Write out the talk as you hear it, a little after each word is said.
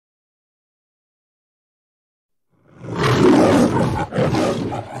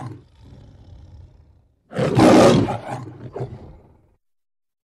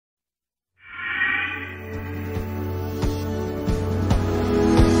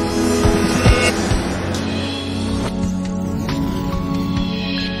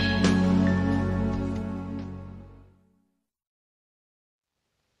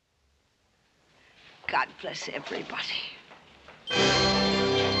bless everybody.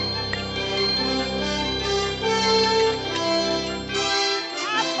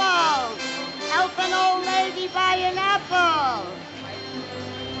 Apple! Help an old lady buy an apple.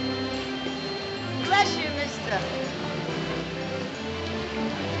 Bless you, mister.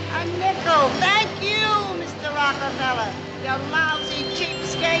 A nickel. Thank you, Mr. Rockefeller. You lousy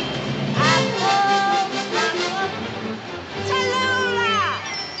cheapskate. Apple! Tallulah!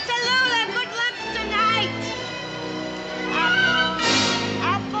 Tallulah, good luck tonight! Apple!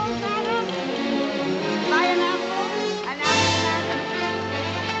 Apple, madam? Buy an apple? An apple, madam?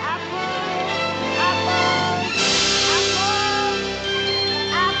 Apple! Apple!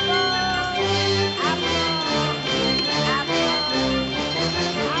 Apple! Apple!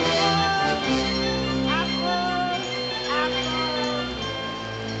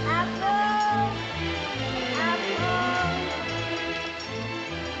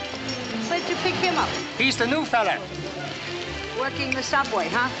 Where'd you pick him up? He's the new fella. Working the subway,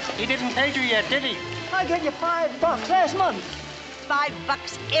 huh? He didn't pay you yet, did he? I gave you $5 last month.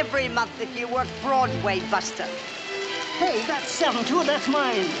 $5 every month if you work Broadway, Buster. Hey, that's 7 too. That's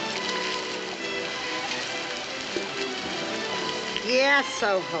mine. Yes,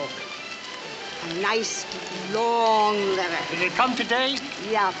 Soho. A nice, long letter. Did it come today?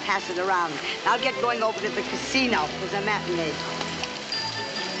 Yeah, I'll pass it around. I'll get going over to the casino. There's a matinee.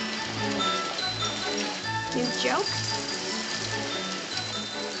 You joke?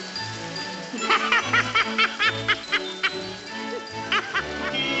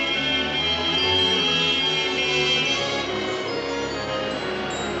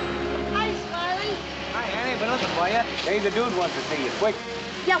 Hi, Smiley. Hi, Annie. Been looking for you. Hey, the dude wants to see you. Quick.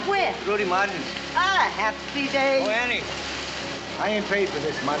 Yeah, where? Rudy Martin's. Ah, happy day. Oh, Annie. I ain't paid for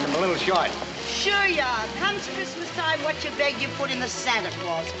this month. I'm a little short. Sure you are. Comes Christmas time, what you beg, you put in the Santa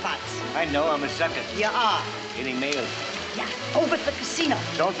Claus pots. I know. I'm a sucker. You are. Getting mail. Yeah, over at the casino.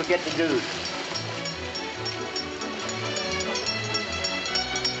 Don't forget the dude.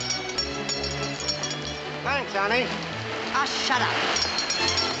 Thanks, Annie. Ah, shut up.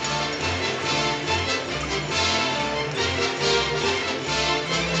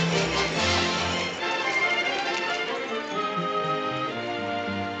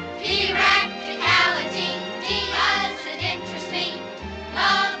 Practicality, because it interests me.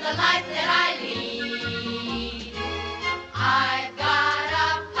 Love the life that I lead. I've got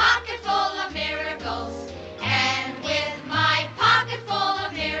a pocket full of miracles, and with my pocket full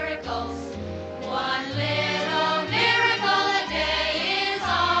of miracles, one little miracle a day is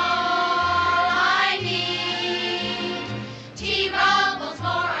all I need. T-Rubble's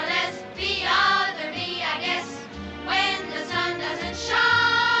more or less the other me, I guess, when the sun doesn't shine.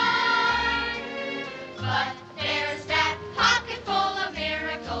 But there's that pocket full of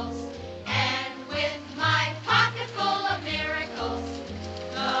miracles, and with my pocket full of miracles,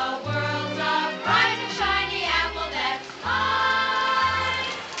 the world's a bright and shiny apple that's mine.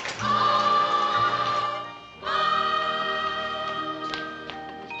 All mine.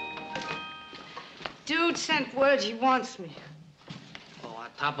 Dude sent word he wants me. Oh, on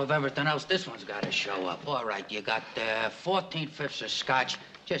top of everything else, this one's got to show up. All right, you got 14/5 of scotch.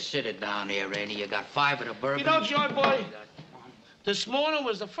 Just sit it down here, Annie. You got 5 of the bourbon. You know, Joy Boy, this morning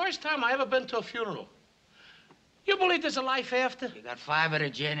was the first time I ever been to a funeral. You believe there's a life after? You got 5 of the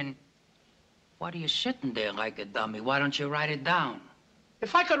gin and... What are you sitting there like a dummy? Why don't you write it down?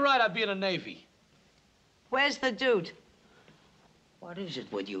 If I could write, I'd be in the Navy. Where's the dude? What is it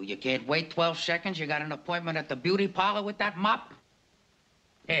with you? You can't wait 12 seconds? You got an appointment at the beauty parlor with that mop?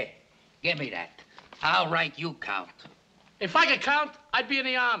 Here, give me that. I'll write you count. If I could count, I'd be in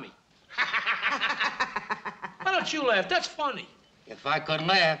the Army. Why don't you laugh? That's funny. If I could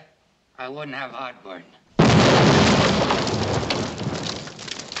laugh, I wouldn't have heartburn.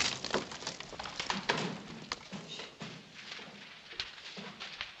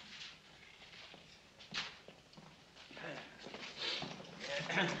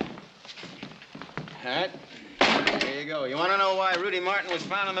 Hat. There you go. You want to know why Rudy Martin was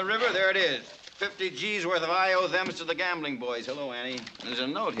found in the river? There it is. 50 G's worth of I owe thems to the gambling boys. Hello, Annie. There's a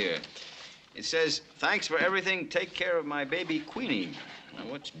note here. It says, thanks for everything. Take care of my baby Queenie. Now,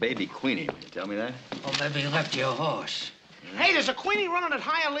 what's baby Queenie? Will you tell me that? Oh, maybe you left your horse. Hey, there's a Queenie running at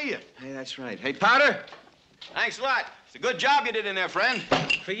Hialeah. Hey, that's right. Hey, Powder. Thanks a lot. It's a good job you did in there, friend.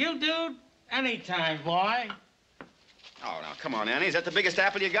 For you, dude, anytime, boy. Oh, now, come on, Annie. Is that the biggest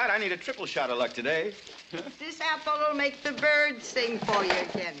apple you got? I need a triple shot of luck today. This apple will make the birds sing for you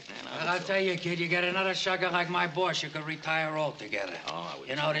again. Well, I'll tell you, kid, you get another sucker like my boss, you could retire altogether. Oh, I would.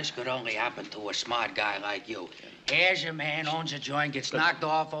 You know, this could only happen to a smart guy like you. Here's your man, owns a joint, gets knocked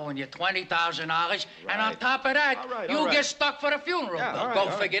off owing you $20,000, and on top of that, you get stuck for the funeral bill.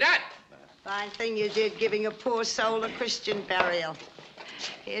 Go figure that. Fine thing you did, giving a poor soul a Christian burial.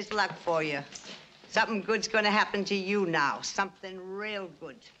 Here's luck for you. Something good's gonna happen to you now. Something real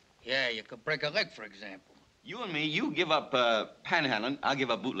good. Yeah, you could break a leg, for example. You and me, you give up panhandling, I'll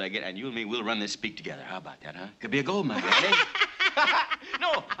give up bootlegging, and you and me, we'll run this speak together. How about that, huh? Could be a gold mine, eh?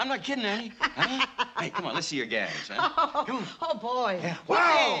 No, I'm not kidding, Annie. Huh? Hey, come on, let's see your gags, huh? Come on. Oh, boy. Yeah.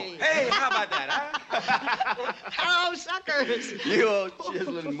 Wow! Hey, how about that, huh? Hello, suckers. You old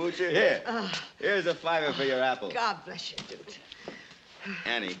chiseling moocher. Here. Here's a $5 for your apple. God bless you, dude.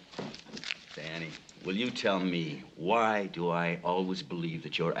 Annie. Say, Annie, will you tell me why do I always believe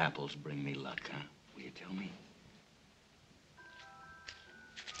that your apples bring me luck, huh? Will you tell me?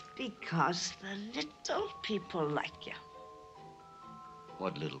 Because the little people like you.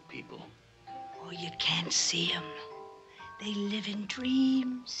 What little people? Oh, you can't see them. They live in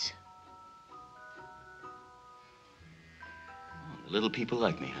dreams. Oh, the little people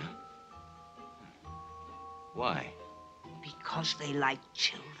like me, huh? Why? Because they like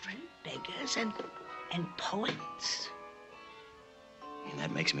children, beggars, and poets. And that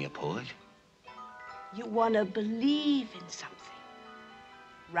makes me a poet? You want to believe in something.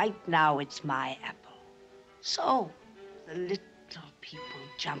 Right now, it's my apple. So, the little people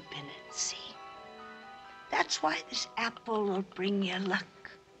jump in and see. That's why this apple will bring you luck.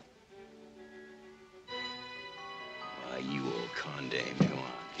 Why, you old con dame, come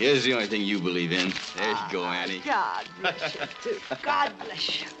on. Here's the only thing you believe in. There you go, Annie. God bless you, too. God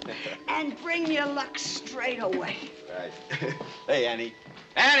bless you. And bring your luck straight away. Right. Hey, Annie.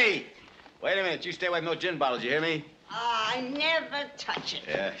 Annie! Wait a minute. You stay away from those gin bottles, you hear me? I never touch it.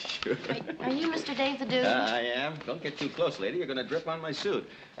 Yeah, sure. Are you Mr. Dave the Dude? I am. Don't get too close, lady. You're going to drip on my suit.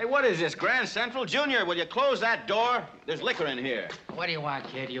 Hey, what is this, Grand Central? Junior, will you close that door? There's liquor in here. What do you want,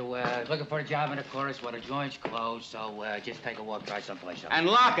 kid? You looking for a job in the chorus where the joint's closed, so just take a walk, try someplace else. And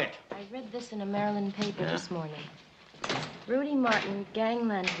lock it. I read this in a Maryland paper this morning. Rudy Martin,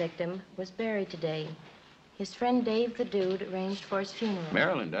 gangland victim, was buried today. His friend Dave the Dude arranged for his funeral.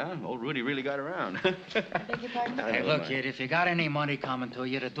 Maryland, huh? Old Rudy really got around. I beg your pardon? Hey, look, kid, if you got any money coming to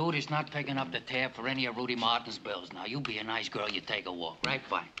you, the dude is not picking up the tab for any of Rudy Martin's bills. Now, you be a nice girl, you take a walk, right?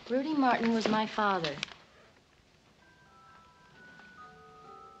 Fine. Rudy Martin was my father.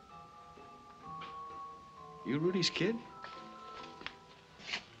 You Rudy's kid?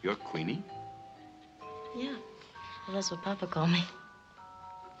 You're Queenie? Yeah. Well, that's what Papa called me.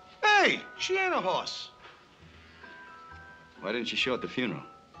 Hey, she ain't a horse. Why didn't you show at the funeral?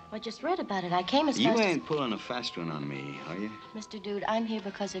 I just read about it. I came as You fast ain't pulling a fast one on me, are you? Mr. Dude, I'm here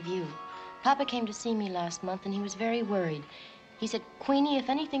because of you. Papa came to see me last month, and he was very worried. He said, Queenie, if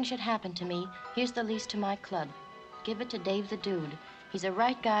anything should happen to me, here's the lease to my club. Give it to Dave the Dude. He's a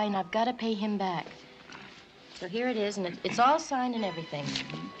right guy, and I've got to pay him back. So here it is, and it's all signed and everything.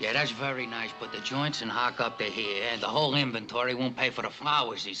 Yeah, that's very nice, but the joints and hock up to here, and the whole inventory won't pay for the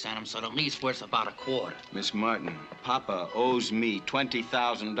flowers he sent him, so the lease worth's about a quarter. Miss Martin, Papa owes me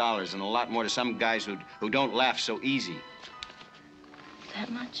 $20,000 and a lot more to some guys who don't laugh so easy. That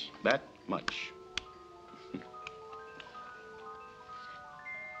much? That much.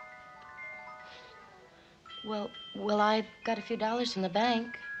 Well, I've got a few dollars in the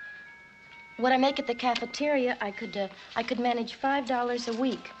bank. What I make at the cafeteria, I could manage $5 a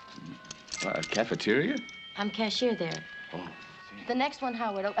week. Cafeteria? I'm cashier there. Oh. The next one,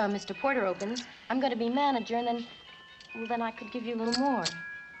 Howard, Mr. Porter opens. I'm going to be manager, and then I could give you a little more.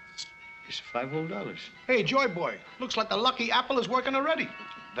 Just $5 whole. Hey, Joy Boy, looks like the lucky apple is working already.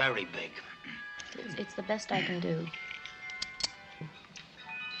 Very big. It's the best I can do.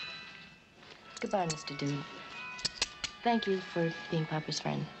 Goodbye, Mr. Dude. Thank you for being Papa's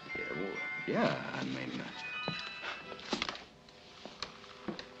friend. Yeah, well, yeah, I mean...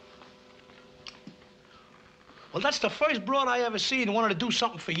 Well, that's the first broad I ever seen who wanted to do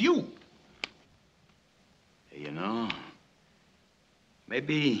something for you. You know,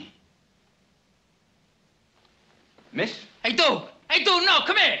 maybe... Miss? Hey, dude! Hey, dude, no,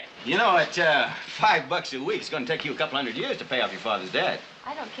 come here! You know, at $5 a week, it's going to take you a couple hundred years to pay off your father's debt.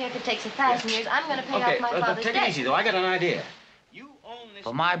 I don't care if it takes 1,000 years. I'm going to pay off my father's take debt. it easy, though. I got an idea.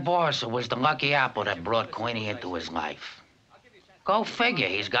 For my boss, it was the lucky apple that brought Queenie into his life. Go figure,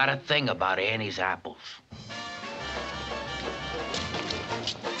 he's got a thing about Annie's apples.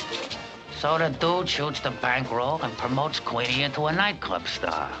 So the dude shoots the bankroll and promotes Queenie into a nightclub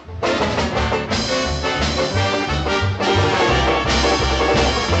star.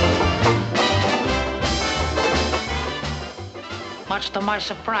 Much to my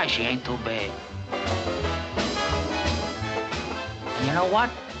surprise, she ain't too bad. You know what?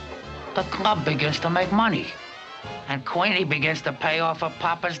 The club begins to make money. And Queenie begins to pay off her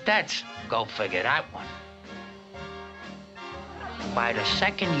papa's debts. Go figure that one. By the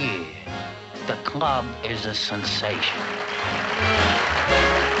second year, the club is a sensation.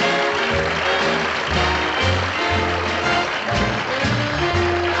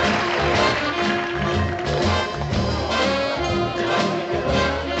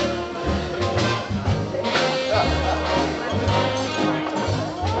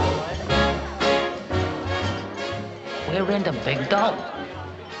 We're in the big dough.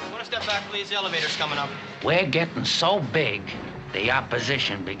 Want to step back, please? The elevator's coming up. We're getting so big, the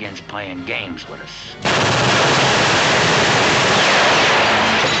opposition begins playing games with us.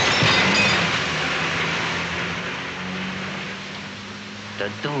 The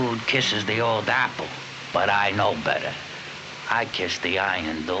dude kisses the old apple, but I know better. I kiss the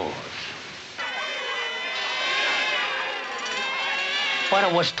iron doors. But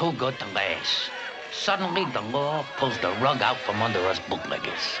it was too good to last. Suddenly, the law pulls the rug out from under us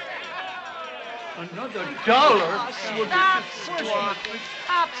bootleggers. $1. Stop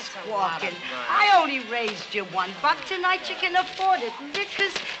squawking. I only raised you $1. Tonight you can afford it.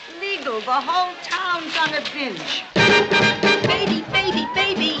 Liquor's legal. The whole town's on a binge. Baby, baby,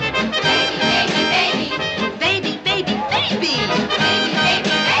 baby. Baby, baby, baby. Baby, baby, baby. Baby, baby, baby.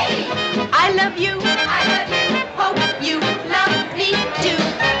 I love you. I love you. Hope you love me too.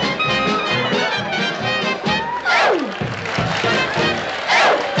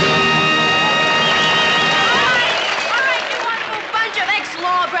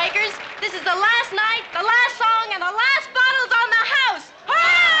 This is the last night, the last song, and the last bottles on the house.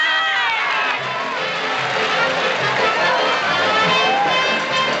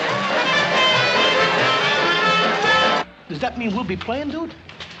 Does that mean we'll be playing, dude?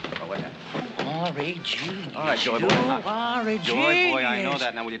 R.A.G. All right, Joey boy. R.A.G. Joey boy, I know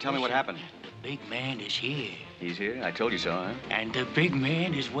that. Now, will you tell me what happened? The big man is here. He's here? I told you so, huh? And the big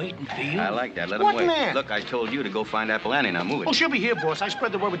man is waiting for you. I like that. Let him What wait. man? Look, I told you to go find Apple Annie. Now, move it. Oh, she'll be here, boss. I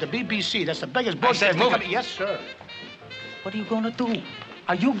spread the word with the BBC. That's the biggest broadcast. move it. Yes, sir. What are you gonna do?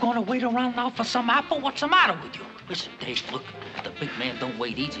 Are you gonna wait around now for some apple? What's the matter with you? Listen, Dave, look, if the big man don't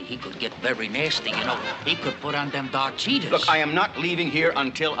wait easy, he could get very nasty, you know. He could put on them dark cheaters. Look, I am not leaving here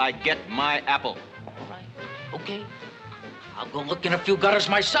until I get my apple. All right, okay. I'll go look in a few gutters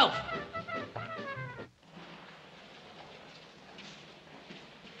myself.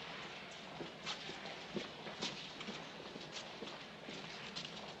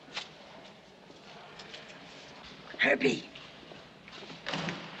 Herbie.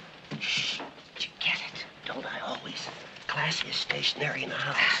 Shh. Did you get it? Don't I always? Classiest stationery in the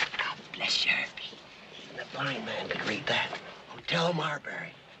house. God bless you, Herbie. Even a blind man could read that. Hotel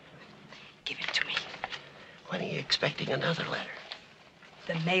Marbury. Give it to me. When are you expecting another letter?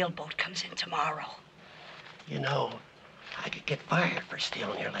 The mailboat comes in tomorrow. You know, I could get fired for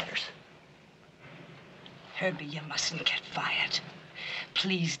stealing your letters. Herbie, you mustn't get fired.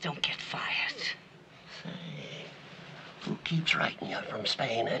 Please don't get fired. Say, who keeps writing you from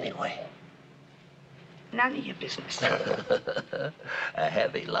Spain anyway? None of your business. A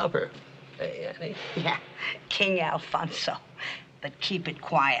heavy lover. Hey, Annie? Yeah, King Alfonso. But keep it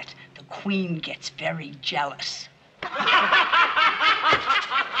quiet. The Queen gets very jealous.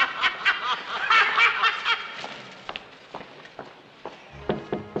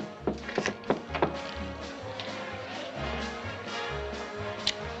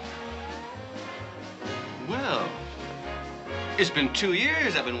 Well, it's been 2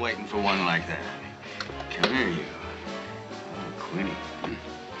 years I've been waiting for one like that. Come here, you. Oh, Queenie.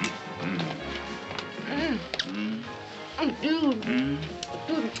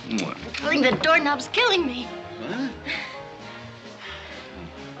 What? I think the doorknob's killing me. Huh?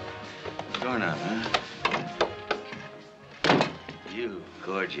 Doorknob, huh? You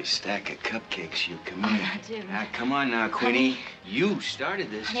gorgeous stack of cupcakes, you. Come here. Oh, dear. Now, come on now, Queenie. You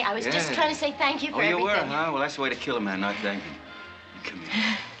started this. Honey, I was just trying to say thank you for everything. everything. You were, huh? Well, that's the way to kill a man, not thank him. Come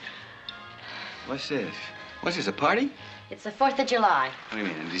here. What's this? What's this, a party? It's the 4th of July. What do you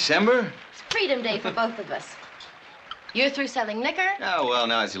mean, in December? It's Freedom Day for both of us. You're through selling liquor? Oh, well,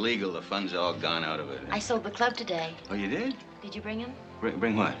 now it's illegal. The funds all gone out of it. I sold the club today. Oh, you did? Did you bring him?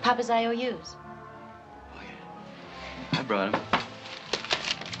 Bring what? Papa's IOUs. Oh, yeah. I brought him.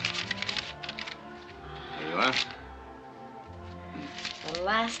 Here you are. The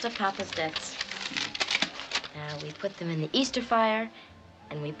last of Papa's debts. Now, we put them in the Easter fire,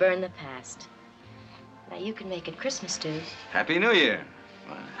 and we burn the past. Now, you can make it Christmas, dude. Happy New Year.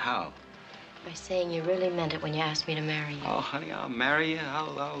 Well, how? By saying you really meant it when you asked me to marry you. Oh, honey, I'll marry you.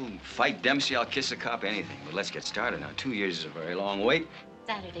 I'll fight Dempsey. I'll kiss a cop, anything. But let's get started now. 2 years is a very long wait.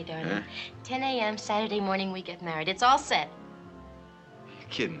 Saturday, darling. 10 a.m. Saturday morning, we get married. It's all set. You're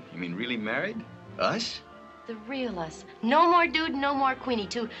kidding. You mean really married? Us? The real us. No more dude, no more Queenie.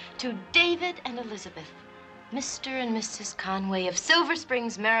 To David and Elizabeth. Mr. and Mrs. Conway of Silver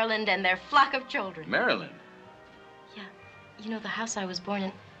Springs, Maryland, and their flock of children. Maryland? Yeah. You know, the house I was born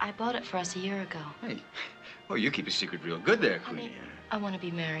in, I bought it for us a year ago. Hey, oh, you keep a secret real good there, Queenie. I want to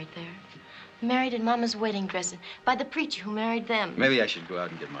be married there. Married in Mama's wedding dress by the preacher who married them. Maybe I should go out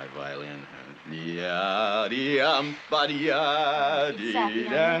and get my violin. Sappy,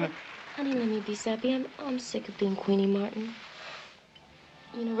 honey, let me be Sappy. I'm sick of being Queenie Martin.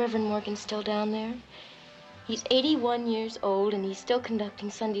 You know, Reverend Morgan's still down there. He's 81 years old, and he's still conducting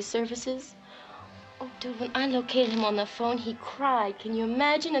Sunday services. Oh, dude, when I located him on the phone, he cried. Can you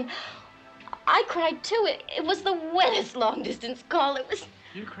imagine? And I cried, too. It was the wettest long-distance call. It was...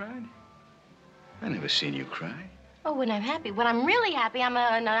 You cried? I never seen you cry. Oh, when I'm happy. When I'm really happy, I'm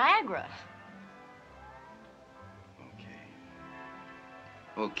a Niagara.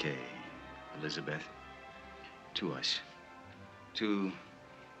 Okay, Elizabeth. To us. To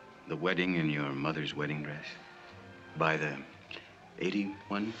the wedding in your mother's wedding dress. By the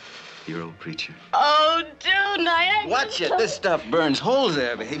 81-year-old preacher. Oh, dude, Niagara. Watch it. This stuff burns holes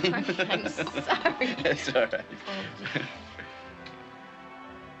there, baby. I'm sorry. That's all right.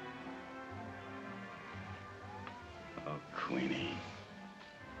 Oh, Queenie.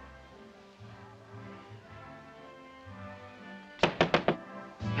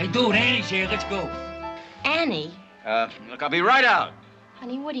 Hey, dude, Annie's here. Let's go. Annie? Look, I'll be right out.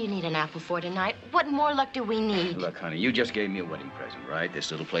 Honey, what do you need an apple for tonight? What more luck do we need? Look, honey, you just gave me a wedding present, right?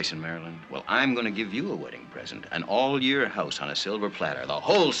 This little place in Maryland. Well, I'm going to give you a wedding present. An all-year house on a silver platter. The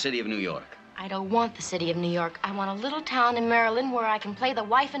whole city of New York. I don't want the city of New York. I want a little town in Maryland where I can play the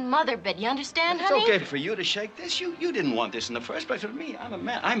wife and mother bit. You understand, It's honey? okay for you to shake this. You didn't want this in the first place. But me, I'm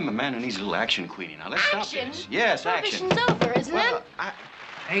a man who needs a little action, Queenie. Now, let's stop this. Yes, action. Prohibition's over, isn't it?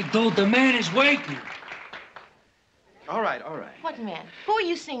 Hey, dude, the man is waiting. All right, all right. What man? Who are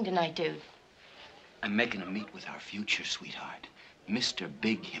you seeing tonight, dude? I'm making a meet with our future sweetheart, Mr.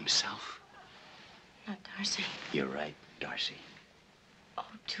 Big himself. Not Darcy. You're right, Darcy. Oh,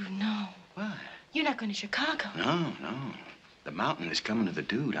 dude, no. What? You're not going to Chicago. No. The mountain is coming to the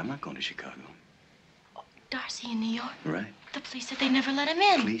dude. I'm not going to Chicago. Oh, Darcy in New York? Right. The police said they never let him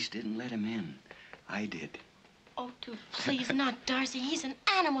in. Police didn't let him in. I did. Oh, dude, please, not Darcy. He's an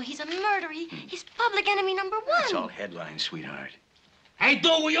animal. He's a murderer. He's public enemy number one. That's all headlines, sweetheart. Hey,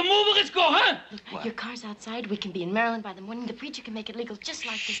 dude, will you move or let's go, huh? What? Your car's outside. We can be in Maryland by the morning. The preacher can make it legal just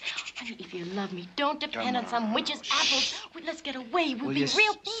like this. Honey, if you love me, don't depend on some witch's apples. Let's get away. We'll be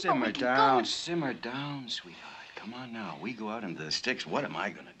real people. Simmer down, simmer down, sweetheart. Come on now. We go out into the sticks. What am I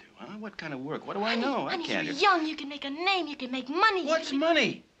going to do, huh? What kind of work? What do I know? Honey, I can't. you're young. You can make a name. You can make money. What's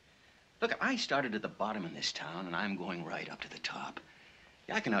money? Look, I started at the bottom in this town, and I'm going right up to the top.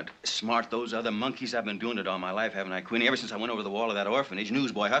 Yeah, I can outsmart those other monkeys. I've been doing it all my life, haven't I, Queenie? Ever since I went over the wall of that orphanage,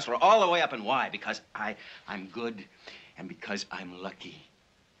 newsboy hustler, all the way up. And why? Because I'm good, and because I'm lucky.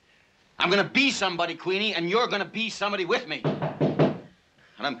 I'm gonna be somebody, Queenie, and you're gonna be somebody with me. And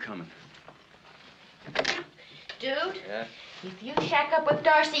I'm coming. Dude? Yeah? If you shack up with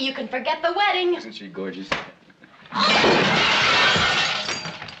Darcy, you can forget the wedding. Isn't she gorgeous?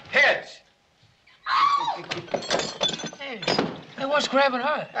 Heads! Hey, what's grabbing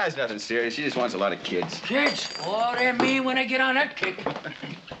her? That's nothing serious. She just wants a lot of kids. Kids? Oh, they're mean when they get on that kick.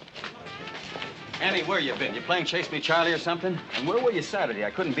 Annie, where you been? You playing Chase Me Charlie or something? And where were you Saturday?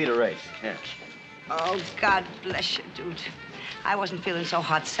 I couldn't beat a race. Yeah. Oh, God bless you, dude. I wasn't feeling so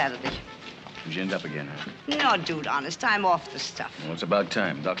hot Saturday. You ginned up again, huh? No, dude, honest. I'm off the stuff. Well, it's about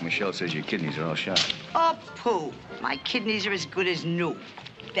time. Doc Michelle says your kidneys are all shot. Oh, pooh. My kidneys are as good as new.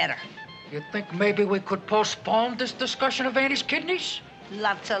 Better. You think maybe we could postpone this discussion of Annie's kidneys?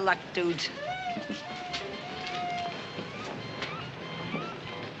 Lots of luck, dude.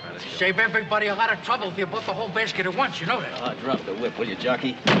 Save everybody a lot of trouble if you bought the whole basket at once, you know that. Drop the whip, will you,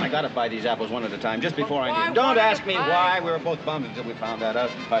 jockey? I gotta buy these apples one at a time, just before I do. Don't ask me why. We were both bummed until we found that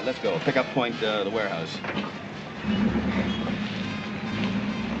out. All right, let's go. Pick up point, the warehouse.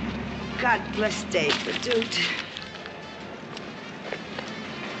 God bless Dave, dude.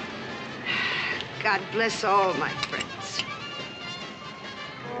 God bless all my friends.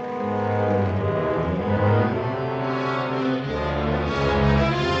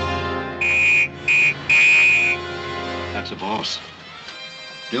 That's the boss.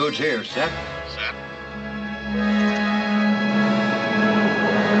 Dude's here. Set? Set.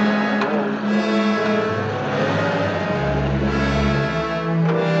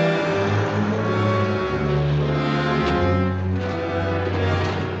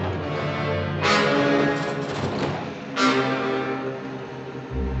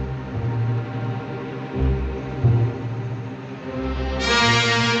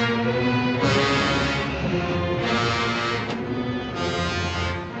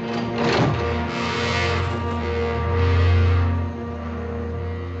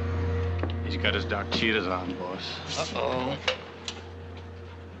 He's got his dark cheetahs on, boss. Uh-oh.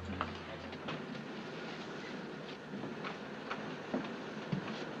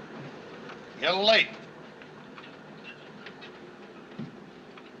 You're late.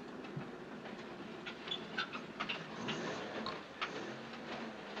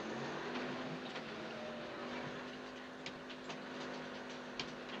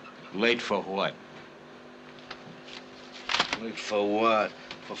 Late for what? Late for what?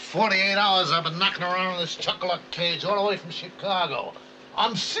 For 48 hours I've been knocking around in this chocolate cage all the way from Chicago.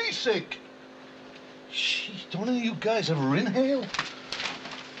 I'm seasick. Jeez, don't any of you guys ever inhale?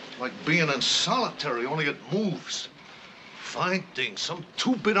 Like being in solitary, only it moves. Fine thing, some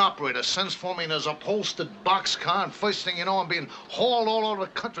two-bit operator sends for me in his upholstered boxcar, and first thing you know, I'm being hauled all over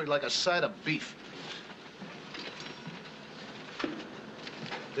the country like a side of beef.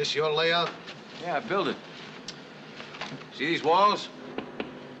 This your layout? Yeah, I built it. See these walls?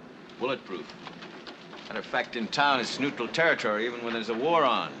 Bulletproof. Matter of fact, in town, it's neutral territory even when there's a war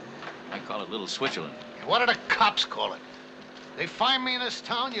on. I call it Little Switzerland. What do the cops call it? They find me in this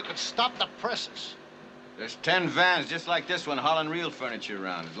town, you could stop the presses. There's 10 vans just like this one hauling real furniture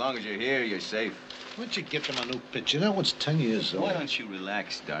around. As long as you're here, you're safe. Why don't you get them a new picture? That one's 10 years old. Why don't you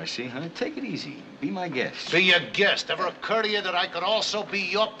relax, Darcy, huh? Take it easy. Be my guest. Be your guest. Ever occur to you that I could also be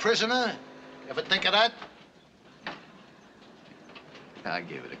your prisoner? Ever think of that? I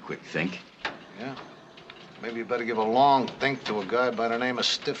gave it a quick think. Yeah? Maybe you better give a long think to a guy by the name of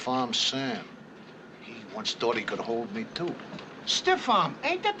Stiff Arm Sam. He once thought he could hold me, too. Stiff arm.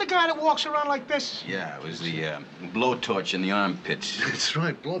 Ain't that the guy that walks around like this? Yeah, it was the blowtorch in the armpits. That's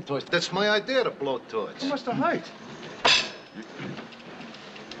right, blowtorch. That's my idea, the blowtorch. He must have hurt.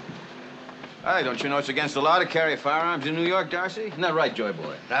 Hey, don't you know it's against the law to carry firearms in New York, Darcy? Isn't that right, Joy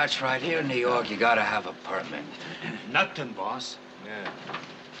Boy? That's right. Here in New York, you gotta have a permit. Nothing, boss. Yeah,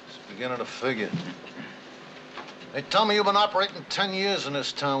 it's beginning to figure. They tell me you've been operating 10 years in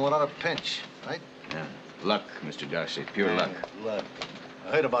this town without a pinch, right? Yeah. Luck, Mr. Darcy. Pure luck. Luck.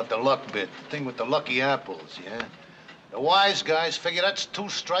 I heard about the luck bit. The thing with the lucky apples, yeah? The wise guys figure that's 2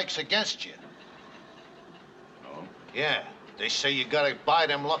 strikes against you. Oh? Yeah. They say you gotta buy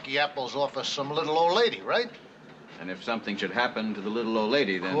them lucky apples off of some little old lady, right? And if something should happen to the little old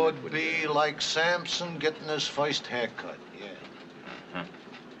lady, then... Could be like Samson getting his first haircut, yeah. Huh.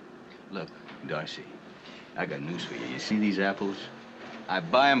 Look, Darcy, I got news for you. You see these apples? I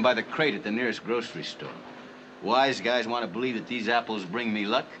buy them by the crate at the nearest grocery store. Wise guys want to believe that these apples bring me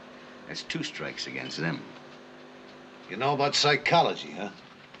luck. That's 2 strikes against them. You know about psychology, huh?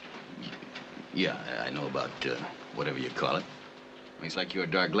 Yeah, I know about whatever you call it. I mean, it's like your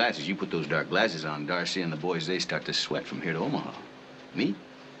dark glasses. You put those dark glasses on, Darcy, and the boys, they start to sweat from here to Omaha. Me?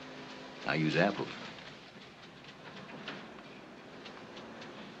 I use apples.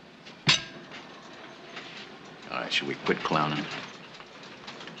 All right, should we quit clowning?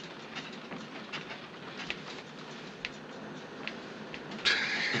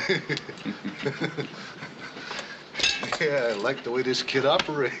 Yeah, I like the way this kid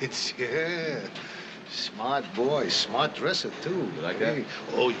operates. Yeah. Smart boy, smart dresser, too. You like that?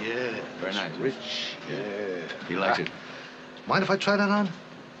 Oh, yeah. Very nice. Rich. Yeah. He likes it. Mind if I try that on?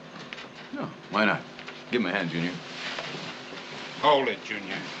 No, why not? Give him a hand, Junior. Hold it,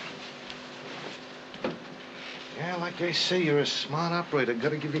 Junior. Yeah, like I say, you're a smart operator.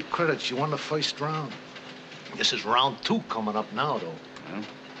 Gotta give you credit. You won the first round. This is round 2 coming up now, though. Well,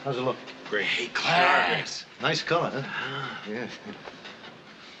 how's it look? Great. Hey, class. Nice color, huh? Yeah.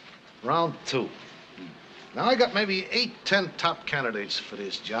 Round 2. Now, I got maybe 8, 10 top candidates for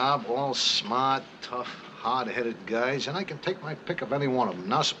this job, all smart, tough, hard-headed guys, and I can take my pick of any one of them.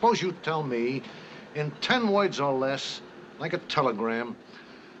 Now, suppose you tell me, in 10 words or less, like a telegram,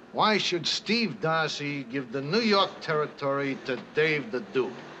 why should Steve Darcy give the New York territory to Dave the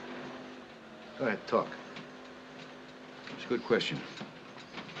Dude? Go ahead, talk. it's a good question.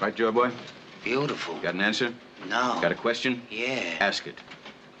 Right, Joy Boy? Beautiful. Got an answer? No. Got a question? Yeah. Ask it.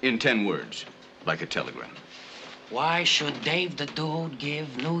 In 10 words, like a telegram. Why should Dave the Dude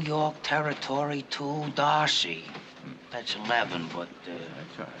give New York territory to Darcy? That's 11, but,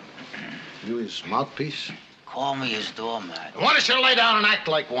 That's all right. You his mouthpiece? call me his doormat. Why don't you lay down and act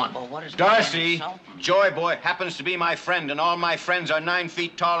like one? Well, what is Darcy, Joy Boy happens to be my friend, and all my friends are 9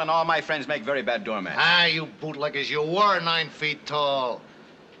 feet tall, and all my friends make very bad doormats. Ah, you bootleggers, you were 9 feet tall.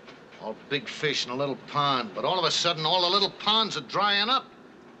 All big fish in a little pond, but all of a sudden, all the little ponds are drying up.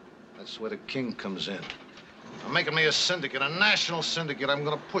 That's where the king comes in. I'm making me a syndicate, a national syndicate. I'm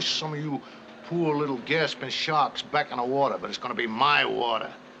gonna push some of you poor little gasping sharks back in the water, but it's gonna be my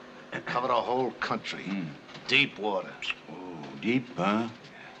water. Cover the whole country. Deep water. Oh, deep, huh?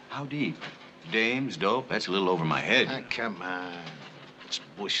 How deep? Dames, dope, that's a little over my head. Ah, come on. It's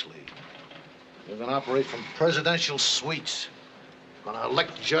bush league. We're gonna operate from presidential suites. Gonna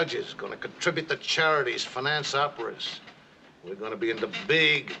elect judges, gonna contribute to charities, finance operas. We're gonna be in the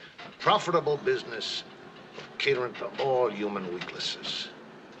big, profitable business of catering to all human weaknesses.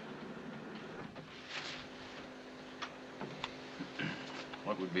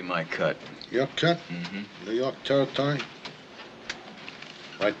 What would be my cut? Your cut? Mm-hmm. New York territory?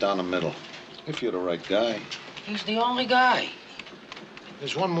 Right down the middle. If you're the right guy. He's the only guy.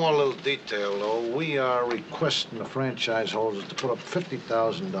 There's one more little detail, though. We are requesting the franchise holders to put up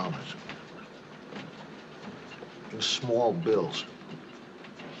 $50,000 in small bills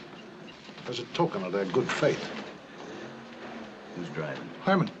as a token of their good faith. Who's driving?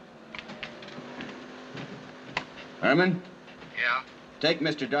 Herman. Herman? Yeah? Take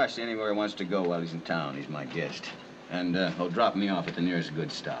Mr. Darcy anywhere he wants to go while he's in town. He's my guest. And he'll drop me off at the nearest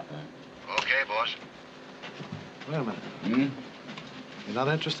good stop, huh? Okay, boss. Wait a minute. Hmm? You're not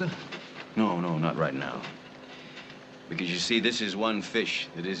interested? No, not right now. Because you see, this is one fish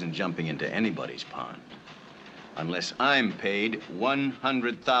that isn't jumping into anybody's pond. Unless I'm paid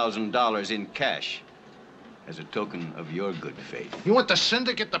 $100,000 in cash as a token of your good faith. You want the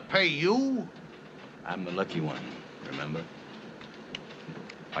syndicate to pay you? I'm the lucky one, remember?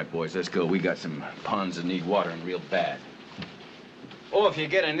 All right, boys, let's go. We got some ponds that need watering real bad. Oh, if you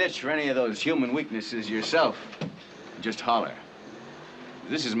get an itch for any of those human weaknesses yourself, just holler.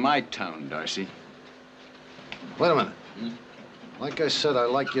 This is my town, Darcy. Wait a minute. Like I said, I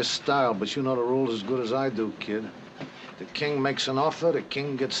like your style, but you know the rules as good as I do, kid. The king makes an offer, the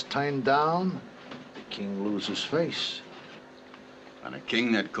king gets turned down, the king loses face. On a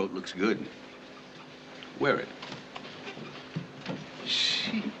king, that coat looks good. Wear it.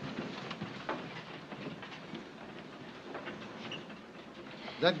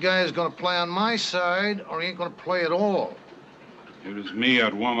 That guy is gonna play on my side, or he ain't gonna play at all. If it was me,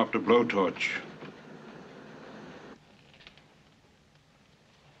 I'd warm up the blowtorch.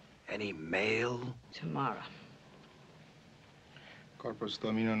 Any mail? Tomorrow. Corpus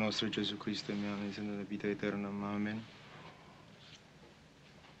Domino nostro Gesù Cristo, miamis in la vita eterna. Amen.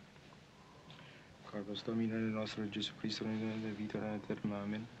 Corpus Domino nostro Gesù Cristo in la vita eterna.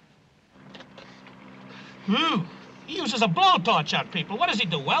 Amen. He uses a blowtorch on people. What does he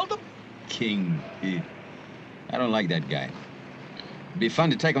do, weld them? King, I don't like that guy. It'd be fun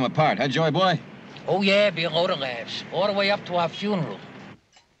to take him apart, huh, Joy Boy? Oh, yeah, be a load of laughs. All the way up to our funeral.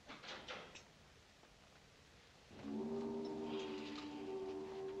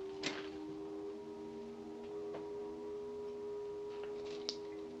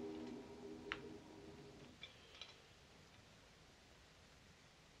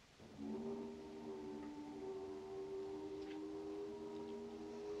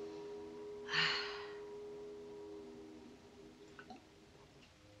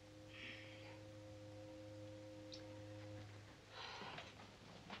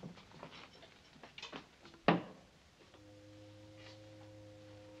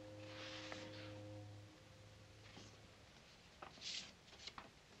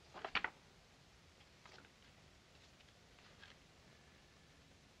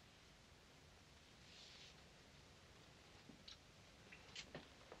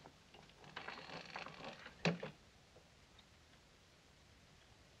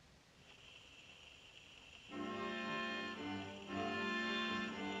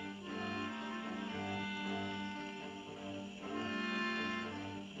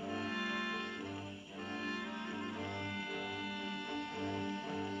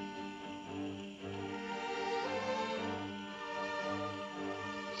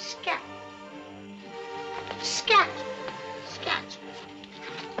 Scat. Scat. Scat.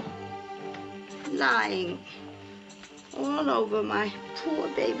 Lying all over my poor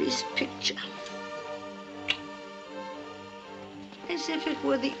baby's picture. As if it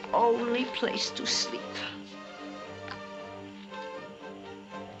were the only place to sleep.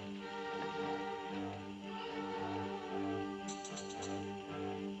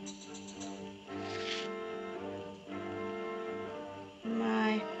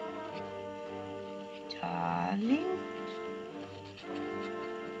 My darling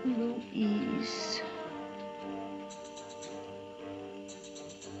Louise.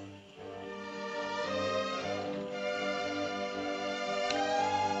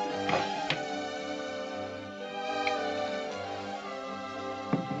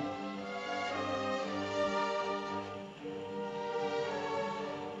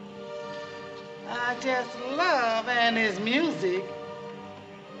 I just love Annie's music.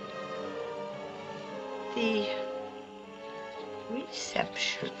 The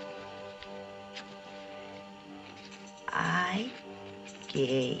reception I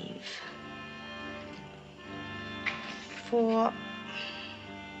gave for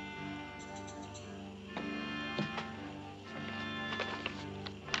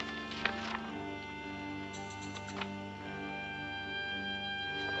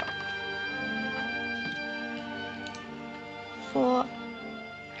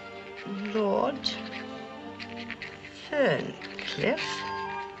Lord Ferncliff.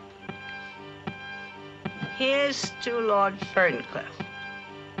 Here's to Lord Ferncliff.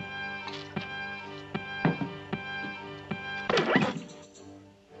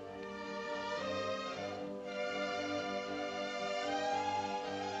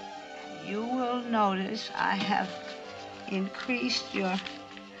 You will notice I have increased your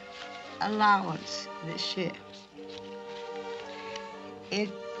allowance this year. It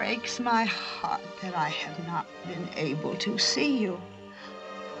breaks my heart that I have not been able to see you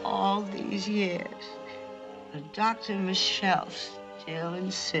all these years. But Dr. Michelle still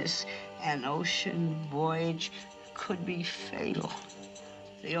insists an ocean voyage could be fatal.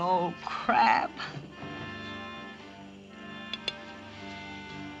 The old crab.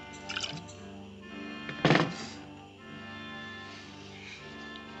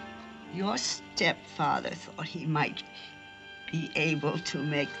 Your stepfather thought he might be able to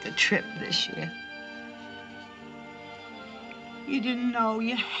make the trip this year. You didn't know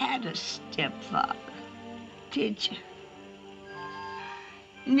you had a stepfather, did you?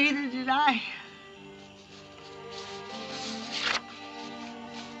 Neither did I.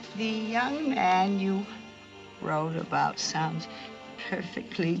 The young man you wrote about sounds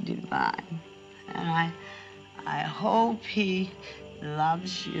perfectly divine, and I hope he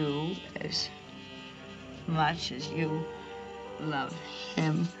loves you as much as you love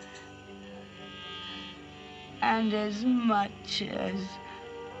him, and as much as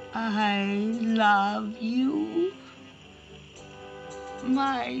I love you,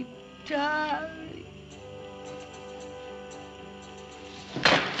 my darling.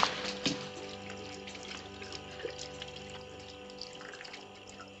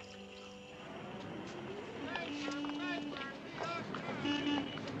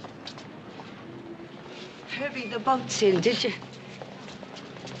 Herbie, the boat's in, did you?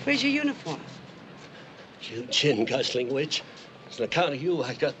 Where's your uniform? You chin-guzzling witch. It's on account of you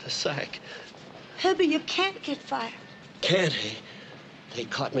I got the sack. Herbie, you can't get fired. Can't he? They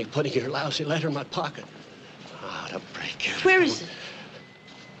caught me putting your lousy letter in my pocket. Ah, to break it. Where is it?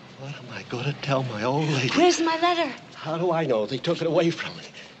 What am I going to tell my old lady? Where's my letter? How do I know? They took it away from me.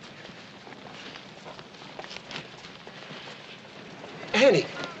 Annie!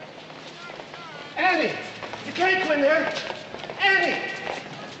 Annie! You can't go in there! Annie!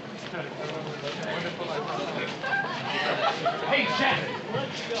 Hey, Jack!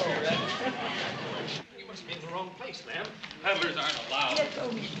 Let's go. You must be in the wrong place, ma'am. Peddlers aren't allowed. Get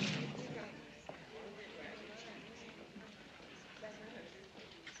over.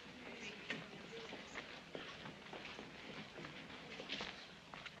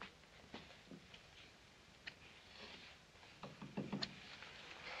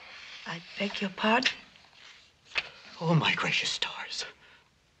 I beg your pardon? Oh, my gracious stars.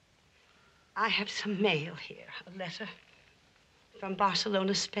 I have some mail here, a letter from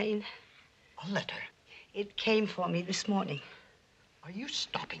Barcelona, Spain. A letter? It came for me this morning. Are you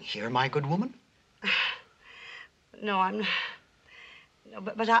stopping here, my good woman? No, I'm not. No,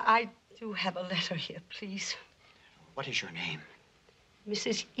 but I do have a letter here, please. What is your name?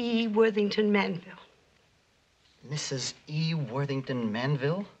 Mrs. E. Worthington Manville. Mrs. E. Worthington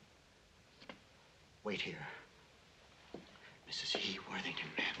Manville? Wait here. Mrs. E. Worthington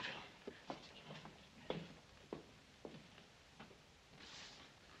Manville.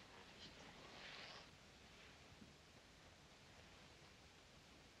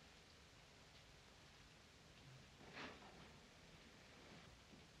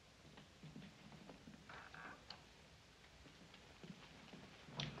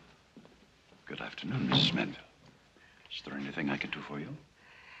 Good afternoon, Mrs. Manville. Is there anything I can do for you?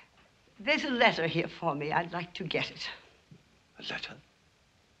 There's a letter here for me. I'd like to get it. A letter?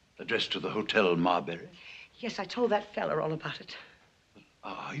 Addressed to the Hotel Marbury? Yes, I told that fella all about it.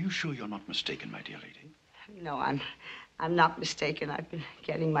 Are you sure you're not mistaken, my dear lady? No, I'm not mistaken. I've been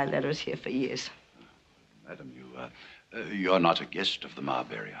getting my letters here for years. Madam, you're not a guest of the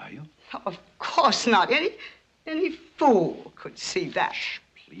Marbury, are you? Oh, of course not. Any fool could see that. Shh,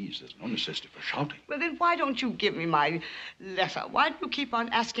 please, there's no necessity for shouting. Well, then why don't you give me my letter? Why do you keep on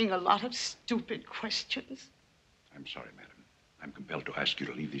asking a lot of stupid questions? I'm sorry, madam. I'm compelled to ask you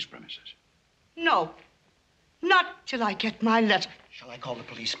to leave these premises. No. Not till I get my letter. Shall I call the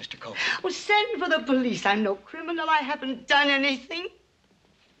police, Mr. Cole? Well, send for the police. I'm no criminal. I haven't done anything.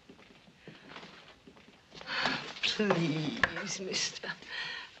 Please, mister.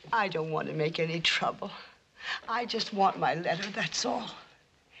 I don't want to make any trouble. I just want my letter, that's all.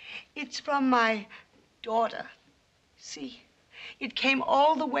 It's from my daughter. See? It came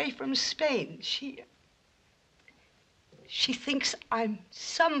all the way from Spain. She thinks I'm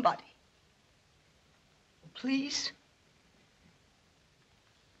somebody. Please?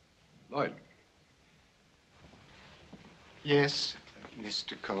 Lloyd. Yes,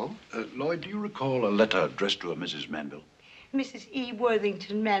 Mr. Cole? Lloyd, do you recall a letter addressed to a Mrs. Manville? Mrs. E.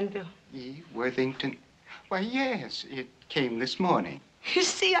 Worthington Manville. E. Worthington? Why, yes, it came this morning. You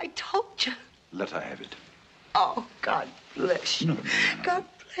see, I told you. Let her have it. Oh, God bless you. No. God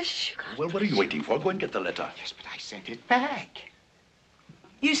bless you. Well, what are you waiting for? Go and get the letter. Yes, but I sent it back.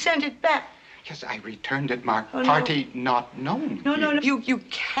 You sent it back? Yes, I returned it marked Oh, no. party not known. No. You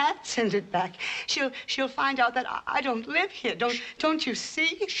can't send it back. She'll find out that I don't live here. Don't you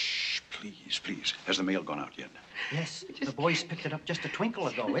see? Shh, please. Has the mail gone out yet? Yes, the boys picked it up just a twinkle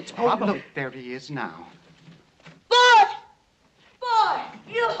ago. It's Oh, probably... look, there he is now. Boy,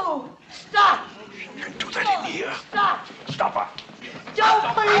 you stop. You can do that in here. Stop. Stop her. Don't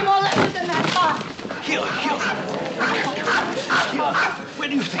put any more letters in that box. Here. Where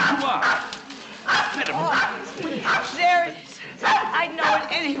do you think you are? There it is. I'd know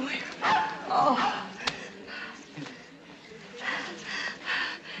it anywhere. Oh.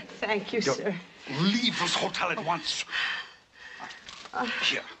 Thank you, sir. Leave this hotel at once.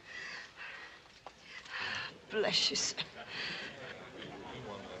 Here. Bless you, sir.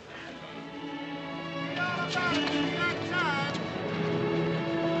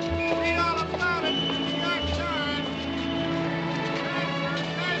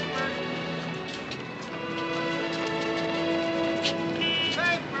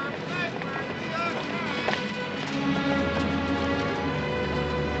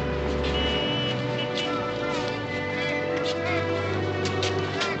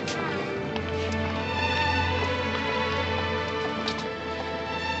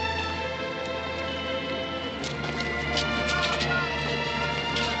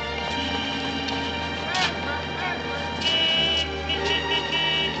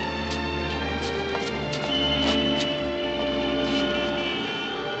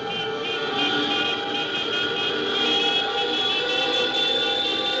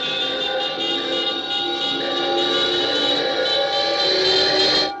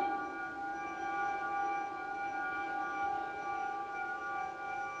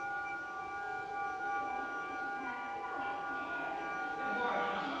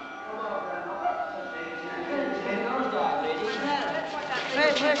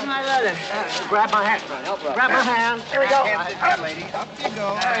 Where's my letter? Grab my hand, Fred. Help her up. Grab my hand. Here we go. lady. Up you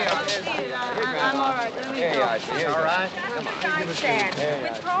go. I'm all right. Let me Here you go. are. Here all right. Come on. Understand.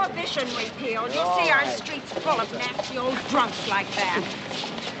 With prohibition repealed, you'll see our streets full of nasty old drunks like that.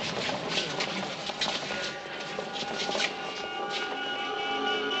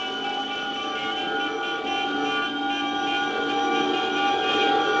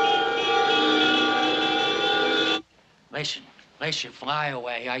 Listen, fly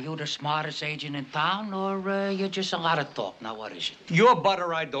away. Are you the smartest agent in town, or you're just a lot of talk? Now, what is it? Your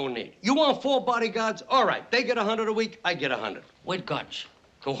butter I don't need. You want 4 bodyguards? All right. They get 100 a week. I get 100. With guns.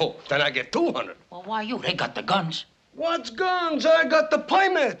 Oh, then I get 200. Well, why you? They got the guns. What's guns? I got the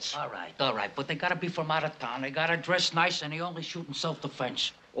permits. All right. But they gotta be from out of town. They gotta dress nice, and they only shoot in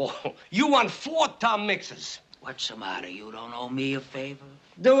self-defense. Oh, you want 4 Tom Mixers. What's the matter? You don't owe me a favor?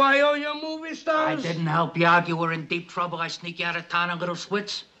 Do I owe you movie I stars? didn't help you out. You were in deep trouble. I sneak you out of town on little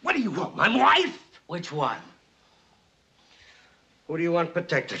Switz. What do you want, my wife? Which one? Who do you want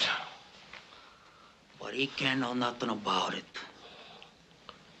protected? But he can't know nothing about it.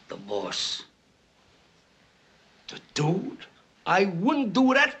 The boss. The dude? I wouldn't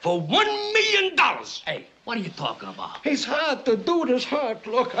do that for $1 million. Hey, what are you talking about? He's hurt. The dude is hurt.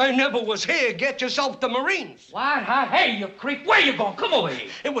 Look, I never was here. Get yourself the Marines. What? Huh? Hey, you creep. Where you going? Come over here.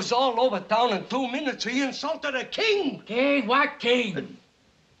 It was all over town in 2 minutes. He insulted a king. King? What king?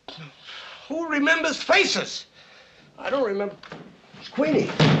 Who remembers faces? I don't remember. It's Queenie.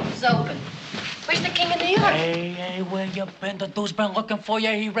 It's open. Where's the king of New York? Hey, where you been? The dude's been looking for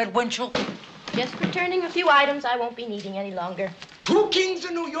you. He read Winchell. Just returning a few items I won't be needing any longer. 2 kings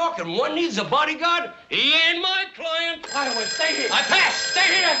in New York and 1 needs a bodyguard? He ain't my client. Fly away. Stay here. I pass.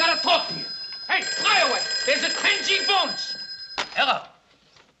 Stay here. I gotta talk to you. Hey, fly away. There's a 10G bonus. Hello.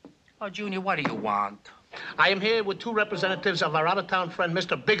 Oh, Junior, what do you want? I am here with 2 representatives of our out-of-town friend,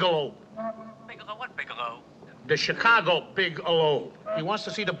 Mr. Bigelow. Bigelow? What Bigelow? The Chicago Big O. He wants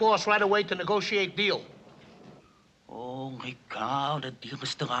to see the boss right away to negotiate deal. Holy cow, the deal is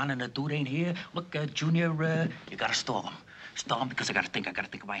still on and the dude ain't here. Look, Junior, you gotta stall him. Stall him because I gotta think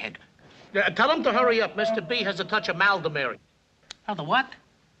in my head. Tell him to hurry up. Mr. B has a touch of Maldemary. Now, the what?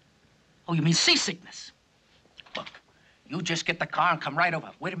 Oh, you mean seasickness? Look, you just get the car and come right over.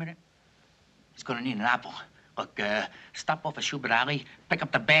 Wait a minute. He's gonna need an apple. Look, stop off at Schubert Alley, pick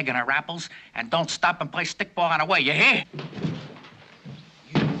up the bag and her apples, and don't stop and play stickball on the way, you hear?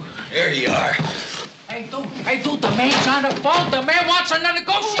 There you are. Hey, dude, the man's on the phone. The man wants to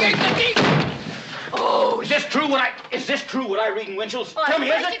negotiate the deal. Oh, is this true what I read in Winchell's? Well, Tell me,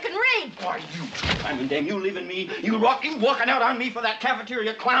 is it? you can read. Why, you two-timing dame, you leaving me? You walking out on me for that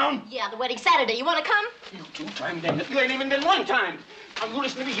cafeteria clown? Yeah, the wedding Saturday. You want to come? You two-timing dame, you ain't even been one time. Now, you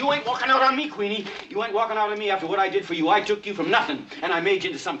listen to me. You ain't walking out on me, Queenie. You ain't walking out on me after what I did for you. I took you from nothing, and I made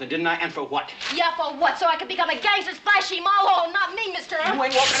you into something, didn't I? And for what? Yeah, for what? So I could become a gangster's flashy molo, not me, mister. You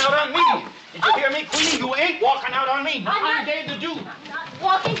ain't walking out on me. Did you hear me, Queenie? You ain't walking out on me. I'm Dave the Dude. I'm not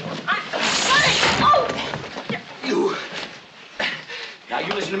walking. I'm running. Oh! You. Now,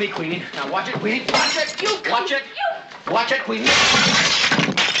 you listen to me, Queenie. Now, watch it, Queenie. Watch it. Watch it. Watch it, Queenie.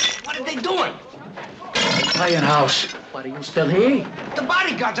 What are they doing? Playing house. What, are you still here? The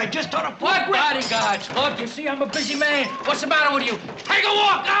bodyguards, I just told them. What bodyguards? Look, you see, I'm a busy man. What's the matter with you? Take a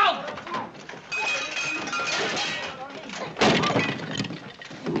walk, out!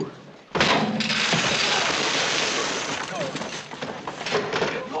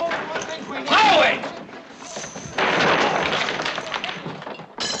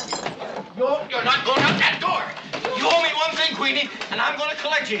 You're not going out that door. You owe me one thing, Queenie, and I'm going to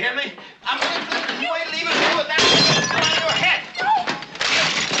collect you, hear me? I'm going to collect you. You ain't leaving me with that still on your head.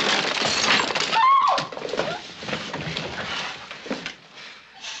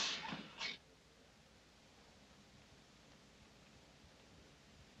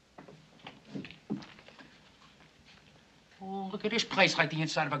 Oh, look at this place like the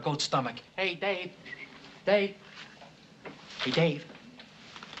inside of a goat's stomach. Hey, Dave. Dave. Hey, Dave.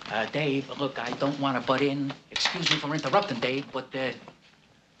 Dave, look, I don't want to butt in. Excuse me for interrupting, Dave, but, Dave.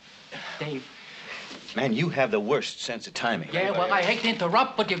 Man, you have the worst sense of timing. Yeah, well, I hate to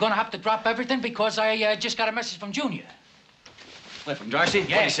interrupt, but you're going to have to drop everything because I just got a message from Junior. What, from Darcy? Yeah.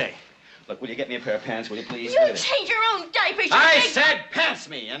 What'd he say? Look, will you get me a pair of pants, will you, please? You change your own diapers. I said pants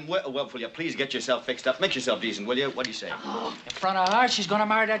me. And, well, will you please get yourself fixed up? Make yourself decent, will you? What do you say? Oh, in front of her, she's going to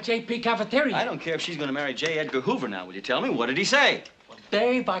marry that J.P. cafeteria. I don't care if she's going to marry J. Edgar Hoover now. Will you tell me? What did he say? Well,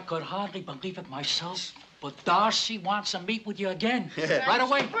 Dave, I could hardly believe it myself, but Darcy wants to meet with you again. Yeah. Right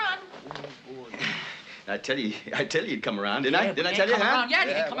away. Run. I tell you he'd come around, didn't I? Yeah, didn't I tell you, huh? Around yet.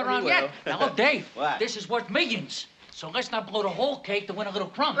 He ain't coming around yet. Now, look, Dave, What? this is worth millions. So let's not blow the whole cake to win a little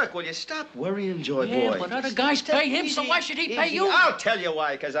crumb. Look, will you stop worrying, Joy Boy? Yeah, but other guys pay him, so why should he pay you? I'll tell you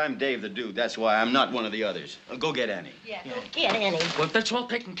why, because I'm Dave the Dude. That's why. I'm not one of the others. Well, go get Annie. Yeah, go get Annie. Well, if that's all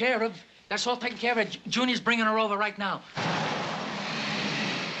taken care of. That's all taken care of. Junior's bringing her over right now.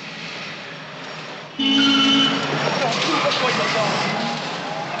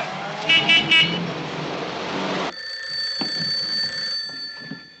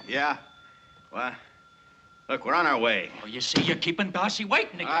 Yeah? What? Look, we're on our way. Oh, you see, you're keeping Darcy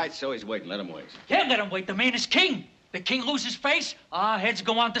waiting again. All right, so he's waiting. Let him wait. Can't let him wait. The man is king. The king loses face, our heads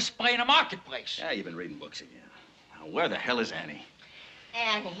go on display in the marketplace. Yeah, you've been reading books again. Now, where the hell is Annie?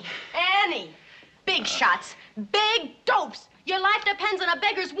 Annie. Big shots. Big dopes. Your life depends on a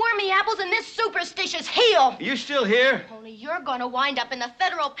beggar's wormy apples and this superstitious heel. Are you still here? Only you're gonna wind up in the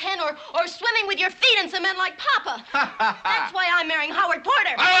federal pen or swimming with your feet in cement like Papa. That's why I'm marrying Howard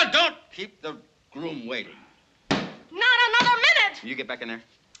Porter. Oh, don't keep the groom waiting. Not another minute. You get back in there.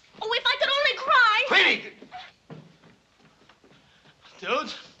 Oh, if I could only cry. Queenie!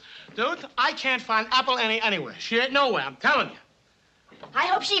 Dude, I can't find Apple Annie anywhere. She ain't nowhere, I'm telling you. I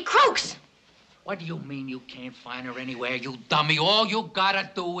hope she croaks. What do you mean you can't find her anywhere, you dummy? All you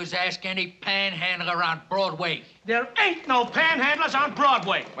gotta do is ask any panhandler on Broadway. There ain't no panhandlers on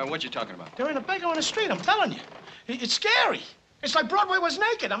Broadway. Well, what you talking about? There ain't a beggar on the street, I'm telling you. It's scary. It's like Broadway was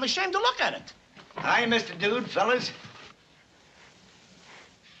naked. I'm ashamed to look at it. Hi, Mr. Dude, fellas.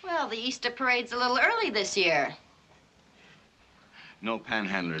 Well, the Easter parade's a little early this year. No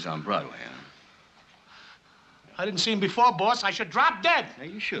panhandlers on Broadway, huh? I didn't see him before, boss. I should drop dead. Yeah,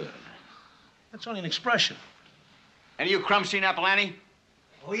 you should. That's only an expression. Any of you crumbs seen Apple Annie?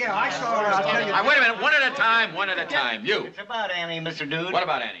 Oh, yeah, I saw her. I'll tell you. Wait a minute. One at a time. You. It's about Annie, Mr. Dude. What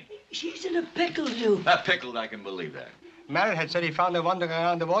about Annie? She's in a pickle, dude. Pickled, I can believe that. Merritt had said he found her wandering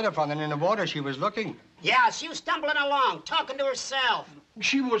around the waterfront, and in the water she was looking. Yeah, she was stumbling along, talking to herself.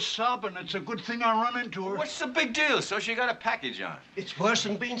 She was sobbing. It's a good thing I run into her. What's the big deal? So she got a package on. It's worse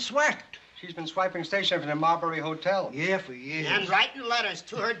than being swept. She's been swiping station from the Marbury Hotel. Yeah, for years. And writing letters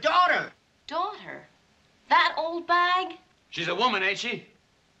to her daughter. Daughter? That old bag? She's a woman, ain't she?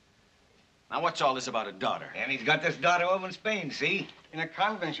 Now, what's all this about a daughter? Annie's got this daughter over in Spain, see? In a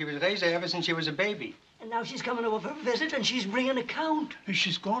convent. She was raised there ever since she was a baby. And now she's coming over for a visit, and she's bringing a count.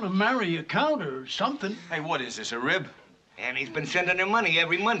 She's going to marry a count or something. Hey, what is this, a rib? Annie's been sending her money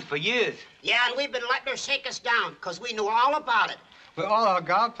every month for years. Yeah, and we've been letting her shake us down, because we knew all about it. We're all our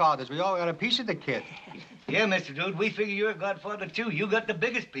godfathers. We all got a piece of the kid. Yeah, Mr. Dude, we figure you're a godfather, too. You got the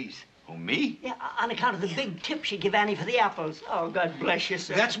biggest piece. Oh, me? Yeah, on account of the big tip she gave Annie for the apples. Oh, God bless you,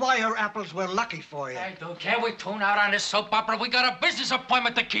 sir. That's why her apples were lucky for you. Hey, dude, can't we tune out on this soap opera? We got a business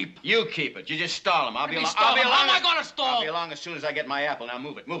appointment to keep. You keep it. You just stall him. I'll be along. How am I gonna stall? I'll be along as soon as I get my apple. Now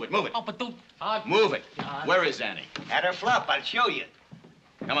move it, move it, move it. Oh, but dude, Move it. Where is Annie? At her flop. I'll show you.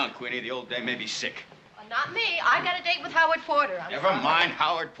 Come on, Queenie. The old dame may be sick. Not me. I got a date with Howard Porter. Never mind,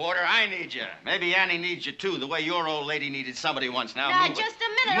 Howard Porter. I need you. Maybe Annie needs you, too, the way your old lady needed somebody once. Now, Now, move just it.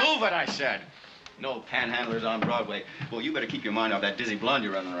 a minute. Move it, I said. No panhandlers on Broadway. Well, you better keep your mind off that dizzy blonde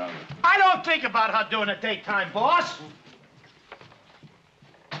you're running around with. I don't think about her doing a daytime, boss.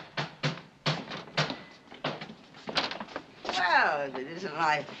 Well, if it isn't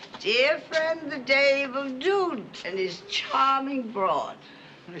my dear friend, the Dave of Dude, and his charming broad.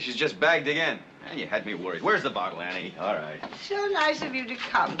 She's just bagged again. And you had me worried. Where's the bottle, Annie? All right. So nice of you to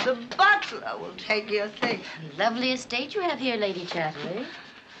come. The butler will take your things. Lovely estate you have here, Lady Chatterley.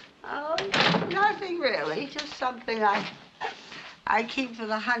 Oh, nothing really. Just something I keep for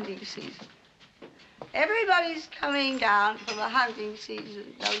the hunting season. Everybody's coming down for the hunting season,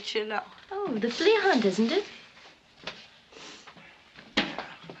 don't you know? Oh, the flea hunt, isn't it?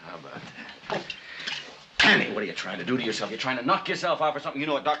 How about that? Annie, what are you trying to do to yourself? You're trying to knock yourself out for something. You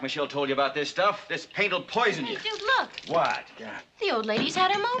know what Doc Michelle told you about this stuff? This paint will poison you. Hey, dude, look. What? Yeah. The old lady's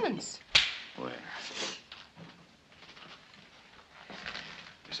had her moments. Where?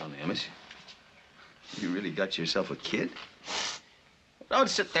 Miss on the image? You really got yourself a kid? Don't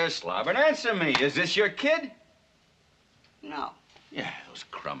sit there slobbering. Answer me. Is this your kid? No. Yeah, those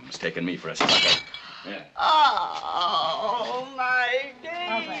crumbs taking me for a sucker. Yeah. Oh, my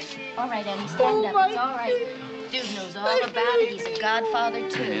Dave. All right, Annie, stand up. It's all right. Dude knows all about it. He's a godfather,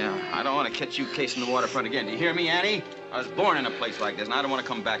 too. Yeah, I don't want to catch you casing the waterfront again. Do you hear me, Annie? I was born in a place like this, and I don't want to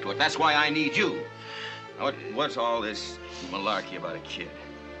come back to it. That's why I need you. Now, what's all this malarkey about a kid?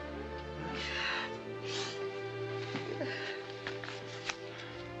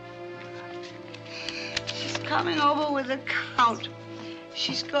 She's coming over with a count.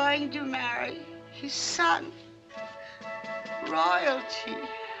 She's going to marry his son. Royalty.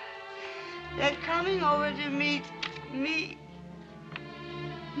 They're coming over to meet me.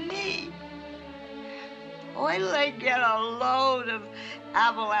 Me. Wait till they get a load of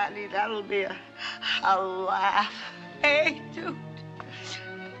Avalante. That'll be a laugh. Hey, dude.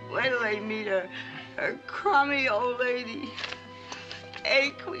 Wait till they meet her crummy old lady.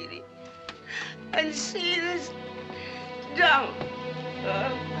 Hey, Queenie. And see this dump.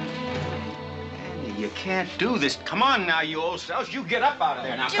 Annie, you can't do this. Come on now, you old souse. You get up out of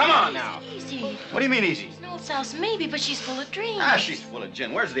there now. Dude, Come on now. Easy. What do you mean easy? She's an old souse, maybe, but she's full of dreams. Ah, she's full of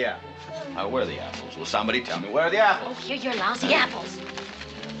gin. Where's the apples? Where are the apples? Will somebody tell me where are the apples? Oh, here are your lousy apples.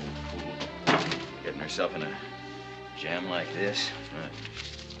 Getting herself in a jam like this. Right.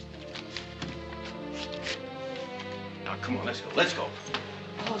 Now, come on, let's go. Let's go.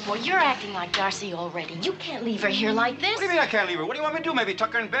 Oh, boy, you're acting like Darcy already. You can't leave her here like this. What do you mean I can't leave her? What do you want me to do? Maybe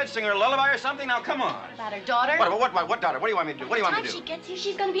tuck her in bed, sing her a lullaby or something? Now, come on. About her daughter? What daughter? What do you want me to do? What do you want me to do? By the time she gets here,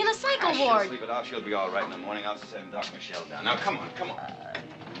 she's going to be in a psycho She'll ward. sleep it off. She'll be all right in the morning. I'll send Doc Michelle down. Now, come on, come on.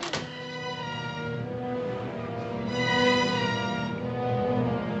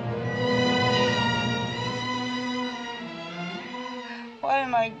 What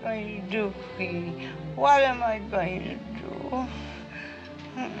am I going to do, Queenie? What am I going to do?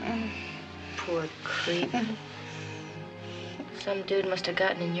 Poor creep. Some dude must have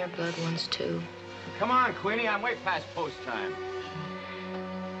gotten in your blood once, too. Come on, Queenie. I'm way past post time.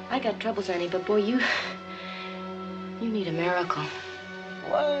 I got troubles, Annie, but boy, you need a miracle.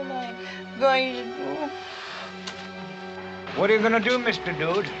 What am I going to do? What are you going to do, Mr.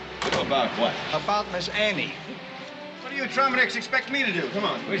 Dude? About what? About Miss Annie. What do you Trombonics expect me to do? Come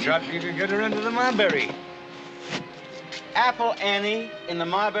on. We thought you could get her into the Marbury. Apple Annie in the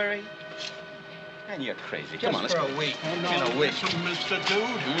Marbury? Man, you're crazy. Come on, let's go. For a week. Oh, no, In a week. listen, Mr.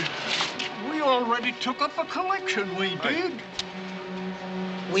 Dude. We already took up a collection, we did.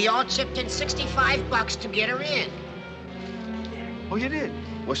 We all chipped in $65 to get her in. Oh, you did?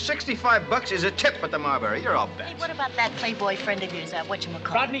 Well, $65 is a tip at the Marbury. You're all bet. Hey, what about that playboy friend of yours,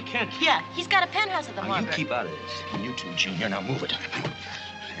 whatchamacallit? Rodney Kent. Yeah, he's got a penthouse at the Marbury. You keep out of this. And you two, Junior, now move it.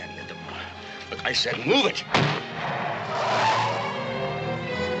 Look, I said move it.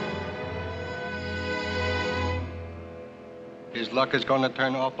 His luck is going to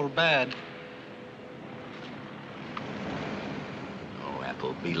turn awful bad. Oh,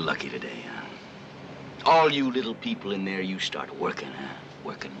 Apple, be lucky today, huh? All you little people in there, you start working, huh?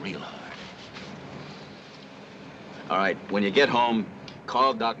 Working real hard. All right, when you get home,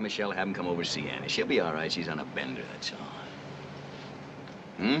 call Doc Michelle, have him come over to see Annie. She'll be all right. She's on a bender, that's all.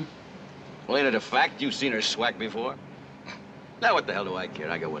 Hmm? Well, ain't it a fact you've seen her swack before? Now, what the hell do I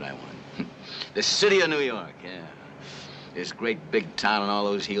care? I got what I want. The city of New York, yeah. This great big town and all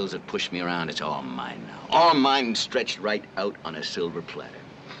those heels that push me around, it's all mine now. All mine and stretched right out on a silver platter.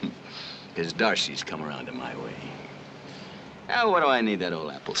 Because Darcy's come around to my way. Now, what do I need that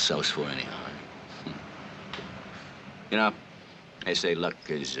old apple sauce for anyhow? You know, they say luck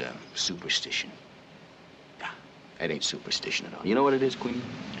is superstition. Nah, that ain't superstition at all. You know what it is, Queen?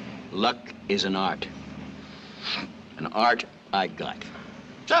 Luck is an art. An art I got.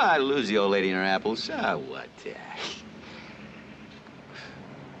 So I lose the old lady and her apples. So what?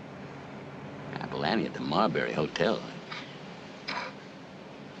 Apple Annie at the Marbury Hotel.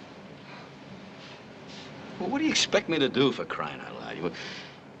 Well, what do you expect me to do, for crying out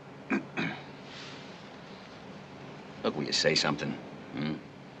loud? Look, will you say something? Hmm?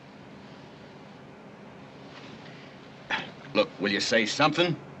 Look, will you say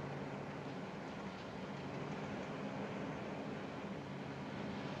something?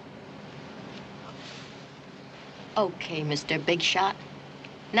 Okay, Mr. Big Shot.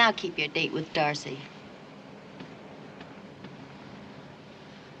 Now keep your date with Darcy.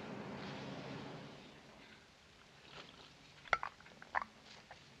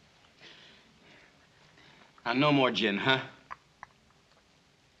 Now, no more gin, huh?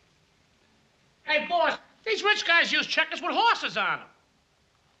 Hey, boss, these rich guys use checkers with horses on them.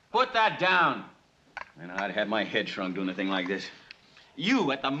 Put that down. I know I'd have my head shrunk doing a thing like this.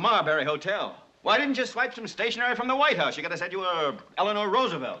 You at the Marbury Hotel. Why didn't you swipe some stationery from the White House? You could have said you were Eleanor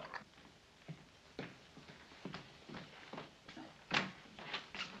Roosevelt.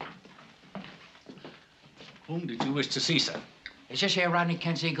 Whom did you wish to see, sir? Is this here Rodney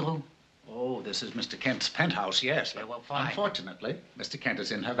Kent's igloo? Oh, this is Mr. Kent's penthouse, yes. Yeah, well, fine. Unfortunately, Mr. Kent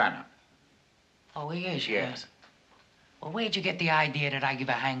is in Havana. Oh, he is, yes. Well, where'd you get the idea that I give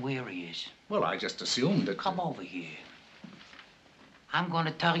a hang where he is? Well, I just assumed that... Come over here. I'm going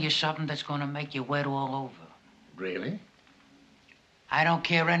to tell you something that's going to make you wet all over. Really? I don't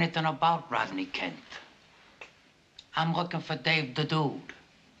care anything about Rodney Kent. I'm looking for Dave the Dude.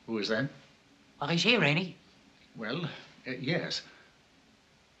 Who is that? Well, he's here, ain't he? Well, yes.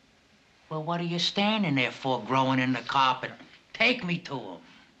 Well, what are you standing there for, growing in the carpet? Take me to him.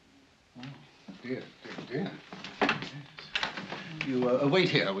 Oh, dear, dear, dear. You wait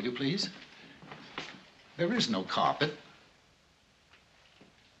here, will you, please? There is no carpet.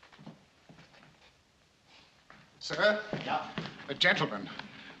 Sir? Yeah? A gentleman.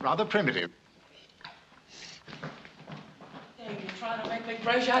 Rather primitive. Dave, you're trying to make me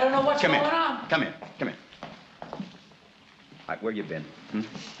crazy. I don't know what's going on. Come here. Come here. All right, where you been? Hmm?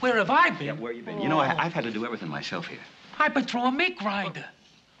 Where have I been? Yeah, where you been? You know, I've had to do everything myself here. I've been through a meat grinder.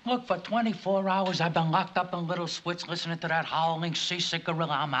 Look, for 24 hours, I've been locked up in Little Switz listening to that howling seasick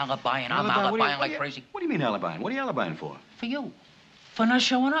gorilla. I'm alibying. I'm alibying like crazy. What do you mean alibying? What are you alibying for? For you. For not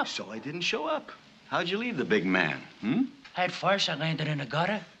showing up. So I didn't show up. How'd you leave the big man? Hmm? At first, I landed in the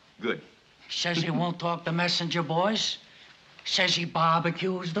gutter. Good. Says he won't talk to messenger boys. Says he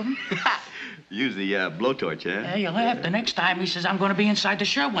barbecues them. Use the blowtorch, eh? Yeah, you laugh. The next time, he says I'm going to be inside the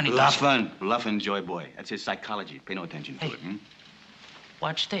shirt when he does. Bluffin' joy boy. That's his psychology. Pay no attention to it, hmm?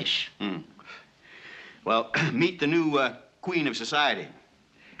 Watch this. Hmm. Well, meet the new queen of society.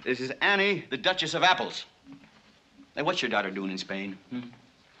 This is Annie, the Duchess of Apples. Hey, what's your daughter doing in Spain? Hmm?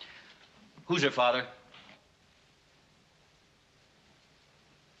 Who's her father?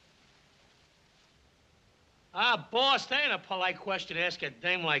 Boss, that ain't a polite question to ask a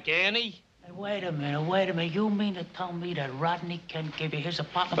dame like Annie. Hey, wait a minute. You mean to tell me that Rodney Kent gave you his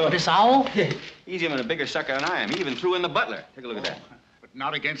apartment for this owl? He's even a bigger sucker than I am. He even threw in the butler. Take a look at that. But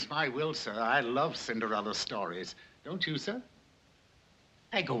not against my will, sir. I love Cinderella stories. Don't you, sir?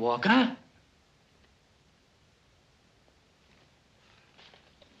 Take a walk, huh?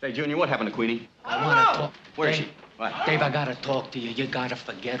 Say, Junior, what happened to Queenie? I want to talk. Where is she? What? Dave, I gotta talk to you. You gotta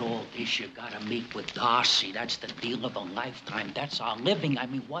forget all this. You gotta meet with Darcy. That's the deal of a lifetime. That's our living. I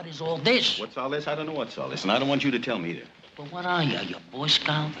mean, what is all this? What's all this? I don't know what's all this, and I don't want you to tell me either. But what are you? Are you a Boy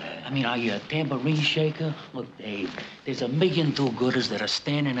Scout? I mean, are you a tambourine shaker? Look, Dave, there's a million do-gooders that are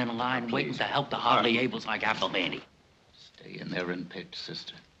standing in line waiting to help the hardly ables like Applebandy. Stay in there and pitch,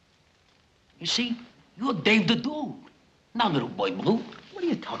 sister. You see, you're Dave the Dude, not Little Boy Blue. What are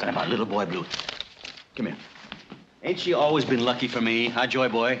you talking about, Little Boy Blue? Come here. Ain't she always been lucky for me, huh, Joy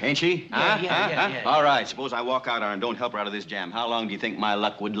Boy? Ain't she? Yeah. All right, suppose I walk out there and don't help her out of this jam. How long do you think my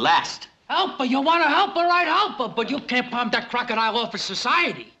luck would last? Help her. You want to help her, right? Help her. But you can't palm that crocodile off for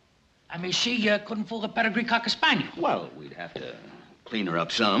society. I mean, she couldn't fool a pedigree cocker spaniel. Well, we'd have to clean her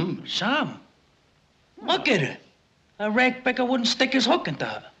up some. Some? Look at her. A rag picker wouldn't stick his hook into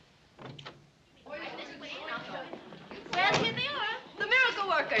her. Well, here they are, the miracle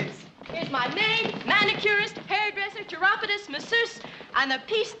workers. Here's my maid, manicurist, hairdresser, chiropodist, masseuse, and the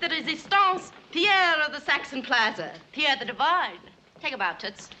piece de resistance, Pierre of the Saxon Plaza, Pierre the Divine. Take a bow,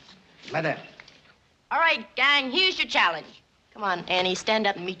 Toots. Madame. All right, gang, here's your challenge. Come on, Annie, stand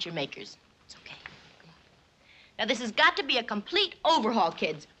up and meet your makers. It's okay. Come on. Now, this has got to be a complete overhaul,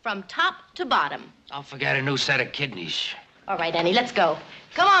 kids, from top to bottom. I'll forget a new set of kidneys. All right, Annie, let's go.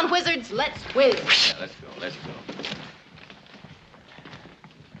 Come on, wizards, let's whiz. Yeah, let's go, let's go.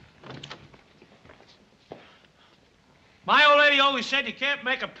 My old lady always said you can't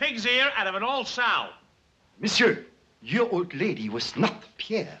make a pig's ear out of an old sow. Monsieur, your old lady was not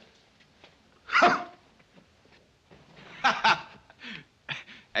Pierre.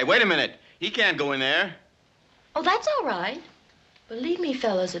 Hey, wait a minute. He can't go in there. Oh, that's all right. Believe me,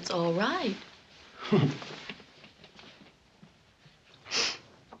 fellas, it's all right.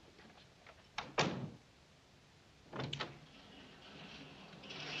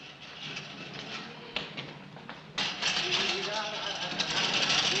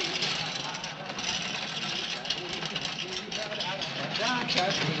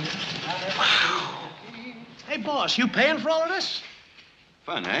 Hey, boss, you paying for all of this?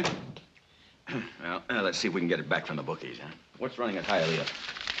 Fun, eh? Well, let's see if we can get it back from the bookies, huh? What's running at Hialeah?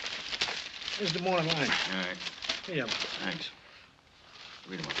 Here's the morning line. All right. Here. Thanks.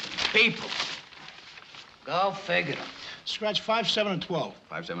 Read them up. People. Go figure. Scratch 5, 7, and 12.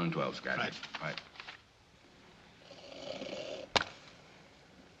 5, 7, and 12, scratch. Right. Right.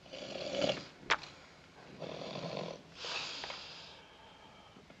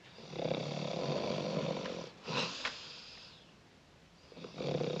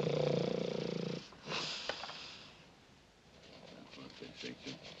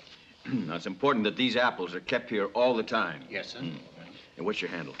 Now, it's important that these apples are kept here all the time. Yes, sir. And what's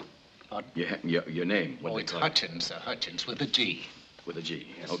your handle? Pardon? Your name. Oh, it's Hutchins, sir. Hutchins, with a G. With a G.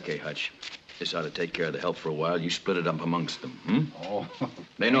 Yes, okay, sir. Hutch. This ought to take care of the help for a while. You split it up amongst them, hmm? Oh.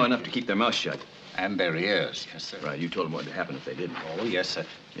 They know enough to keep their mouths shut. And their ears. Yes, sir. Right, you told them what would happen if they didn't. Oh, yes, sir.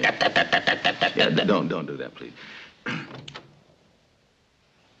 Yeah. Yeah, don't do that, please.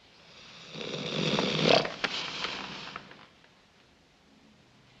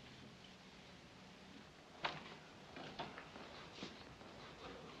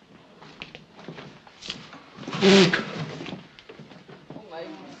 Oh, my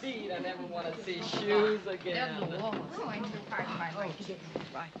feet. I never want to see shoes again. Oh, I'm too hard to my legs.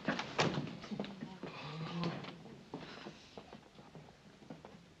 Right.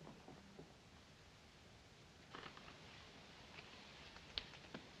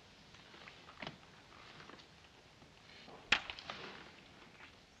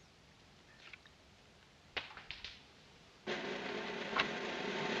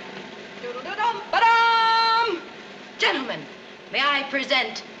 Gentlemen, may I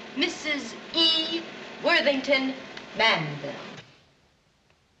present Mrs. E. Worthington Manville.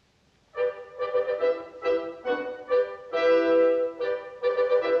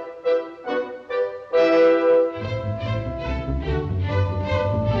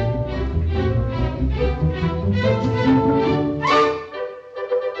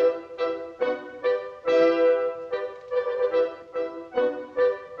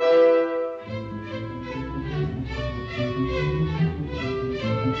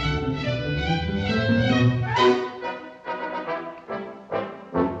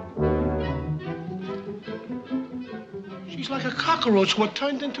 She's like a cockroach what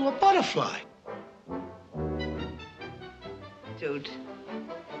turned into a butterfly. Dude,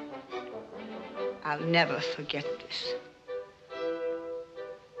 I'll never forget this.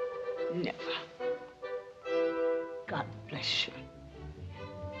 Never. God bless you.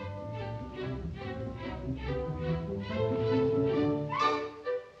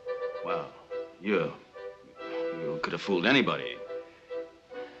 Wow. You could have fooled anybody.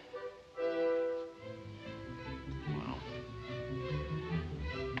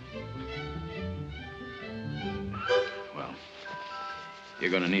 Well, You're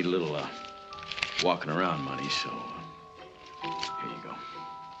gonna need a little, walking around money, so here you go.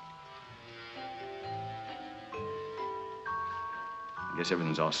 I guess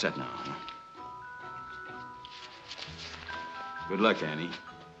everything's all set now, huh? Good luck, Annie.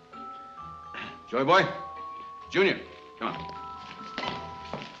 Joy boy, Junior, come on.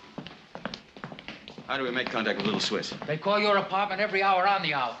 How do we make contact with Little Swiss? They call your apartment every hour on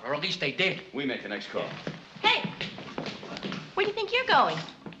the hour, or at least they did. We make the next call. Hey, where do you think you're going?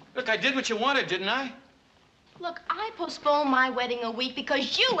 Look, I did what you wanted, didn't I? Look, I postponed my wedding a week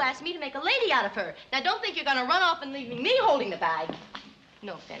because you asked me to make a lady out of her. Now, don't think you're gonna run off and leave me holding the bag.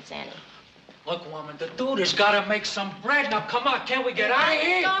 No offense, Annie. Look, woman, the dude has got to make some bread. Now, come on, can't we get out of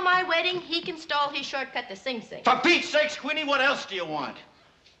here? If I stall my wedding, he can stall his shortcut to Sing Sing. For Pete's sakes, Queenie, what else do you want?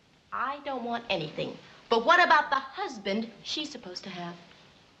 I don't want anything. But what about the husband she's supposed to have?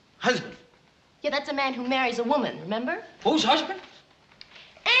 Husband? Yeah, that's a man who marries a woman, remember? Whose husband?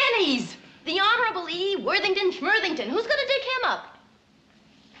 Annie's! The Honorable E. Worthington Schmurthington. Who's gonna dig him up?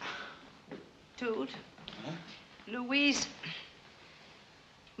 Dude. Huh? Louise,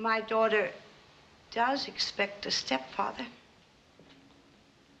 my daughter does expect a stepfather.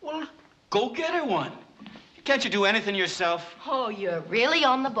 Well, go get her one. Can't you do anything yourself? Oh, you're really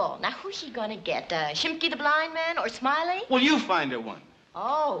on the ball. Now, who's she gonna get? Shimky the blind man or Smiley? Well, you find her one.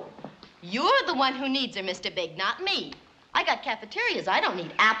 Oh, you're the one who needs her, Mr. Big, not me. I got cafeterias. I don't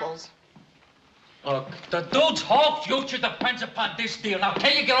need apples. Look, the dude's whole future depends upon this deal. Now,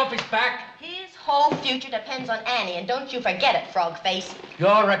 can you get off his back? His whole future depends on Annie, and don't you forget it, frog face.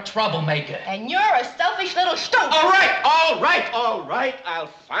 You're a troublemaker. And you're a selfish little stoop. All right, all right, all right. I'll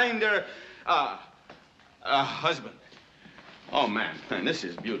find her a husband. Oh, man, this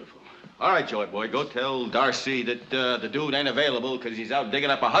is beautiful. All right, Joy boy, go tell Darcy that the dude ain't available because he's out digging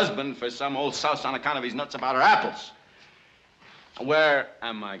up a husband for some old souse on account of his nuts about her apples. Where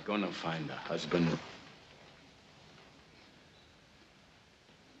am I gonna find a husband?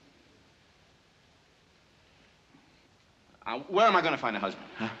 Where am I gonna find a husband?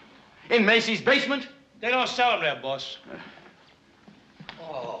 Huh? In Macy's basement? They don't sell them there, boss.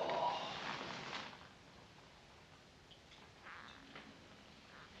 Oh.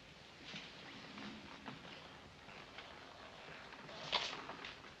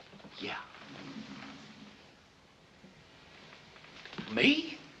 Yeah.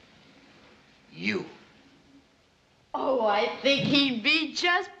 Me? You. Oh, I think he'd be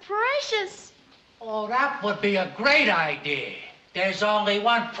just precious. Oh, that would be a great idea. There's only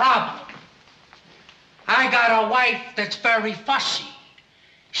one problem. I got a wife that's very fussy.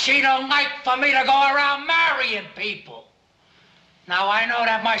 She don't like for me to go around marrying people. Now, I know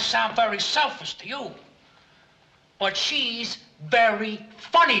that might sound very selfish to you, but she's very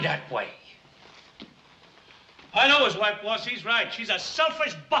funny that way. I know his wife, boss. He's right. She's a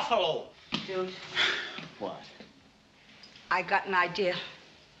selfish buffalo. Dude. What? I got an idea.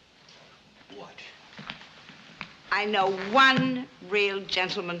 What? I know one real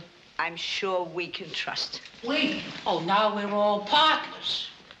gentleman I'm sure we can trust. We? Oh, now we're all partners.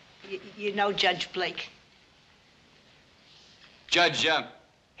 You know Judge Blake? Judge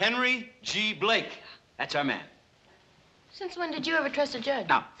Henry G. Blake. That's our man. Since when did you ever trust a judge?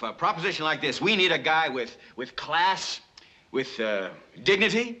 Now, for a proposition like this, we need a guy with class, with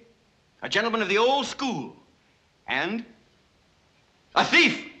dignity, a gentleman of the old school, and a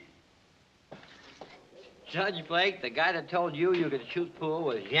thief. Judge Blake, the guy that told you you could shoot pool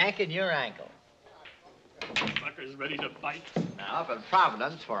was yanking your ankle. Sucker's ready to bite. Now, up in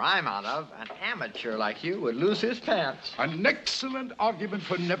Providence, where I'm out of, an amateur like you would lose his pants. An excellent argument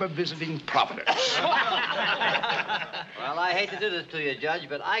for never visiting Providence. Well, I hate to do this to you, Judge,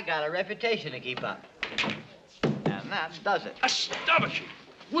 but I got a reputation to keep up. And that does it. Astonishing.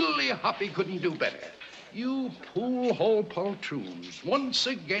 Willie Hoppy couldn't do better. You pool hall poltroons. Once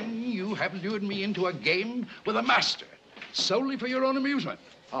again, you have lured me into a game with a master, solely for your own amusement.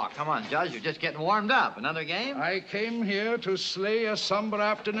 Oh, come on, Judge. You're just getting warmed up. Another game? I came here to slay a somber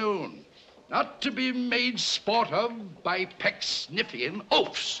afternoon, not to be made sport of by Pecksniffian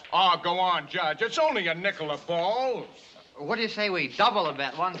oafs. Oh, go on, Judge. It's only a nickel a ball. What do you say we double the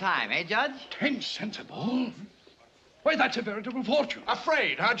bet one time, eh, Judge? 10 cents a ball? Why, that's a veritable fortune.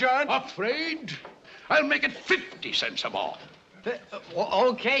 Afraid, huh, Judge? Afraid? I'll make it 50 cents a ball. Well,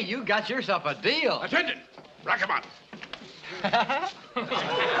 okay, you got yourself a deal. Attendant, rack him on.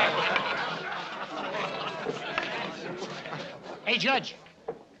 Hey, Judge.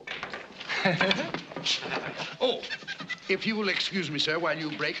 Oh, if you will excuse me, sir, while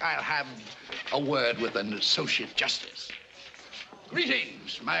you break, I'll have a word with an associate justice.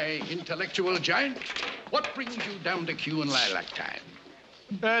 Greetings, my intellectual giant. What brings you down to Q in lilac time?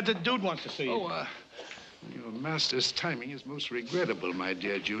 The dude wants to see you. Your master's timing is most regrettable, my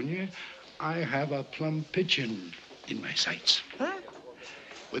dear Junior. I have a plum pigeon in my sights. Huh?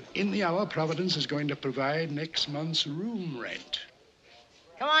 Within the hour, Providence is going to provide next month's room rent.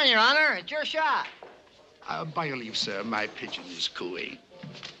 Come on, Your Honor. It's your shot. By your leave, sir, my pigeon is cooing.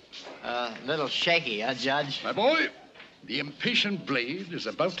 Little shaky, huh, Judge? My boy, the impatient blade is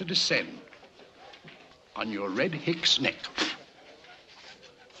about to descend on your red hick's neck.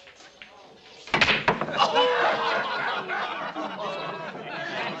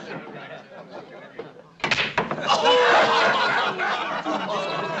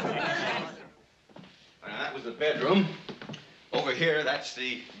 That was the bedroom. Over here, that's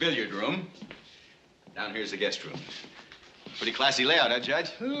the billiard room. Down here's the guest room. Pretty classy layout, huh,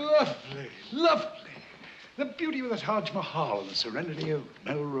 Judge? Lovely, lovely. The beauty of the Taj Mahal and the serenity of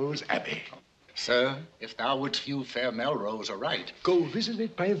Melrose Abbey. Sir, if thou wouldst view fair Melrose aright, go visit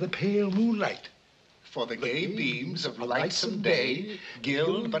it by the pale moonlight. For the gay beams of lightsome day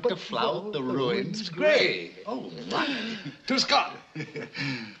gild but to flout the ruins gray. Oh, my. To Scott.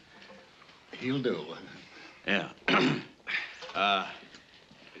 He'll do. Yeah.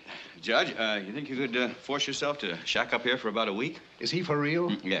 Judge, you think you could force yourself to shack up here for about a week? Is he for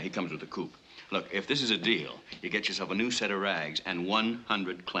real? Yeah, he comes with the coop. Look, if this is a deal, you get yourself a new set of rags and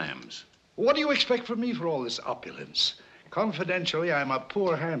 100 clams. What do you expect from me for all this opulence? Confidentially, I'm a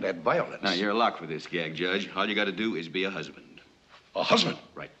poor hand at violence. Now, you're locked for this gag, Judge. All you got to do is be a husband. A husband?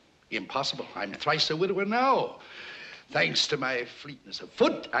 Right. Impossible. I'm thrice a widower now. Thanks to my fleetness of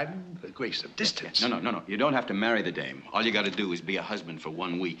foot and the grace of distance. No. You don't have to marry the dame. All you got to do is be a husband for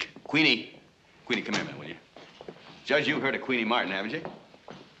 1 week. Queenie, come here a minute, will you? Judge, you've heard of Queenie Martin, haven't you?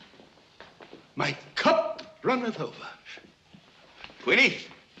 My cup runneth over. Queenie,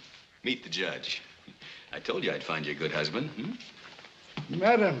 meet the judge. I told you I'd find you a good husband.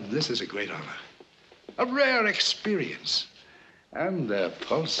 Madam, this is a great honor. A rare experience. And a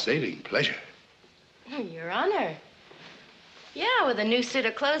pulsating pleasure. Your Honor. Yeah, with a new suit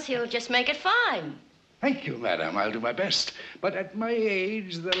of clothes, he'll just make it fine. Thank you, madam. I'll do my best. But at my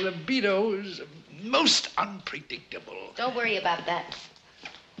age, the libido is most unpredictable. Don't worry about that.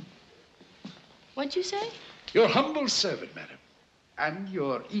 What'd you say? Your humble servant, madam. And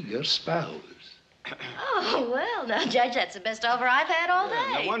your eager spouse. Oh, well, now, Judge, that's the best offer I've had all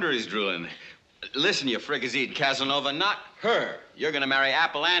day. No wonder he's drooling. Listen, you frigazine Casanova, not her. You're going to marry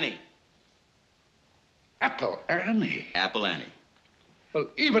Apple Annie. Apple Annie? Apple Annie. Well,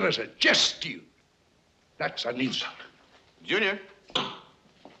 even as a jest to you, that's an insult. Junior.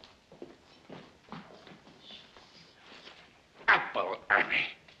 Apple Annie.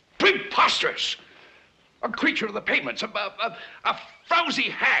 Preposterous. A creature of the pavements, a frowsy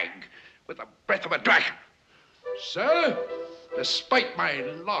hag with the breath of a dragon. Sir, despite my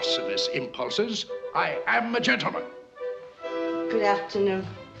larcenous impulses, I am a gentleman. Good afternoon.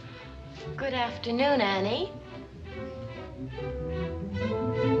 Good afternoon, Annie.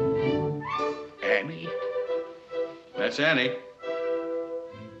 Annie? That's Annie.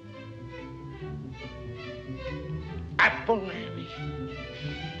 Apple Annie.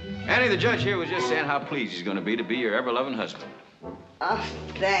 Annie, the judge here was just saying how pleased he's going to be your ever-loving husband. Oh,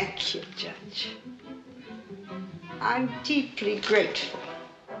 thank you, Judge. I'm deeply grateful.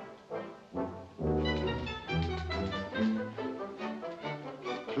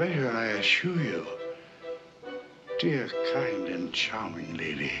 Pleasure, I assure you, dear, kind, and charming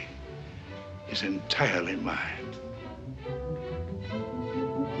lady, is entirely mine.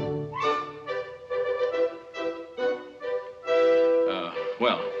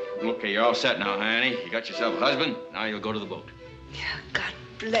 Well, okay, you're all set now, huh, Annie? You got yourself a husband. Now you'll go to the boat. Yeah, God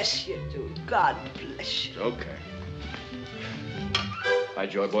bless you, dude. God bless you. Okay. Hi,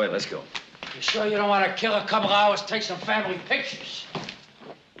 Joy Boy, let's go. You sure you don't want to kill a couple of hours, take some family pictures?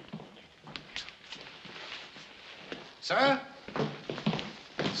 Sir?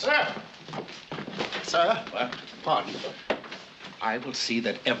 Sir? Sir? What? Pardon. I will see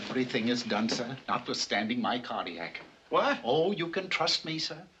that everything is done, sir, notwithstanding my cardiac. What? Oh, you can trust me,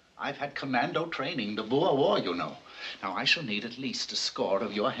 sir. I've had commando training, the Boer War, you know. Now, I shall need at least a score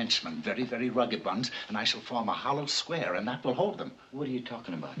of your henchmen, very, very rugged ones, and I shall form a hollow square, and that will hold them. What are you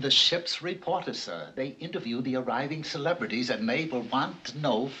talking about? The ship's reporters, sir. They interview the arriving celebrities, and they will want to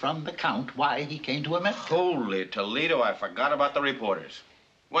know from the Count why he came to America. Holy Toledo, I forgot about the reporters.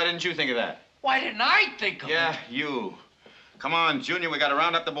 Why didn't you think of that? Why didn't I think of it? Yeah, you. Come on, Junior, we got to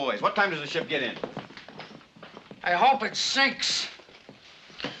round up the boys. What time does the ship get in? I hope it sinks.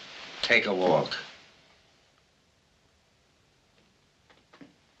 Take a walk.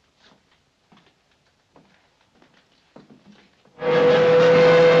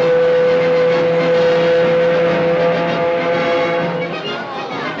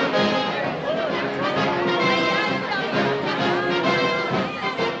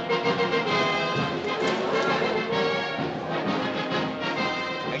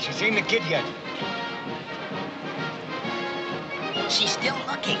 kid yet. She's still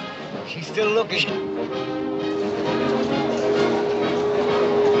looking. She's still looking.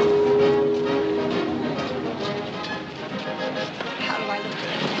 How do I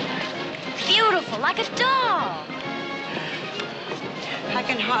look? Beautiful, like a doll. I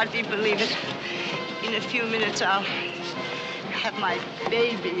can hardly believe it. In a few minutes, I'll have my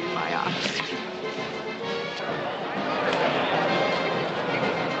baby in my arms.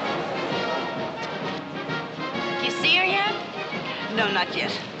 You see her yet? No, not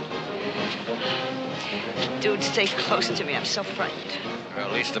yet. Dude, stay close to me. I'm so frightened. Well,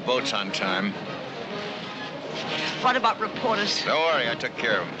 at least the boat's on time. What about reporters? Don't worry, I took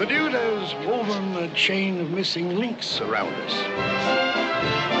care of them. The dude has woven a chain of missing links around us.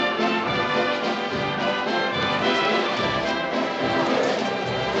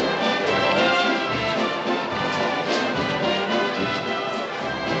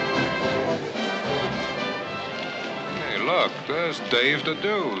 Hey, look, there's Dave the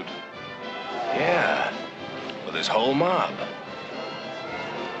dude. Yeah, with his whole mob.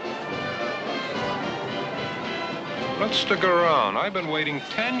 Let's stick around. I've been waiting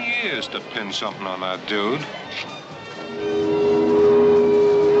 10 years to pin something on that dude.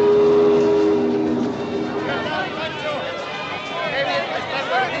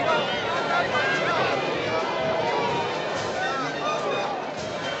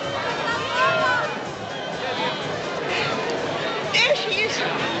 There she is.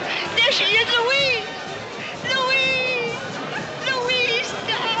 There she is, Louise. Louise. Louise,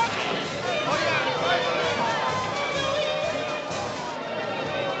 stop.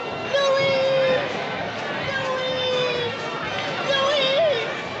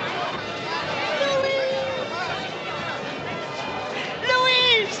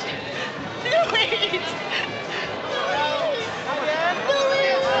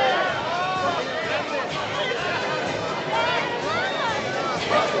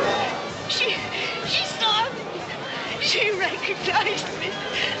 She saw me. She recognized me.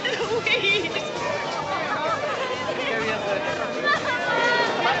 Louise.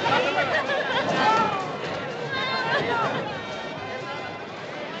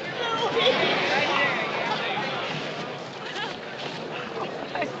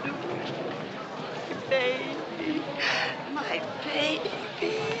 My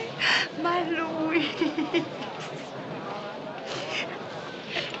baby, my Louise.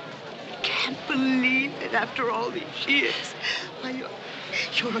 Can't believe it after all these years. Why,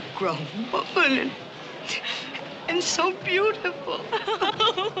 you're a grown woman and so beautiful.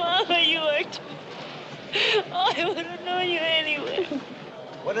 Oh, you are too. Oh, I would have known you anyway.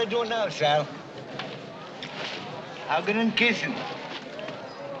 What are they doing now, Sal? Hugging and kissing.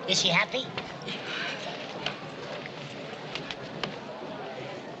 Is she happy?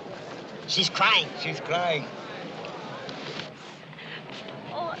 She's crying. She's crying.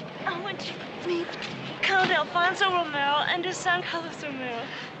 Oh, I want you to meet Count Alfonso Romero and his son Carlos Romero.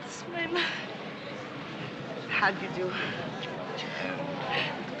 This is my mother. How do you do?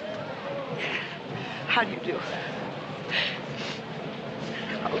 How do you do?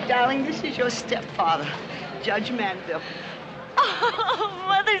 Oh, darling, this is your stepfather, Judge Manville. Oh,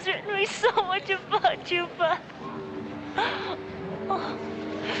 Mother's written me so much about you, but...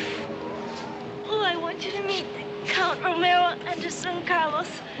 Oh, I want you to meet Count Romero and his son Carlos.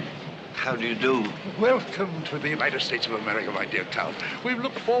 How do you do? Welcome to the United States of America, my dear Count. We've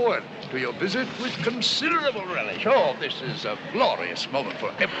looked forward to your visit with considerable relish. Oh, this is a glorious moment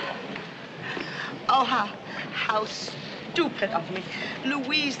for everyone. Oh, how stupid of me.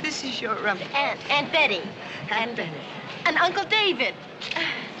 Louise, this is your, Aunt Betty. Aunt Betty. And Uncle David.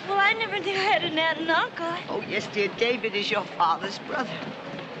 Well, I never knew I had an aunt and uncle. Oh, yes, dear. David is your father's brother.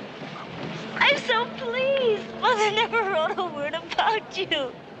 I'm so pleased. Mother never wrote a word about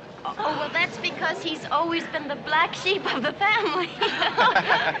you. Oh, well, that's because he's always been the black sheep of the family.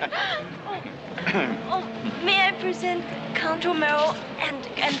 Oh, may I present Count Romero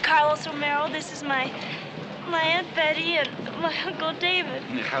and Carlos Romero? This is my Aunt Betty and my Uncle David.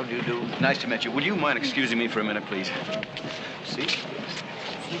 How do you do? Nice to meet you. Would you mind excusing me for a minute, please? See?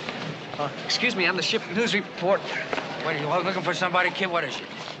 Excuse me, I'm the ship news report. What, are you looking for somebody, kid? What is it?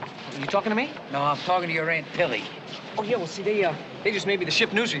 Are you talking to me? No, I'm talking to your Aunt Tilly. Oh, yeah, well, see, they just made me the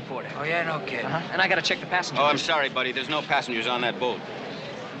ship news reporter. Oh, yeah, no kidding. And I got to check the passengers. Oh, I'm sorry, buddy. There's no passengers on that boat.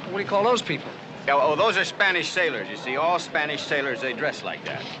 What do you call those people? Yeah, oh, those are Spanish sailors, you see. All Spanish sailors, they dress like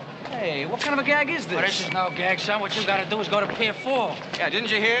that. Hey, what kind of a gag is this? Well, this is no gag, son. What you gotta do is go to Pier 4. Yeah,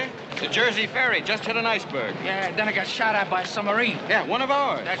 didn't you hear? The Jersey ferry just hit an iceberg. Yeah, then it got shot at by a submarine. Yeah, one of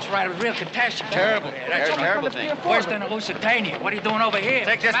ours. That's right, it was a real catastrophe. Terrible. That's Terrible thing. Worse than the Lusitania. What are you doing over here?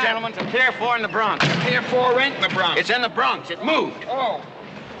 Take this gentleman to Pier 4 in the Bronx. Pier 4 ain't in the Bronx. It's in the Bronx. It moved. Oh.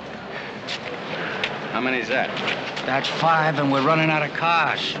 How many is that? That's 5, and we're running out of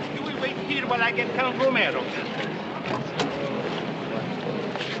cars. You will wait here while I get Count Romero.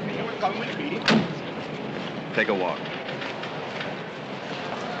 You will come with me. Take a walk.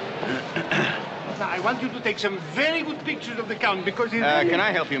 Now, I want you to take some very good pictures of the Count because he's... Can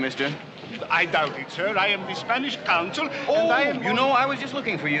I help you, mister? I doubt it, sir. I am the Spanish consul, Oh, and I am... you know, I was just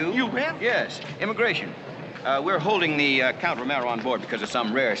looking for you. You were? Yes, immigration. We're holding the Count Romero on board because of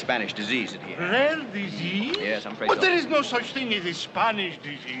some rare Spanish disease that he has. Rare disease? Yes, I'm afraid But so. there is no such thing as a Spanish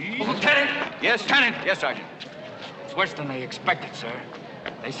disease. Lieutenant! Yes, Lieutenant. Yes, Sergeant. It's worse than they expected, sir.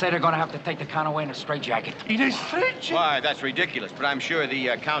 They say they're gonna have to take the Count away in a straitjacket. In a straitjacket? Why, that's ridiculous, but I'm sure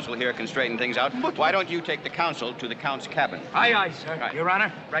the council here can straighten things out. But why don't you take the council to the Count's cabin? Aye, aye, sir. Right. Your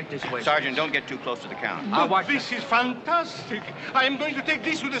Honor, right this way. Sergeant, don't get too close to the Count. But this is fantastic. I am going to take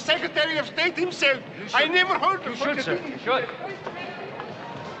this to the Secretary of State himself. I never heard of such a thing. You should.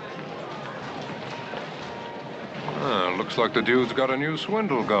 Looks like the dude's got a new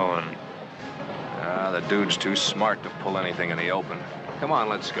swindle going. The dude's too smart to pull anything in the open. Come on,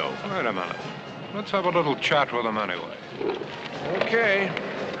 let's go. Wait a minute. Let's have a little chat with him anyway. Okay.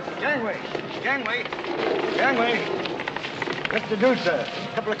 Gangway! Gangway! Gangway! What's the do, sir?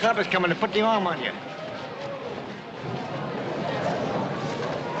 A couple of coppers coming to put the arm on you.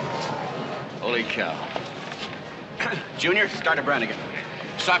 Holy cow. Junior, start a Brannigan.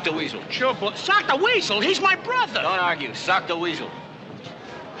 Sock the Weasel. Sure, but Sock the Weasel, he's my brother. Don't argue. Sock the Weasel.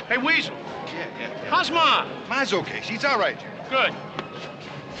 Hey, Weasel. Yeah. How's Ma? Ma's okay. She's all right. Good.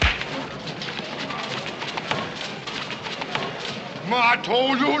 Ma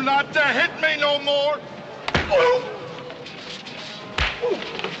told you not to hit me no more.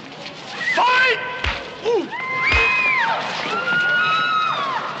 Fight!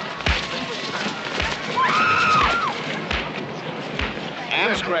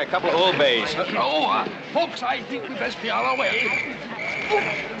 Amscray, a couple of Old Bays. Folks, I think we best be on our way.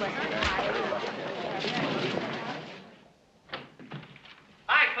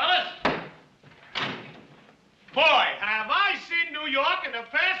 Hi, fellas. Boy, have I seen New York in the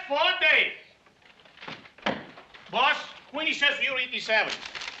past 4 days. Boss, Queenie says you're eating sandwich.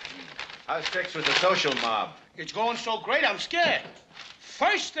 How's fixed with the social mob? It's going so great, I'm scared.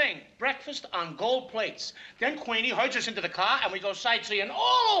 First thing, breakfast on gold plates. Then Queenie herds us into the car and we go sightseeing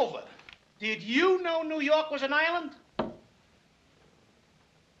all over. Did you know New York was an island?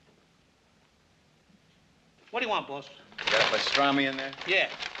 What do you want, boss? You got a pastrami in there? Yeah.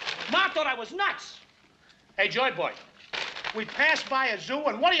 Ma thought I was nuts. Hey, Joy Boy, we passed by a zoo,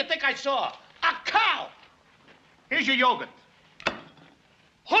 and what do you think I saw? A cow! Here's your yogurt.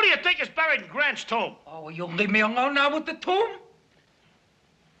 Who do you think is buried in Grant's tomb? Oh, well, you'll leave me alone now with the tomb?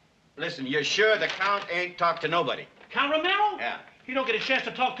 Listen, you're sure the Count ain't talked to nobody? Count Romero? Yeah. He don't get a chance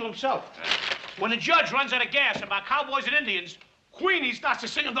to talk to himself. When the judge runs out of gas about cowboys and Indians, Queenie starts to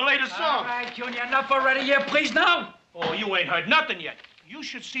sing him the latest song. All right, Junior, enough already here, please, now. Oh, you ain't heard nothing yet. You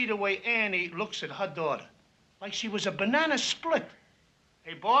should see the way Annie looks at her daughter. Like she was a banana split.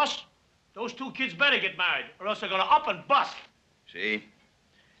 Hey, boss, those 2 kids better get married, or else they're gonna up and bust. See?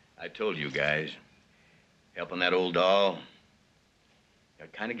 I told you guys. Helping that old doll,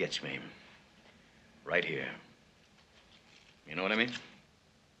 that kind of gets me. Right here. You know what I mean?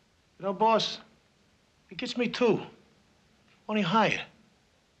 You know, boss, it gets me too. Only higher.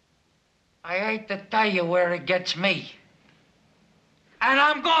 I hate to tell you where it gets me. And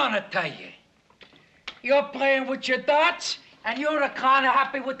I'm gonna tell you. You're playing with your darts, and you're kind of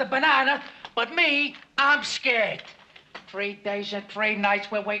happy with the banana, but me, I'm scared. 3 days and 3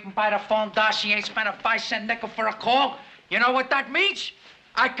 nights we're waiting by the phone. Darcy ain't spent a 5-cent nickel for a call. You know what that means?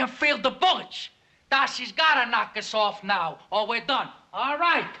 I can feel the bullets. Darcy's gotta knock us off now, or we're done. All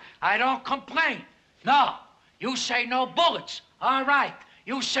right, I don't complain. No, you say no bullets. All right.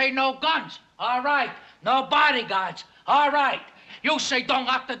 You say no guns. All right. No bodyguards. All right. You say don't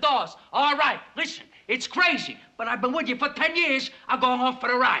lock the doors. All right. Listen, it's crazy, but I've been with you for 10 years. I'll go home for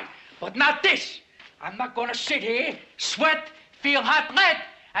the ride. But not this. I'm not gonna sit here, sweat, feel hot lead,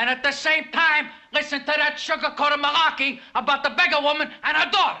 and at the same time listen to that sugar-coated malarkey about the beggar woman and her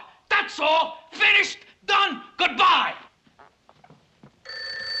daughter. That's all. Finished. Done. Goodbye.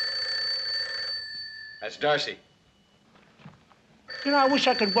 That's Darcy. You know, I wish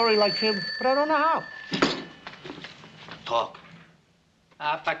I could worry like him, but I don't know how. Talk.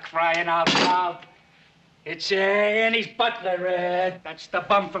 For crying out loud. It's Annie's butler. That's the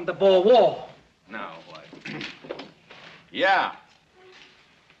bum from the Boer War. Now what? Yeah.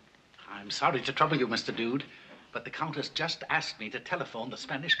 I'm sorry to trouble you, Mr. Dude, but the Countess just asked me to telephone the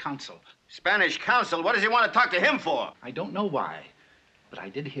Spanish consul. Spanish consul? What does he want to talk to him for? I don't know why, but I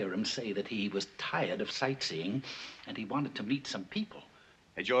did hear him say that he was tired of sightseeing and he wanted to meet some people.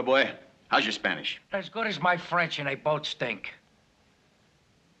 Hey, Joe boy, how's your Spanish? As good as my French, and they both stink.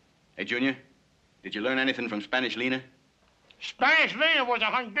 Hey, Junior, did you learn anything from Spanish Lena? Spanish Lena was a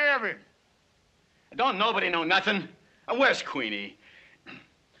Hungarian. Don't nobody know nothing. Where's Queenie?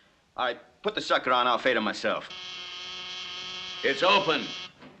 All right, put the sucker on. I'll fade him myself. It's open.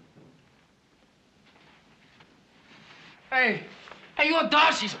 Hey, you're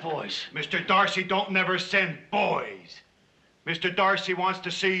Darcy's boys. Mr. Darcy don't never send boys. Mr. Darcy wants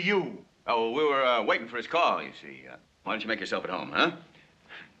to see you. Oh, well, we were waiting for his call, you see. Why don't you make yourself at home, huh?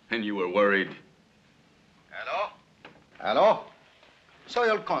 And you were worried. Hello? Hello? Soy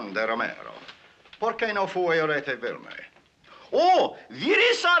el conde Romero. ¿Por qué no fue a Film? Oh,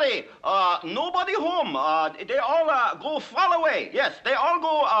 very sorry. Nobody home. They all go far away. Yes, they all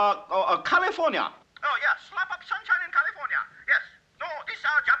go California. Oh, yeah, slap up sunshine in California. Yes. No, this is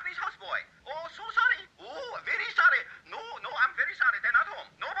our Japanese houseboy. Oh, so sorry. Oh, very sorry. No, I'm very sorry. They're not home.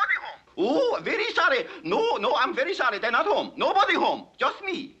 Nobody home. Oh, very sorry. No, I'm very sorry. They're not home. Nobody home. Just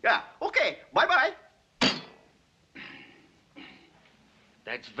me. Yeah. Okay. Bye-bye.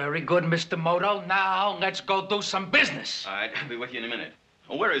 That's very good, Mr. Moto. Now, let's go do some business. All right, I'll be with you in a minute.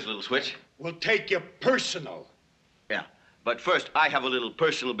 Well, where is Little Switch? We'll take you personal. Yeah, but first, I have a little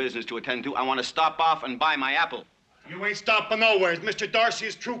personal business to attend to. I want to stop off and buy my apple. You ain't stopping nowhere. Mr. Darcy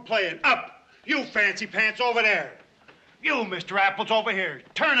is true playing. Up! You fancy pants over there. You, Mr. Apples, over here.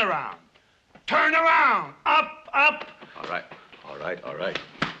 Turn around. Turn around. Up, up. All right.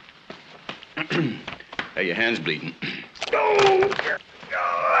 Hey, your hand's bleeding.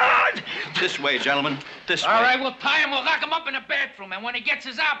 This way, gentlemen. This way. All right, we'll tie him. We'll lock him up in the bathroom. And when he gets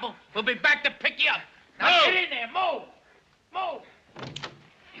his apple, we'll be back to pick you up. Now get in there. Move.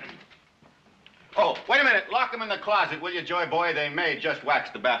 Oh, wait a minute. Lock him in the closet, will you, Joy Boy? They may just wax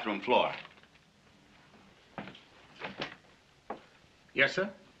the bathroom floor. Yes, sir?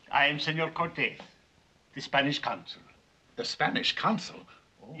 I am Senor Cortez, the Spanish consul. The Spanish consul?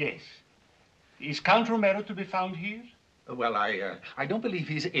 Oh. Yes. Is Count Romero to be found here? Well, I don't believe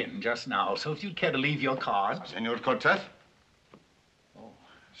he's in just now, so if you'd care to leave your card. Senor Cortez? Oh,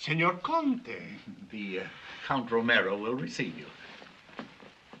 Senor Conte. The Count Romero will receive you.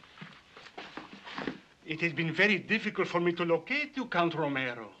 It has been very difficult for me to locate you, Count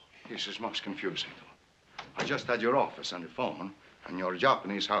Romero. This is most confusing. I just had your office on the phone, and your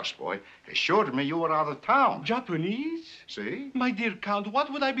Japanese houseboy assured me you were out of town. Japanese? See? My dear Count,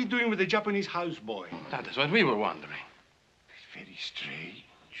 what would I be doing with a Japanese houseboy? That is what we were wondering. It's very strange.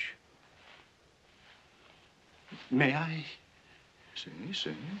 May I?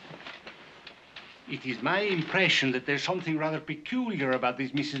 See. It is my impression that there's something rather peculiar about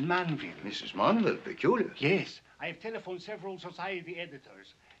this Mrs. Manville. Mrs. Manville? Peculiar? Yes. I have telephoned several society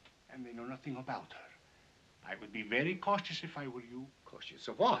editors, and they know nothing about her. I would be very cautious if I were you. Cautious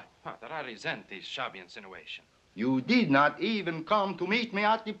of what? Father, I resent these shabby insinuations. You did not even come to meet me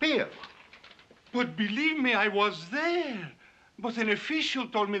at the pier. But believe me, I was there. But an official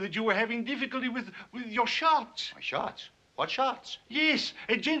told me that you were having difficulty with your shots. My shots? What shots? Yes,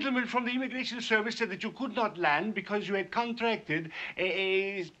 a gentleman from the immigration service said that you could not land because you had contracted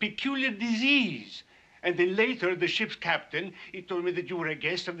a peculiar disease. And then later, the ship's captain, he told me that you were a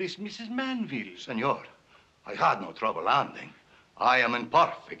guest of this Mrs. Manville. Senor, I had no trouble landing. I am in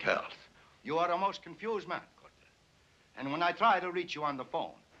perfect health. You are a most confused man, Cortez. And when I try to reach you on the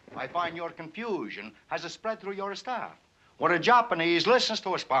phone, I find your confusion has spread through your staff. Where a Japanese listens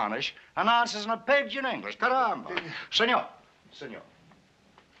to a Spanish and answers in a pidgin English. Caramba. Senor.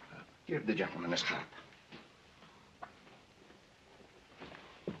 Give the gentleman his hat.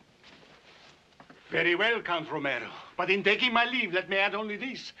 Very well, Count Romero. But in taking my leave, let me add only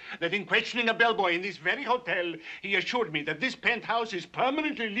this, that in questioning a bellboy in this very hotel, he assured me that this penthouse is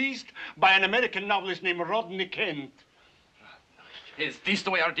permanently leased by an American novelist named Rodney Kent. Is this the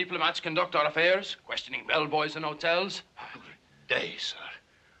way our diplomats conduct our affairs? Questioning bellboys in hotels? Day, sir.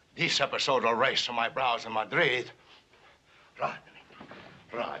 This episode will race to my brows in Madrid.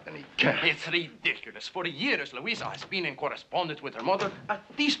 Rodney Kent. It's ridiculous. For years, Louisa has been in correspondence with her mother at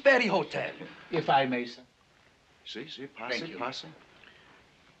this very hotel. If I may, sir. See, Thank you. pass it.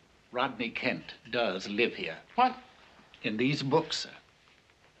 Rodney Kent does live here. What? In these books, sir.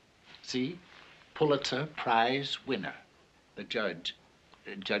 See? Pulitzer Prize winner. The judge,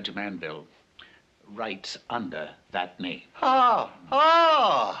 Judge Manville writes under that name.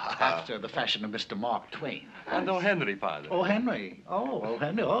 After the fashion of Mr. Mark Twain. And O. Henry, Padre. O. Henry. Oh,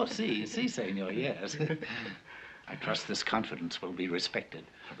 Henry. Oh, si, senor, yes. I trust this confidence will be respected.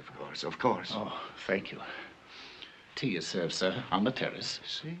 Of course, of course. Oh, thank you. Tea is served, sir, on the terrace.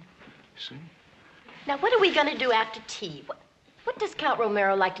 See? Now, what are we going to do after tea? What does Count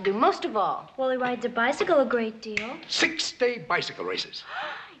Romero like to do most of all? Well, he rides a bicycle a great deal. 6-day bicycle races.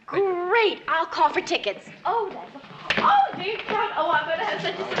 Great! I'll call for tickets. Oh, dear Count. Oh, I'm going to have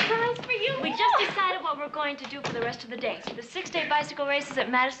such a surprise for you. We just decided what we're going to do for the rest of the day. The 6-day bicycle races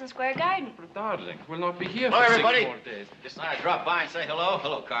at Madison Square Garden. But darling, we'll not be here Hello, for everybody. 6 more days. Just thought I'd drop by and say hello.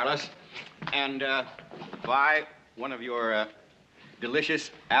 Hello, Carlos. And buy one of your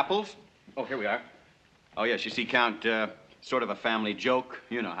delicious apples. Oh, here we are. Oh, yes, you see, Count, sort of a family joke.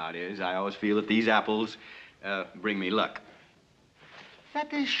 You know how it is. I always feel that these apples bring me luck.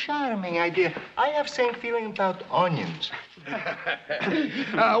 That is charming idea. I have same feeling about onions.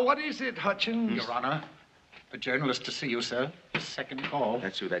 What is it, Hutchins? Your Honor, a journalist to see you, sir. Second call.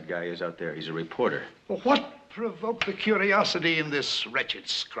 That's who that guy is out there. He's a reporter. What provoked the curiosity in this wretched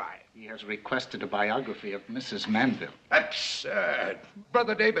scribe? He has requested a biography of Mrs. Manville. Absurd.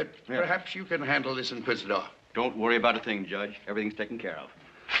 Brother David, perhaps you can handle this inquisitor. Don't worry about a thing, Judge. Everything's taken care of.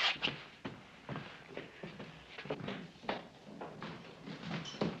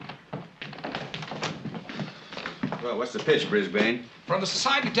 Well, what's the pitch, Brisbane? From the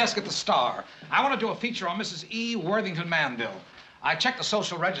society desk at the Star. I want to do a feature on Mrs. E. Worthington Manville. I checked the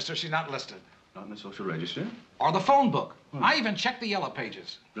social register. She's not listed. Not in the social register? Or the phone book. I even checked the yellow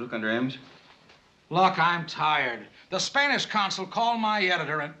pages. You look under M's? Look, I'm tired. The Spanish consul called my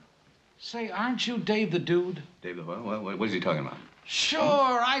editor and... Say, aren't you Dave the Dude? Dave the what? What is he talking about?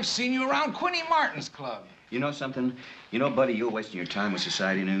 Sure, I've seen you around Quinny Martin's club. You know something? You know, buddy, you're wasting your time with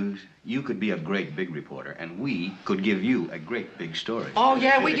society news. You could be a great big reporter, and we could give you a great big story. Oh,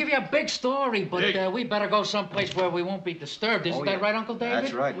 yeah, we give you a big story, but we better go someplace where we won't be disturbed. Isn't that right, Uncle David?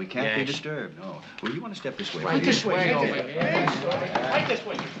 That's right. We can't be disturbed, no. Well, you want to step this way? Right this way. Right this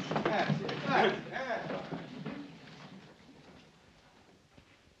way.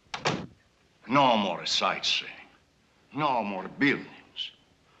 No more sightseeing. No more buildings.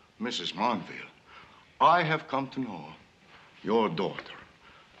 Mrs. Manville, I have come to know your daughter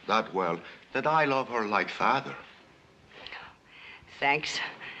that well that I love her like father. Thanks.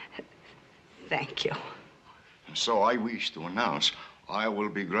 Thank you. And so I wish to announce I will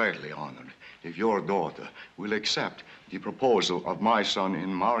be greatly honored if your daughter will accept the proposal of my son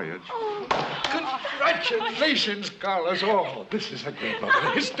in marriage. Congratulations, Carlos. Oh, this is a great moment,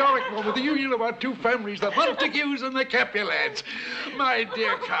 a historic moment, the union of our two families, the Montagues and the Capulets. My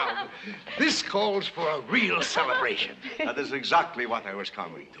dear Count, this calls for a real celebration. That is exactly what I was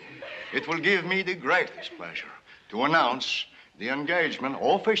coming to. It will give me the greatest pleasure to announce the engagement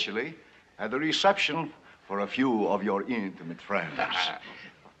officially at the reception for a few of your intimate friends.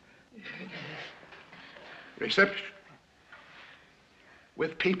 Reception?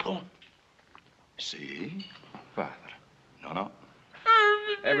 With people? See? Father. No.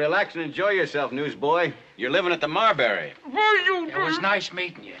 Hey, relax and enjoy yourself, newsboy. You're living at the Marbury. It was nice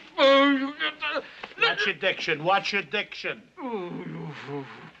meeting you. Watch your diction. Watch your diction.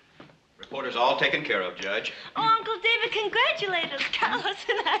 Reporters all taken care of, Judge. Oh, Uncle David, congratulate us. Carlos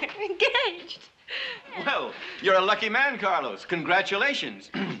and I are engaged. Well, you're a lucky man, Carlos. Congratulations.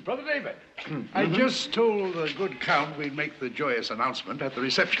 Brother David, I just told the good Count we'd make the joyous announcement at the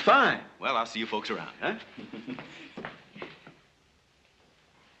reception. Fine. Well, I'll see you folks around, huh?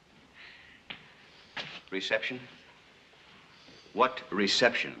 Reception? What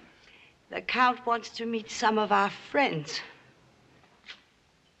reception? The Count wants to meet some of our friends.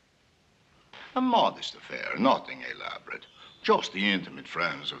 A modest affair, nothing elaborate. Just the intimate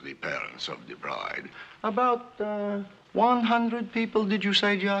friends of the parents of the bride. About 100 people, did you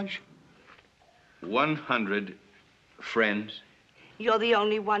say, Judge? 100 friends? You're the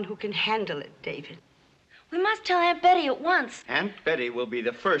only one who can handle it, David. We must tell Aunt Betty at once. Aunt Betty will be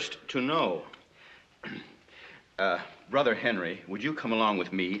the first to know. Brother Henry, would you come along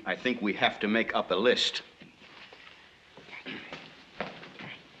with me? I think we have to make up a list.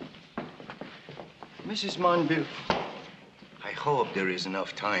 Mrs. Manville, I hope there is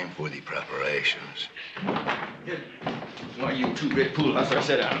enough time for the preparations. Why, you two-bit pool hustler,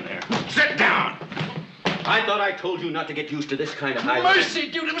 sit down there. Sit down! I thought I told you not to get used to this kind of high.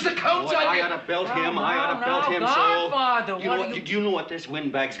 Mercy, dude, it was the Count's idea. I ought to belt him. I ought to belt him Godfather, so. Do you know what this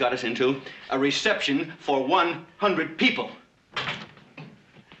windbag's got us into? A reception for 100 people.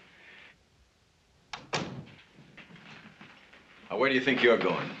 where do you think you're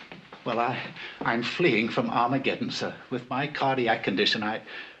going? Well, I'm fleeing from Armageddon, sir. With my cardiac condition, I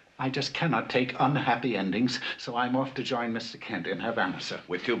just cannot take unhappy endings, so I'm off to join Mr. Kent in Havana, sir.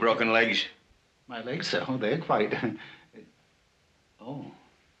 With 2 broken legs? My legs, sir? Oh, they're quite... Oh.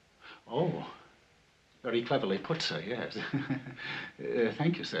 Very cleverly put, sir, yes.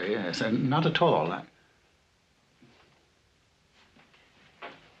 Thank you, sir, yes. Not at all.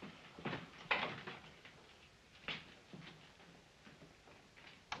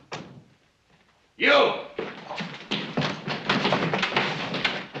 You!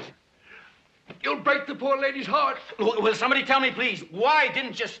 You'll break the poor lady's heart. Will somebody tell me, please, why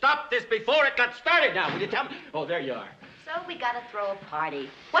didn't you stop this before it got started now? Will you tell me? Oh, there you are. So we gotta throw a party.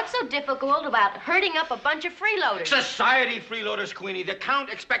 What's so difficult about herding up a bunch of freeloaders? Society freeloaders, Queenie. The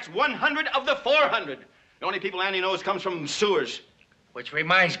Count expects 100 of the 400. The only people Annie knows comes from sewers. Which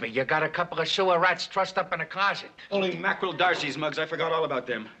reminds me, you got a couple of sewer rats trussed up in a closet. Holy mackerel, Darcy's mugs. I forgot all about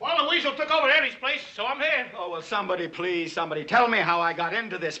them. Well, Louisa took over Annie's place, so I'm here. Oh, well, somebody, please, somebody, tell me how I got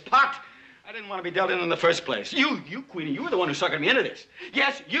into this pot. I didn't want to be dealt in the first place. You, Queenie, you were the one who suckered me into this.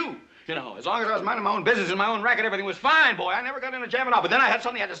 Yes, you. You know, as long as I was minding my own business and my own racket, everything was fine, boy. I never got in a jam at all. But then I had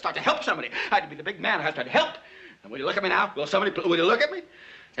something I had to start to help somebody. I had to be the big man. I had to start to help. And will you look at me now? Will you look at me?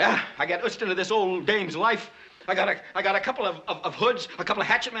 Yeah, I got used into this old dame's life. I got a couple of hoods, a couple of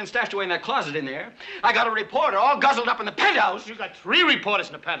hatchet men stashed away in that closet in there. I got a reporter all guzzled up in the penthouse. You got 3 reporters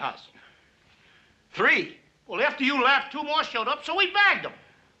in the penthouse. 3? Well, after you left, 2 more showed up, so we bagged them.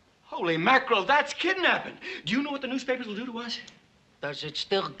 Holy mackerel, that's kidnapping. Do you know what the newspapers will do to us? Does it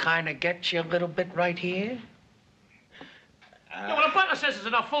still kind of get you a little bit right here? Yeah, well, the butler says there's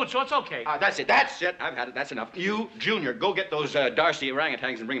enough food, so it's okay. That's it. I've had it. That's enough. You, Junior, go get those Darcy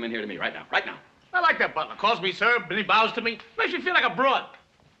orangutans and bring them in here to me right now. Right now. I like that butler. Calls me sir, and he bows to me. Makes me feel like a broad.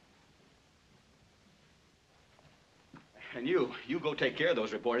 And you go take care of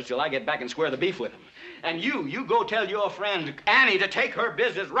those reporters till I get back and square the beef with them. And you go tell your friend Annie to take her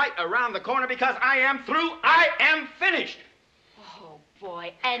business right around the corner because I am through. I am finished. Oh,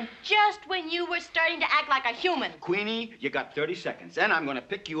 boy. And just when you were starting to act like a human. Queenie, you got 30 seconds. Then I'm going to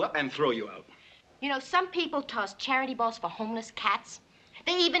pick you up and throw you out. You know, some people toss charity balls for homeless cats.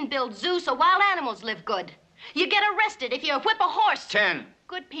 They even build zoos so wild animals live good. You get arrested if you whip a horse. 10.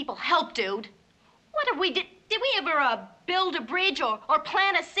 Good people help, dude. What have we did? Did we ever build a bridge or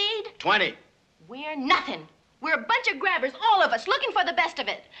plant a seed? 20. We're nothing. We're a bunch of grabbers, all of us, looking for the best of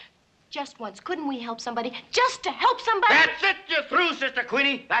it. Just once, couldn't we help somebody? Just to help somebody? That's it. You're through, Sister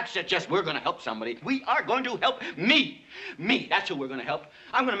Queenie. That's it. Just we're going to help somebody. We are going to help me. Me. That's who we're going to help.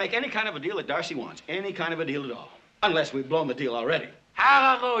 I'm going to make any kind of a deal that Darcy wants. Any kind of a deal at all. Unless we've blown the deal already.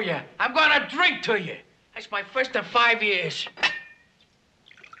 Hallelujah. I'm going to drink to you. That's my first in 5 years.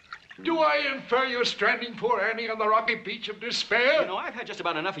 Do I infer you're stranding poor Annie on the rocky beach of despair? You know, I've had just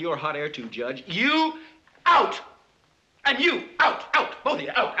about enough of your hot air, too, Judge. You, out! And you, out! Both of you,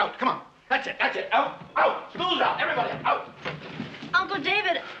 out! Come on. That's it. Out! School's out. Everybody, out! Uncle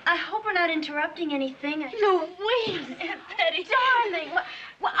David, I hope we're not interrupting anything. Louise! Betty. Darling!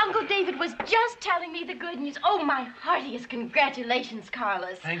 Well, Uncle David was just telling me the good news. Oh, my heartiest congratulations,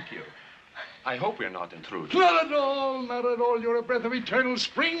 Carlos. Thank you. I hope we're not intruding. Not at all. You're a breath of eternal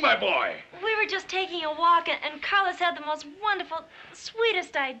spring, my boy. We were just taking a walk, and Carlos had the most wonderful,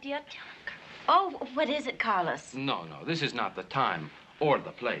 sweetest idea. Tell him, Carlos. Oh, what is it, Carlos? No, this is not the time or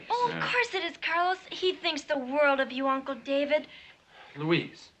the place. Oh, of course it is, Carlos. He thinks the world of you, Uncle David.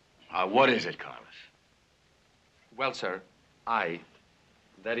 Louise. What is it, Carlos? Well, sir,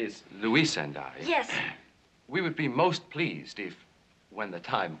 that is, Louise and I. Yes. We would be most pleased if, when the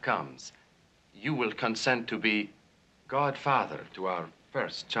time comes, you will consent to be godfather to our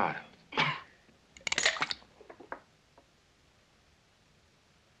first child.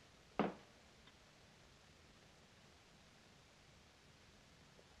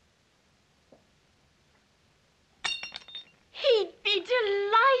 He'd be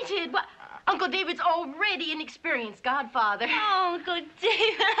delighted. Well, Uncle David's already an experienced godfather. Oh, Uncle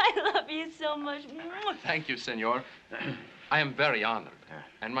David, I love you so much. Thank you, senor. I am very honored,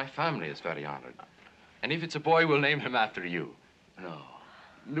 and my family is very honored. And if it's a boy, we'll name him after you. No.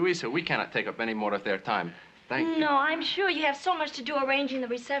 Louisa, we cannot take up any more of their time. Thank you. No, I'm sure you have so much to do arranging the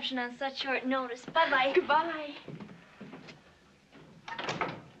reception on such short notice. Bye-bye. Goodbye.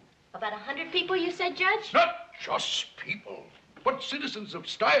 About 100 people, you said, Judge? Not just people, but citizens of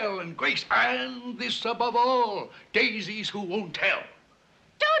style and grace. And this above all, daisies who won't tell.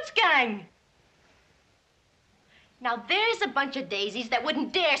 Dude's gang! Now, there's a bunch of daisies that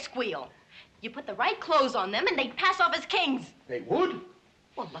wouldn't dare squeal. You put the right clothes on them, and they'd pass off as kings. They would?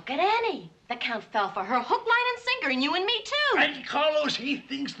 Well, look at Annie. The Count fell for her hook, line, and sinker, and you and me, too. And Carlos, he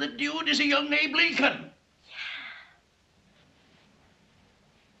thinks the dude is a young Abe Lincoln.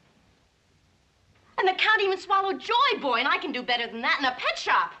 And the Count even swallowed Joy Boy, and I can do better than that in a pet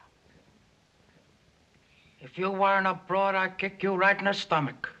shop. If you weren't a broad, I'd kick you right in the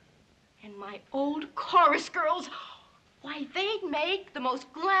stomach. And my old chorus girls, why, they'd make the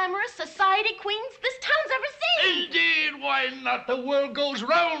most glamorous society queens this town's ever seen. Indeed, why not? The world goes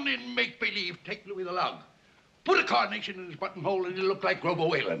round in make-believe. Take Louis the Log. Put a carnation in his buttonhole and he'll look like Grover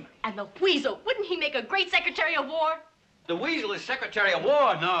Whalen. And the Weasel, wouldn't he make a great Secretary of War? The Weasel is Secretary of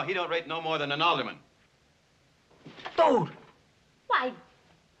War. No, he don't rate no more than an alderman. Dude! Why,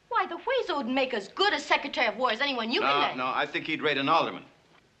 the Weasel would make as good a Secretary of War as anyone you can name. No, I think he'd rate an alderman.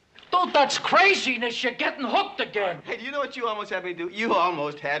 Dude, that's craziness. You're getting hooked again. Hey, do you know what you almost had me do? You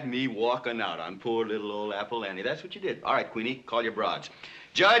almost had me walking out on poor little old Apple Annie. That's what you did. All right, Queenie, call your broads.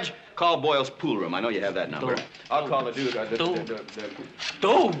 Judge, call Boyle's pool room. I know you have that number. I'll call the dude.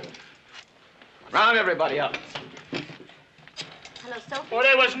 Dude! Round everybody up. Hello, Sophie. Well,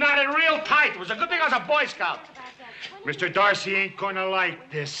 it was not in real tight. It was a good thing I was a Boy Scout. Mr. Darcy ain't gonna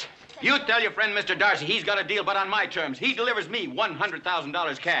like this. You tell your friend, Mr. Darcy, he's got a deal, but on my terms. He delivers me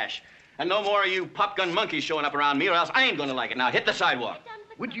 $100,000 cash. And no more of you popgun monkeys showing up around me, or else I ain't gonna like it. Now, hit the sidewalk.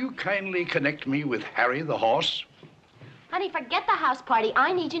 Would you kindly connect me with Harry the horse? Honey, forget the house party.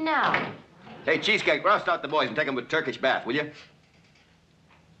 I need you now. Hey, Cheesecake, roust out the boys and take them to a Turkish bath, will you?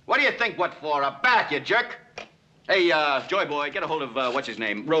 What do you think what for? A bath, you jerk? Hey, Joy Boy, get a hold of, what's his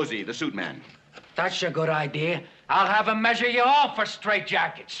name? Rosie, the suit man. That's a good idea. I'll have him measure you off for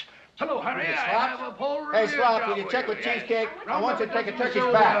straitjackets. Hello, Harry. Hey, I have a poll Hey, review Slop, job will you check for with you. Cheesecake? I want you to take a Turkish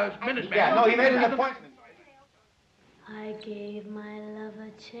So, bath. Minuteman. Yeah, no, he made an appointment. I gave my love a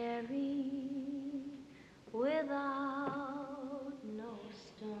cherry without no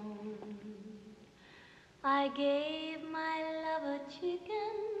stone. I gave my love a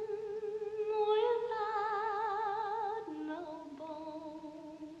chicken without no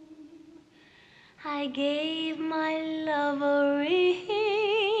bone. I gave my love a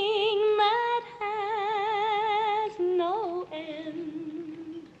ring that has no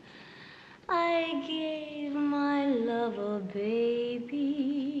end. I gave my love a baby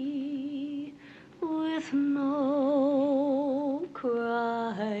with no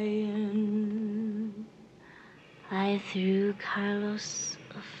crying. I threw Carlos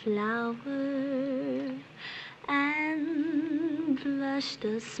a flower and blushed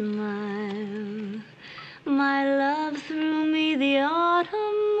a smile. My love threw me the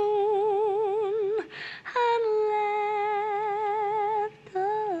autumn moon and left a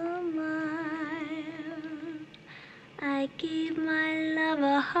mile. I gave my love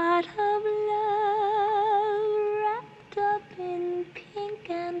a heart of love wrapped up in pink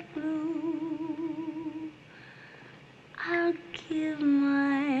and blue. I'll give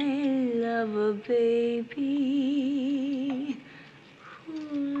my love a baby who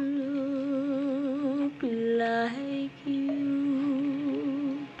look like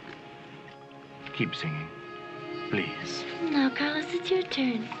you. Keep singing, please. Now, Carlos, it's your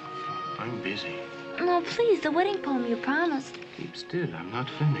turn. I'm busy. No, please, the wedding poem you promised. Keep still, I'm not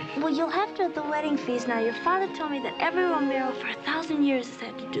finished. Well, you'll have to at the wedding feast. Now, your father told me that every Romero for 1,000 years has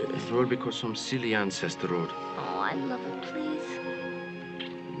had to do this. It's all because some silly ancestor wrote. Oh, I love it, please.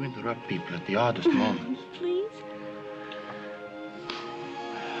 You interrupt people at the oddest moments. Please?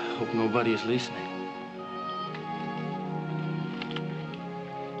 Hope nobody is listening.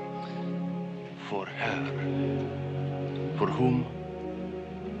 For her, for whom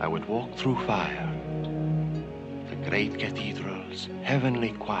I would walk through fire. The great cathedral's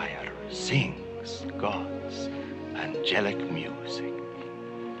heavenly choir sings God's angelic music.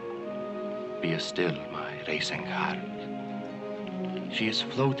 Be still, my racing heart. She is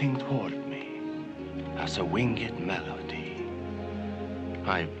floating toward me as a winged melody.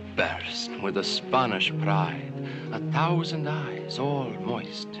 I burst with a Spanish pride. 1,000 eyes, all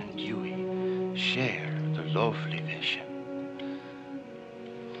moist and dewy, share the lovely vision.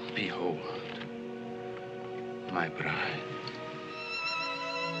 Behold, my bride.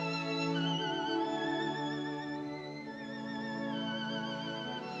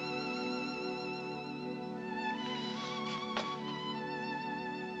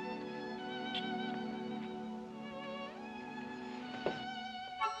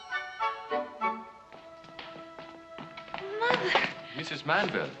 Mrs.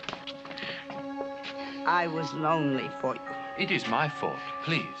 Manville. I was lonely for you. It is my fault,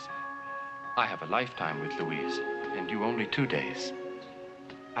 please. I have a lifetime with Louise, and you only 2 days.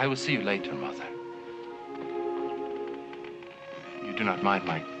 I will see you later, Mother. You do not mind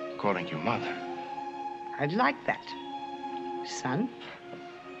my calling you Mother. I'd like that, son.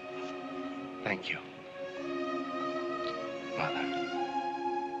 Thank you, Mother.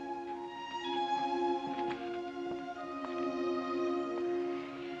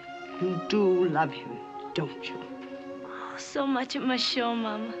 You do love him, don't you? Oh, so much it must show,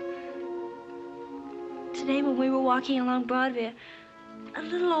 Mama. Today when we were walking along Broadway, a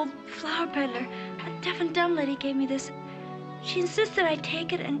little old flower peddler, a deaf and dumb lady, gave me this. She insisted I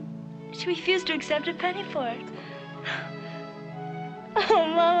take it, and she refused to accept a penny for it. Oh,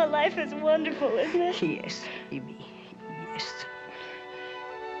 Mama, life is wonderful, isn't it? Yes, baby, yes.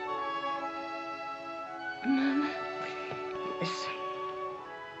 Mama? Yes.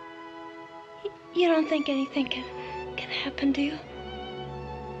 You don't think anything can happen, do you?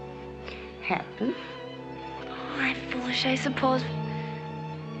 Happen? Oh, I'm foolish, I suppose.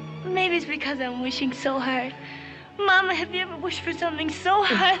 Maybe it's because I'm wishing so hard. Mama, have you ever wished for something so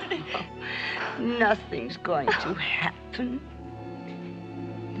hard? Nothing's going to happen.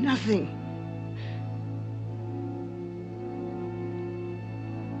 Nothing.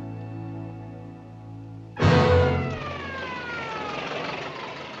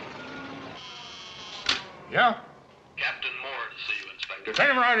 Yeah? Captain Moore to see you, Inspector. Take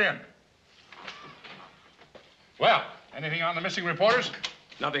him right in. Well, anything on the missing reporters?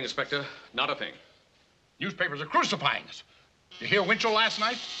 Nothing, Inspector. Not a thing. Newspapers are crucifying us. You hear Winchell last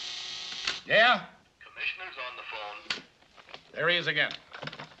night? Yeah? Commissioner's on the phone. There he is again.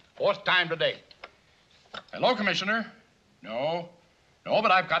 Fourth time today. Hello, Commissioner. No,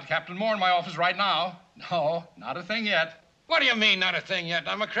 but I've got Captain Moore in my office right now. No, not a thing yet. What do you mean, not a thing yet?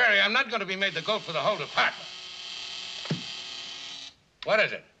 Now, McCrary, I'm not going to be made the goat for the whole department. What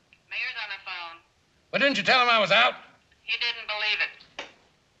is it? Mayor's on the phone. Well, didn't you tell him I was out? He didn't believe it.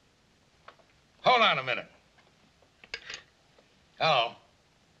 Hold on a minute. Hello.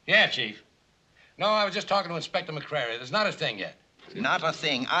 Yeah, Chief. No, I was just talking to Inspector McCrary. There's not a thing yet. Not a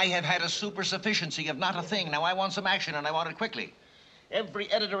thing. I have had a super sufficiency of not a thing. Now, I want some action, and I want it quickly.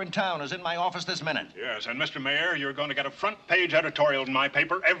 Every editor in town is in my office this minute. Yes, and Mr. Mayor, you're going to get a front-page editorial in my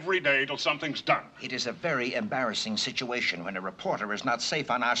paper every day till something's done. It is a very embarrassing situation when a reporter is not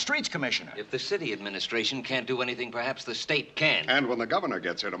safe on our streets, Commissioner. If the city administration can't do anything, perhaps the state can. And when the governor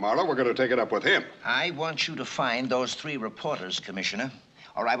gets here tomorrow, we're going to take it up with him. I want you to find those 3 reporters, Commissioner,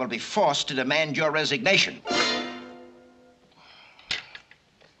 or I will be forced to demand your resignation.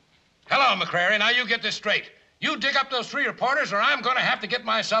 Hello, McCrary. Now, you get this straight. You dig up those 3 reporters, or I'm going to have to get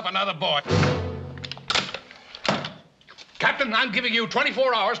myself another boy. Captain, I'm giving you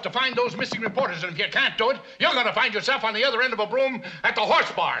 24 hours to find those missing reporters, and if you can't do it, you're going to find yourself on the other end of a broom at the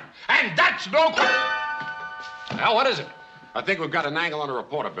horse barn. And that's no... Now, what is it? I think we've got an angle on the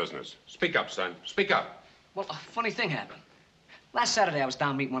reporter business. Speak up, son. Speak up. Well, a funny thing happened. Last Saturday, I was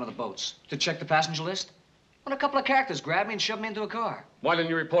down meeting one of the boats to check the passenger list, when a couple of characters grabbed me and shoved me into a car. Why didn't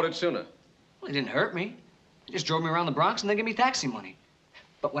you report it sooner? Well, they didn't hurt me. They just drove me around the Bronx and then gave me taxi money.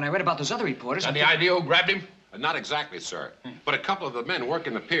 But when I read about those other reporters... And the idea who grabbed him? Not exactly, sir. But a couple of the men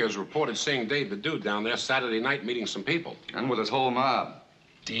working the piers reported seeing Dave the Dude down there Saturday night meeting some people. And with his whole mob.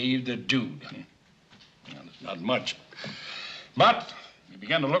 Dave the Dude. Well, it's not much. But he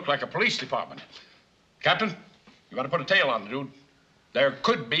began to look like a police department. Captain, you got to put a tail on the dude. There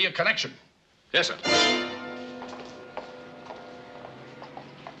could be a connection. Yes, sir.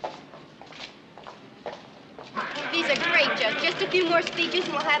 These are great, Judge. Just a few more speeches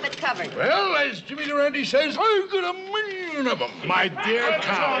and we'll have it covered. Well, as Jimmy Durante says, I've got a million of them. My dear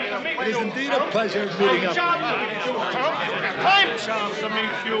Count, it is indeed a pleasure meeting up. I'm charmed to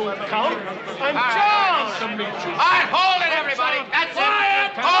meet you, Count. I'm charmed to meet you. All right, hold it, everybody. That's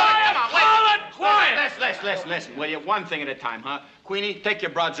Quiet, it. Quiet, quiet, quiet, quiet. Listen, will you? One thing at a time, huh? Queenie, take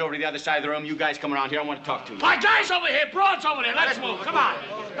your broads over to the other side of the room. You guys come around here. I want to talk to you. My guys over here, broads over there. Let's move. Come on.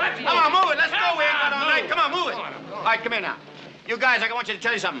 Let's move. Come on, move it. Let's go. We ain't got all night. Come on, move it. All right, come here now. You guys, I want you to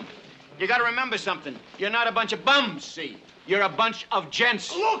tell you something. You got to remember something. You're not a bunch of bums, see? You're a bunch of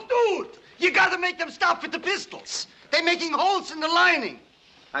gents. Look, dude, you got to make them stop with the pistols. They're making holes in the lining.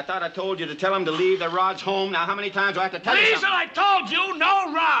 I thought I told you to tell them to leave their rods home. Now, how many times do I have to tell you Please, something? I told you,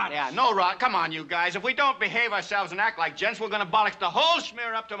 no rods. Yeah, no rod. Come on, you guys. If we don't behave ourselves and act like gents, we're going to bollock the whole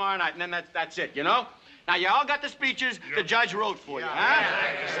smear up tomorrow night, and then that's it, you know? Now, you all got the speeches the judge wrote for you, huh?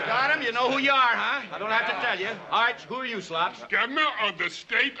 You got them? You know who you are, huh? I don't have to tell you. All right, who are you, Slops? Governor of the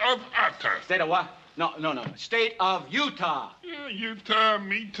state of Utah. State of what? No. State of Utah. Yeah, Utah,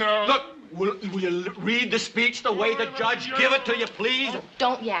 Metah. Look, will you read the speech the way the judge give it to you, please? Oh,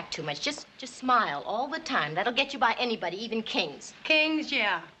 don't yak too much. Just smile all the time. That'll get you by anybody, even kings. Kings,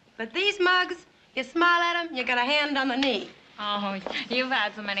 yeah. But these mugs, you smile at them, you got a hand on the knee. Oh, you've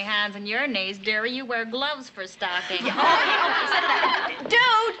had so many hands in your knees, dearie. You wear gloves for stocking. Okay, settle that.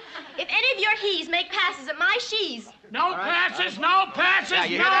 Dude, if any of your he's make passes at my she's. No passes, no passes, Yeah,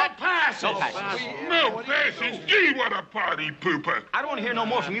 you no hear that? passes. No passes. No passes. Gee, what a party pooper. I don't want to hear no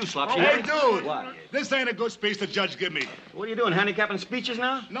more from you, Slops. Hey, dude. What? This ain't a good speech the judge give me. What are you doing, handicapping speeches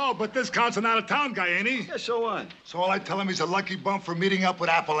now? No, but this counts an out-of-town guy, ain't he? Yeah, so what? So all I tell him he's a lucky bum for meeting up with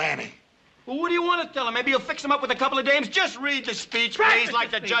Apple Annie. Well, what do you want to tell him? Maybe you'll fix him up with a couple of dames? Just read the speech, please,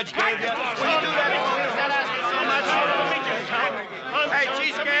 like the judge gave you. Will you do that? Hey,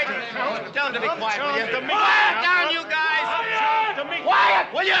 Cheesecake, tell him to be quiet, will you? Quiet down, you guys!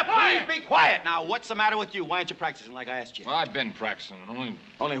 Quiet! Will you please be quiet? Now, what's the matter with you? Why aren't you practicing like I asked you? Well, I've been practicing.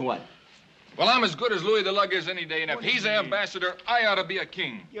 Only what? Well, I'm as good as Louis the Lug is any day, and if he's an ambassador, I ought to be a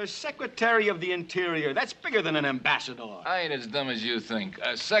king. You're Secretary of the Interior. That's bigger than an ambassador. I ain't as dumb as you think.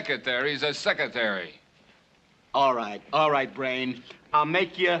 A secretary's a secretary. All right, Brain. I'll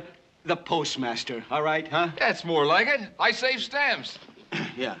make you the postmaster, all right, huh? That's more like it. I save stamps.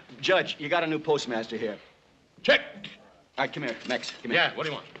 Yeah. Judge, you got a new postmaster here. Check. All right, come here, Mex. Come here. Yeah, what do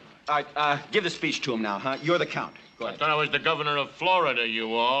you want? All right, give the speech to him now, huh? You're the count. Go ahead. I thought I was the governor of Florida,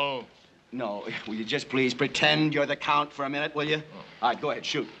 you all. No, will you just please pretend you're the count for a minute, will you? All right, go ahead,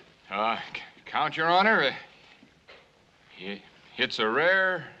 shoot. Count, Your Honor. It's a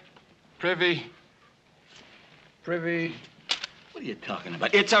rare privy. What are you talking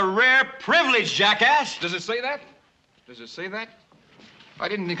about? It's a rare privilege, jackass. Does it say that? Does it say that? I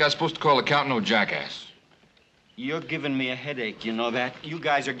didn't think I was supposed to call the count no jackass. You're giving me a headache, you know that? You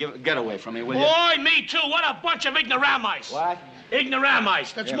guys are get away from me, will you? Boy, me too. What a bunch of ignoramus. What?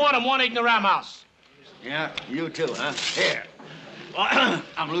 Ignoramus. That's more than one ignoramus. Yeah, you too, huh? Here.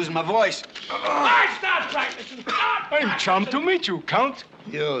 I'm losing my voice. I stop practicing. I'm charmed to meet you, Count.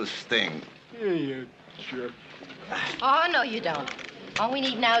 You stink. Yeah, you jerk. Oh, no, you don't. All we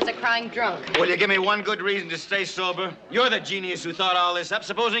need now is a crying drunk. Will you give me one good reason to stay sober? You're the genius who thought all this up,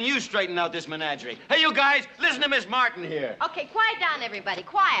 supposing you straightened out this menagerie. Hey, you guys, listen to Miss Martin here. Okay, quiet down, everybody.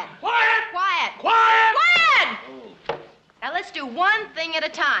 Quiet. Quiet! Quiet. Quiet! Quiet! Now, let's do one thing at a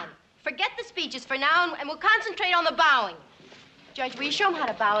time. Forget the speeches for now, and we'll concentrate on the bowing. Judge, will you show him how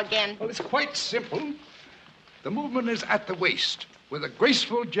to bow again? Well, it's quite simple. The movement is at the waist, with a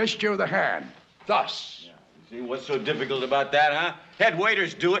graceful gesture of the hand. Thus. Yeah. See, what's so difficult about that, huh? Head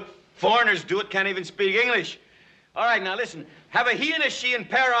waiters do it. Foreigners do it, can't even speak English. All right, now listen. Have a he and a she and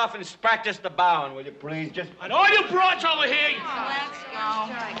pair off and practice the bowing, will you, please? Just... And all you broads over here. Let's go.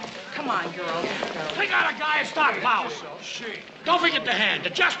 Come on, girls. Pick out a guy and start bowing. Don't forget the hand.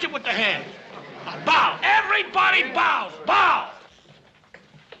 Adjust it with the hand. Now, bow. Everybody bows. Bow.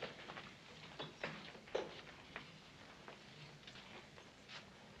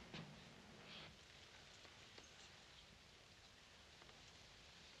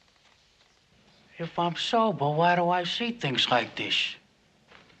 If I'm sober, why do I see things like this?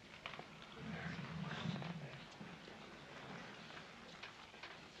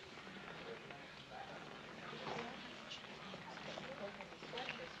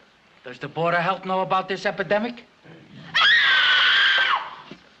 Does the Board of Health know about this epidemic?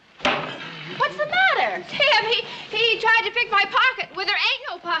 What's the matter? Tim, he tried to pick my pocket where there ain't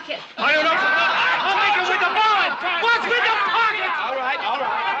no pocket. I don't know. I'll make it with the bullet. What's with the pocket? All right.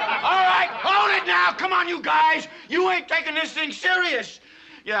 Hold it now. Come on, you guys. You ain't taking this thing serious.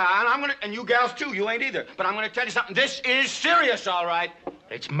 Yeah, and you gals too. You ain't either. But I'm gonna tell you something. This is serious, all right.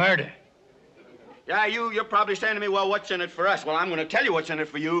 It's murder. Yeah, you're probably saying to me, well, what's in it for us? Well, I'm gonna tell you what's in it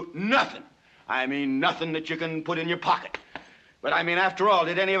for you. Nothing. I mean, nothing that you can put in your pocket. But I mean, after all,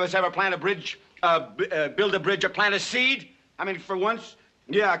 did any of us ever plant a bridge, build a bridge or plant a seed? I mean, for once,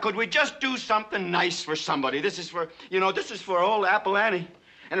 yeah, could we just do something nice for somebody? This is for old Apple Annie.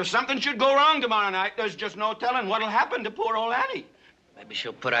 And if something should go wrong tomorrow night, there's just no telling what'll happen to poor old Annie. Maybe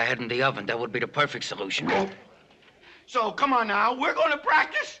she'll put her head in the oven. That would be the perfect solution. So, come on now, we're gonna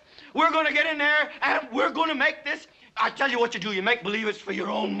practice. We're gonna get in there, and we're gonna make this. I tell you what you do. You make believe it's for your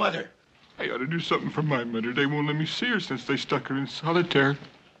own mother. I ought to do something for my mother. They won't let me see her since they stuck her in solitaire.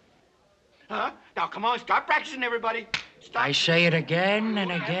 Huh? Now, come on, start practicing, everybody. I say it again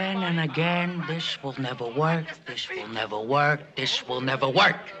and again and again. This will never work. This will never work. This will never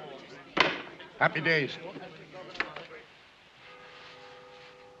work. Happy days.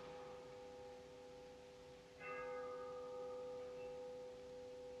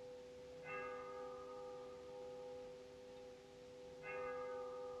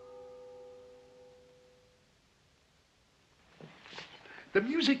 The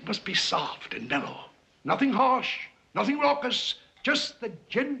music must be soft and mellow. Nothing harsh, nothing raucous, just the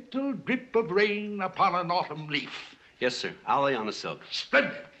gentle drip of rain upon an autumn leaf. Yes, sir. I'll lay on the silk.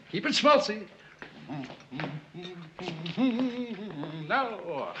 Splendid. Keep it schmaltzy.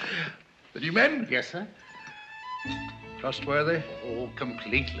 Now, the new men? Yes, sir. Trustworthy? Oh,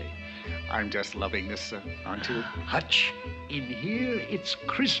 completely. I'm just loving this, sir, aren't you? Hutch, in here it's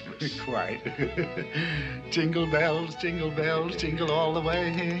Christmas. Quite. Jingle bells, jingle all the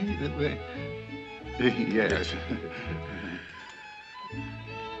way. Yes.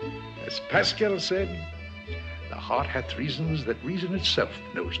 As Pascal said, the heart hath reasons that reason itself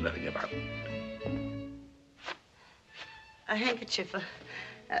knows nothing about. A handkerchief.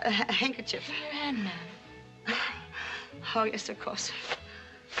 A handkerchief. Your hand, ma'am. Oh, yes, of course.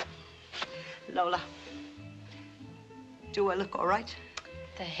 Lola, do I look all right?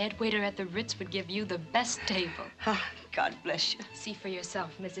 The head waiter at the Ritz would give you the best table. Oh, God bless you. See for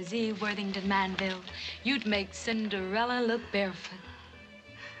yourself, Mrs. E. Worthington Manville. You'd make Cinderella look barefoot.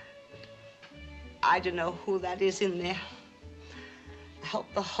 I don't know who that is in there. I hope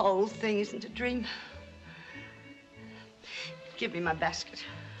the whole thing isn't a dream. Give me my basket.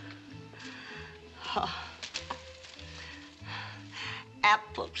 Oh.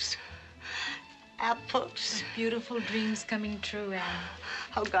 Apples. Apples. Beautiful dreams coming true, Anne.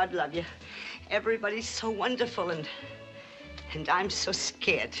 Oh, God love you. Everybody's so wonderful, and I'm so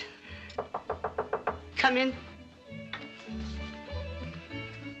scared. Come in.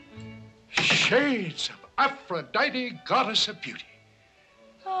 Shades of Aphrodite, goddess of beauty.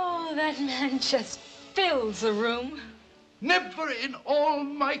 Oh, that man just fills the room. Never in all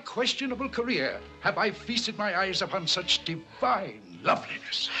my questionable career have I feasted my eyes upon such divine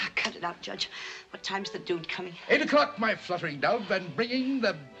loveliness. Cut it out, Judge. What time's the dude coming? 8 o'clock, my fluttering dove, and bringing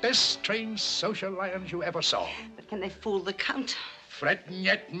the best trained social lions you ever saw. But can they fool the Count? Fret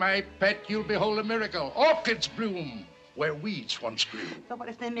yet, my pet, you'll behold a miracle. Orchids bloom where weeds once grew. But what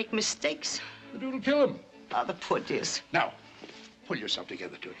if they make mistakes? The dude'll kill them. Oh, the poor dears. Now, pull yourself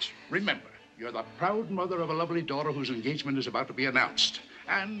together, Toots. Remember, you're the proud mother of a lovely daughter whose engagement is about to be announced.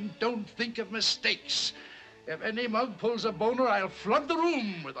 And don't think of mistakes. If any mug pulls a boner, I'll flood the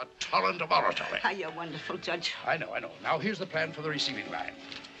room with a torrent of oratory. Ah, you're wonderful, Judge. I know. Now, here's the plan for the receiving line.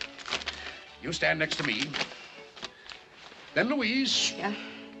 You stand next to me. Then Louise. Yeah?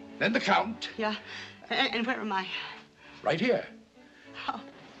 Then the Count. Yeah. And where am I? Right here. Oh.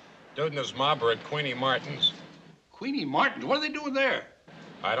 Dude and his mob are at Queenie Martin's. Queenie Martin's? What are they doing there?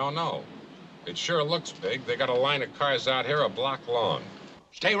 I don't know. It sure looks big. They got a line of cars out here a block long.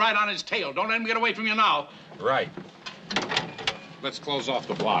 Stay right on his tail. Don't let him get away from you now. Right. Let's close off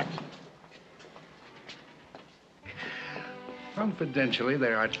the block. Confidentially,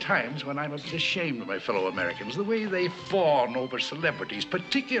 there are times when I'm a bit ashamed of my fellow Americans, the way they fawn over celebrities,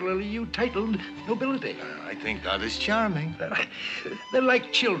 particularly you titled nobility. I think that is charming. They're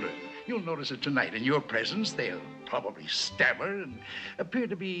like children. You'll notice it tonight. In your presence, they'll probably stammer and appear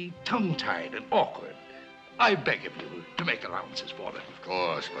to be tongue-tied and awkward. I beg of you to make allowances for them. Of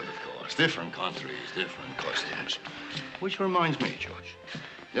course. Different countries, different customs. Which reminds me, Judge,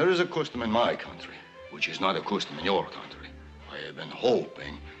 there is a custom in my country, which is not a custom in your country. I have been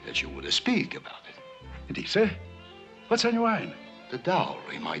hoping that you would speak about it. Indeed, sir. What's on your mind? The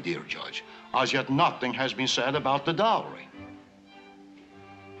dowry, my dear Judge. As yet, nothing has been said about the dowry.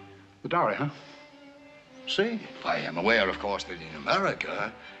 The dowry, huh? See, I am aware, of course, that in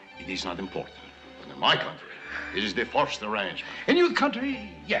America, it is not important. But in my country, it is the first arrangement. In your country,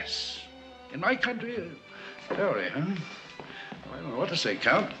 yes. In my country, dowry, huh? I don't know what to say,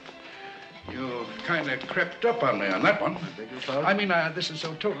 Count. You kind of crept up on me on that one. I beg your pardon? I mean, this is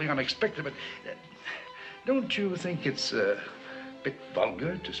so totally unexpected, but don't you think it's a bit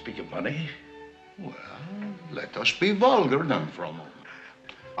vulgar to speak of money? Well, let us be vulgar then for a moment.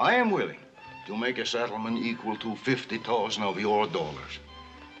 I am willing to make a settlement equal to 50,000 of your dollars.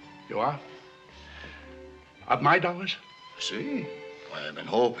 You are? Of my dollars? See, I have been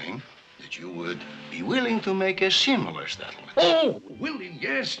hoping that you would be willing to make a similar settlement. Oh, willing,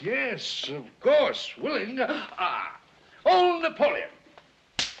 yes, of course, willing. Old Napoleon.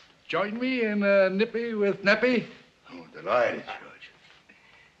 Join me in nippy with nappy? Oh, delighted, Judge.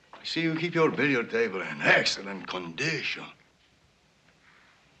 I see you keep your billiard table in excellent condition.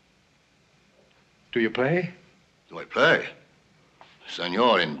 Do you play? Do I play?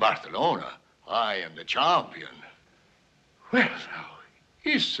 Senor, in Barcelona, I am the champion. Well, now,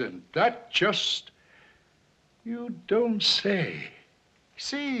 isn't that just... You don't say.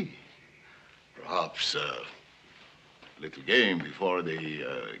 See, perhaps a little game before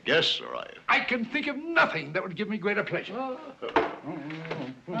the guests arrive. I can think of nothing that would give me greater pleasure.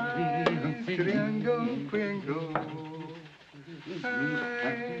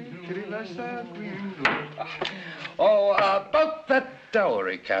 Oh, about that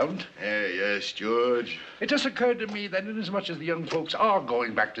dowry, Count. Yes, George. It just occurred to me that inasmuch as the young folks are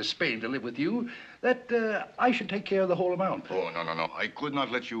going back to Spain to live with you, that I should take care of the whole amount. Oh, no. I could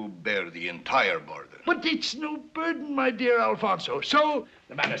not let you bear the entire burden. But it's no burden, my dear Alfonso. So,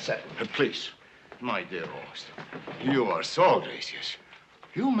 the matter settled. Please, my dear host, you are so gracious.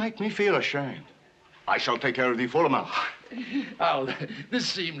 You make me feel ashamed. I shall take care of the full amount. Oh, this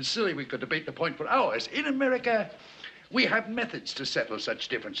seems silly. We could debate the point for hours. In America, we have methods to settle such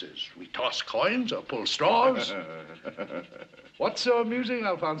differences. We toss coins or pull straws. What's so amusing,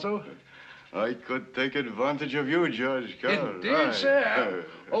 Alfonso? I could take advantage of you, Judge. Indeed, Right. sir.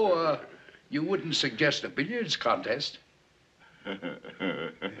 Oh, you wouldn't suggest a billiards contest?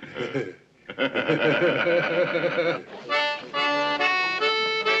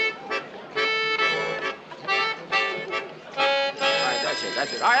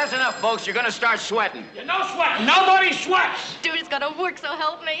 That's it. All right, that's enough, folks. You're gonna start sweating. You're no sweat. Nobody sweats. Dude, it's gonna work, so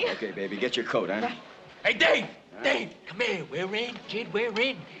help me. Okay, baby, get your coat, huh? Hey, Dave! Dave, come here. We're in, kid, we're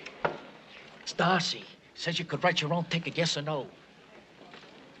in. It's Darcy. Says you could write your own ticket, yes or no.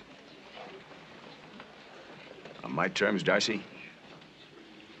 On my terms, Darcy?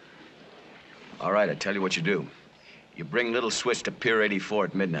 All right, I tell you what you do. You bring Little Swiss to Pier 84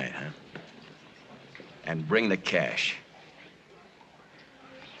 at midnight, huh? And bring the cash.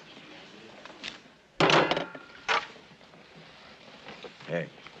 Hey,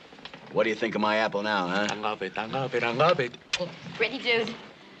 what do you think of my apple now, huh? I love it, I love it, I love it. Ready, dude?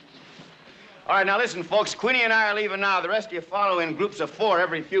 All right, now listen, folks. Queenie and I are leaving now. The rest of you follow in groups of 4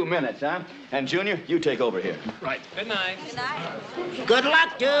 every few minutes, huh? And Junior, you take over here. Right. Good night. Good night. Good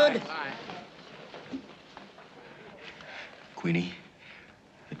luck, dude. Bye. Queenie,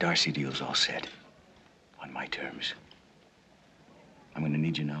 the Darcy deal's all set. On my terms. I'm gonna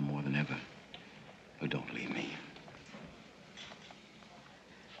need you now more than ever. Oh, don't leave me.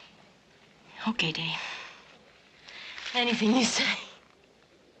 Okay, Dave. Anything you say.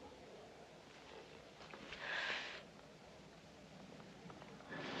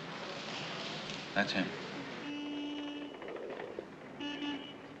 That's him.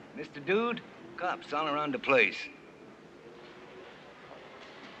 Mr. Dude, cops all around the place.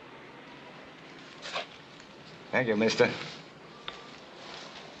 Thank you, mister.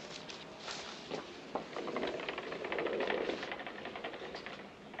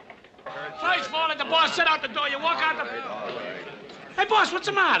 First of all, let the boss sit out the door. You walk out the... Hey, boss, what's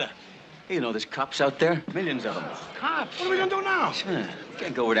the matter? Hey, you know, there's cops out there. Millions of them. Cops? What are we gonna do now? Sure. We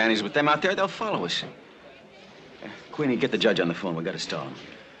can't go where Annie's with them out there. They'll follow us. Queenie, get the judge on the phone. We gotta stall him.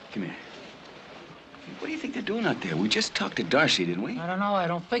 Come here. What do you think they're doing out there? We just talked to Darcy, didn't we? I don't know, I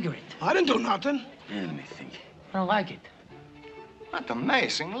don't figure it. I didn't do nothing. Yeah, let me think. I don't like it. What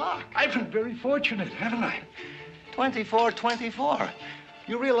amazing luck. I've been very fortunate, haven't I? 24-24.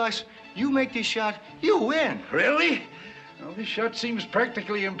 You realize you make this shot, you win. Really? Well, this shot seems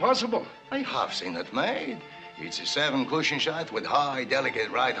practically impossible. I have seen it made. It's a 7-cushion shot with high,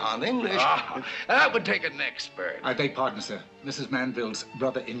 delicate right-hand English. Ah, that would take an expert. I beg pardon, sir. Mrs. Manville's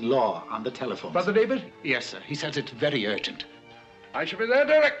brother-in-law on the telephone. Brother David? Yes, sir. He says it's very urgent. I shall be there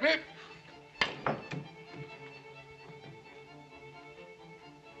directly.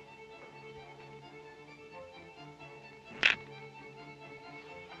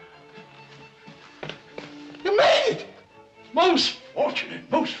 You made it! Most fortunate,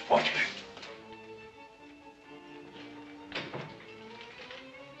 most fortunate.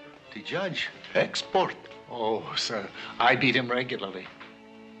 The judge, export. Oh, sir, I beat him regularly.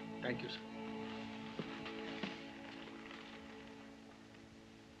 Thank you, sir.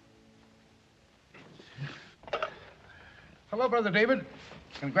 Hello, Brother David.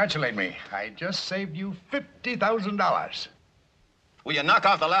 Congratulate me. I just saved you $50,000. Will you knock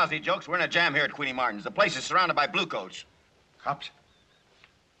off the lousy jokes? We're in a jam here at Queenie Martin's. The place is surrounded by blue coats. Cops?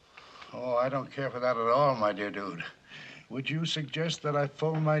 Oh, I don't care for that at all, my dear dude. Would you suggest that I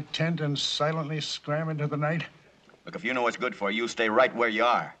fold my tent and silently scram into the night? Look, if you know what's good for you, stay right where you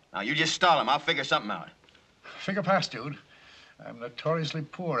are. Now, you just stall him. I'll figure something out. Figure past, dude. I'm notoriously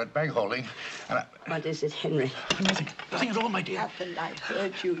poor at bag holding, and What is it, Henry? Nothing at all, my dear. Happened. I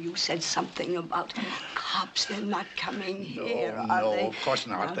heard you. You said something about cops. They're not coming here, are no, they? of course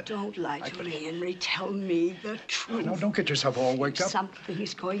not. Now, don't lie to me, Henry. Tell me the truth. No, don't get yourself all worked up.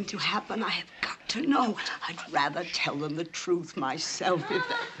 Something's going to happen. I have got to know. I'd rather tell them the truth myself if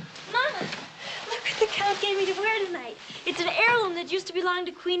they... Mama, look what the Count gave me to wear tonight. It's an heirloom that used to belong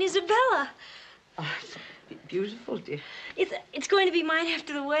to Queen Isabella. Oh, it's beautiful, dear. It's going to be mine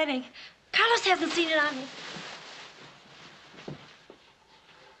after the wedding. Carlos hasn't seen it on me.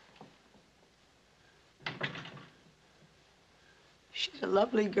 She's a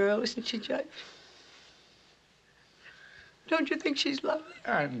lovely girl, isn't she, Judge? Don't you think she's lovely?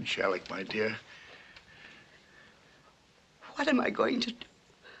 Angelic, my dear. What am I going to do?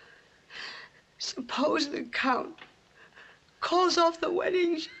 Suppose the Count calls off the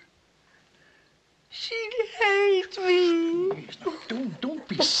wedding. She'd hate me. Don't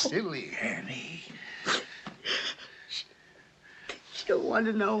be silly, Annie. She'll want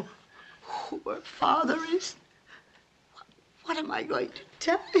to know who her father is. What am I going to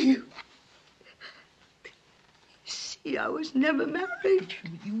tell you? See, I was never married.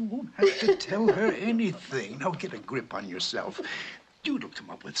 You won't have to tell her anything. Now get a grip on yourself. Dude'll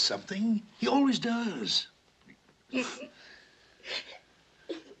come up with something. He always does.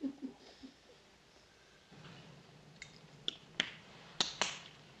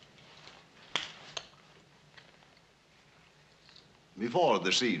 Before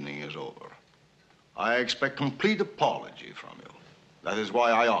this evening is over, I expect complete apology from you. That is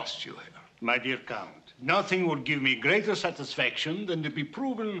why I asked you here. My dear Count, nothing would give me greater satisfaction than to be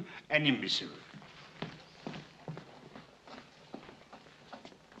proven an imbecile.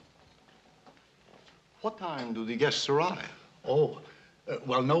 What time do the guests arrive? Oh,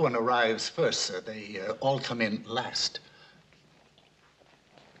 well, no one arrives first, sir. They all come in last.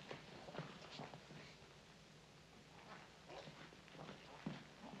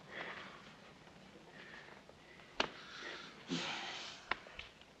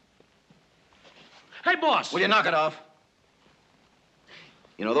 Hey, boss! Will you knock it off?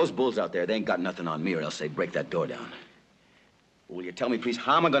 You know, those bulls out there, they ain't got nothing on me or else they'd break that door down. Will you tell me, please,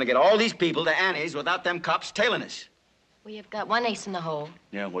 how am I going to get all these people to Annie's without them cops tailing us? Well, you've got one ace in the hole.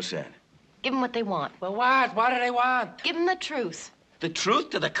 Yeah, what's that? Give them what they want. Well, what? What do they want? Give them the truth. The truth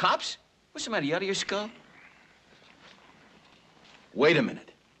to the cops? What's the matter, you out of your skull? Wait a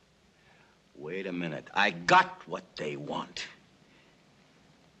minute. Wait a minute. I got what they want.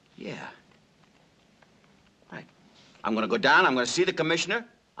 Yeah. Right. I'm going to go down, I'm going to see the commissioner,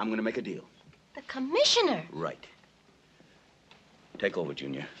 I'm going to make a deal. The commissioner? Right. Take over,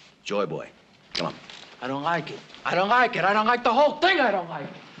 Junior. Joy boy. Come on. I don't like it. I don't like it. I don't like the whole thing. I don't like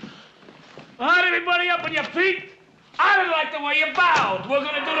it. All right, everybody up on your feet. I didn't like the way you bowed. We're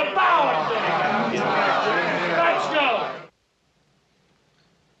going to do the bowing thing. Let's go.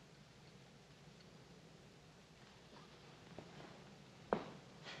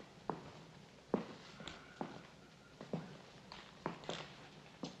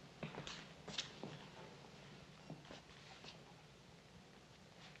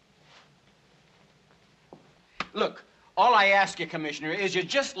 Look, all I ask you, Commissioner, is you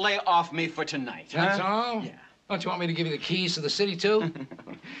just lay off me for tonight. That's huh? all? Yeah. Don't you want me to give you the keys to the city, too?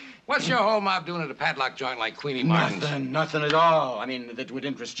 What's your whole mob doing at a padlock joint like Queenie Martin's? Nothing at all. I mean, that would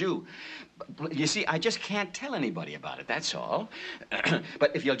interest you. But, you see, I just can't tell anybody about it, that's all.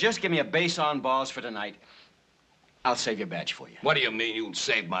 But if you'll just give me a base on balls for tonight, I'll save your badge for you. What do you mean you'll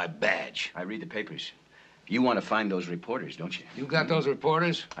save my badge? I read the papers. You want to find those reporters, don't you? You got those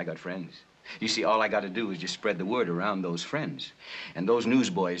reporters? I got friends. You see, all I got to do is just spread the word around those friends. And those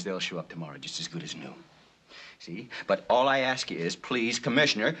newsboys, they'll show up tomorrow just as good as new. See? But all I ask you is, please,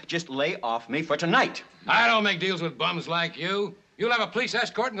 Commissioner, just lay off me for tonight. I don't make deals with bums like you. You'll have a police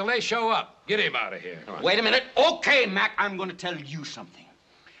escort until they show up. Get him out of here. Wait a minute. Okay, Mac, I'm going to tell you something.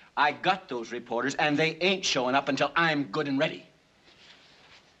 I got those reporters, and they ain't showing up until I'm good and ready.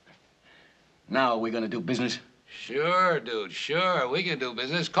 Now, are we going to do business? Sure, dude, sure. We can do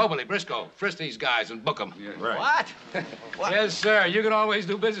business. Cobley, Briscoe, frisk these guys and book them. Yeah, right. What? Yes, sir. You can always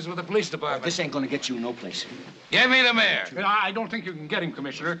do business with the police department. This ain't going to get you no place. Give me the mayor. I don't think you can get him,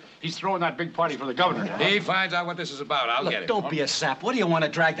 Commissioner. He's throwing that big party for the governor. He finds out what this is about. I'll get him. Don't be a sap. What do you want to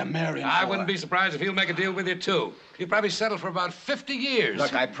drag the mayor in I for? wouldn't be surprised if he'll make a deal with you, too. He'll probably settle for about 50 years.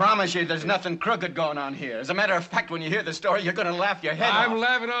 Look, I promise you there's nothing crooked going on here. As a matter of fact, when you hear the story, you're going to laugh your head off. I'm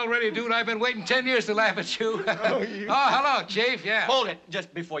laughing already, dude. I've been waiting 10 years to laugh at you. Oh, hello, Chief. Yeah. Hold it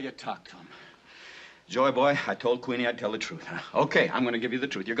just before you talk to him. Joy boy, I told Queenie I'd tell the truth. Huh? Okay, I'm going to give you the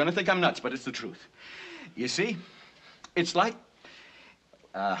truth. You're going to think I'm nuts, but it's the truth. You see, it's like,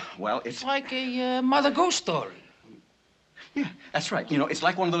 well, it's like a Mother Goose story. Yeah, that's right. You know, it's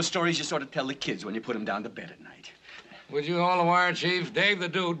like one of those stories you sort of tell the kids when you put them down to bed at night. Would you hold the wire, Chief? Dave the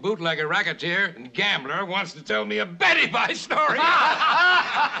Dude, bootlegger, racketeer, and gambler, wants to tell me a Betty Bye story.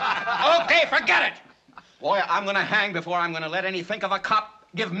 Okay, forget it. Boy, I'm going to hang before I'm going to let any think of a cop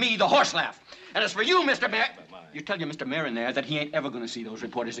give me the horse laugh. And as for you, Mr. Mayor, you tell your Mr. Mayor in there that he ain't ever going to see those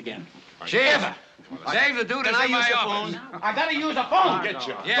reporters again. Chief, ever. Dave the Dude is in my office. I got to use a phone. Get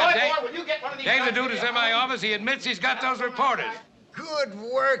you. Yeah, Joy boy, will you get one of these Dave the guys Dude is in my office. He admits he's got those reporters. Good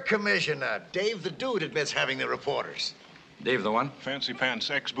work, Commissioner. Dave the Dude admits having the reporters. Dave the one? Fancy pants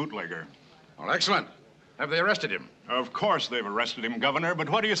ex-bootlegger. Well, excellent. Have they arrested him? Of course they've arrested him, Governor, but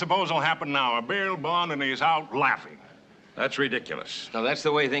what do you suppose will happen now? A bail bond and he's out laughing. That's ridiculous. Now, that's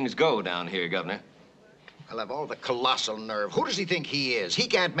the way things go down here, Governor. I'll have all the colossal nerve. Who does he think he is? He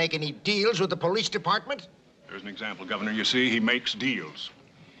can't make any deals with the police department. There's an example, Governor. You see, he makes deals.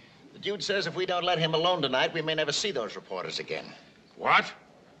 The dude says if we don't let him alone tonight, we may never see those reporters again. What?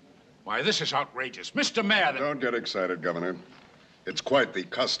 Why, this is outrageous. Mr. Mayor... Don't get excited, Governor. It's quite the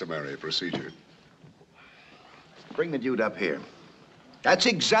customary procedure. Bring the dude up here. That's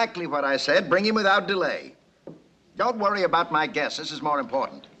exactly what I said. Bring him without delay. Don't worry about my guess. This is more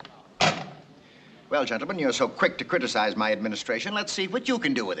important. Well, gentlemen, you're so quick to criticize my administration. Let's see what you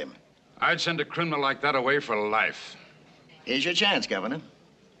can do with him. I'd send a criminal like that away for life. Here's your chance, Governor.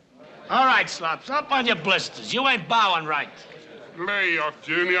 All right, Slops, up on your blisters. You ain't bowing right. Lay off,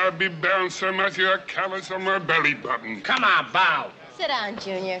 Junior. I'll be bound so much you're callous on my belly button. Come on, bow. Sit down,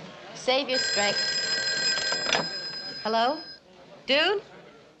 Junior. Save your strength. Hello? Dude?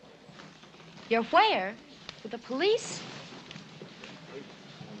 You're where? With the police?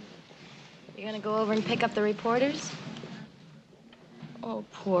 You're gonna go over and pick up the reporters? Oh,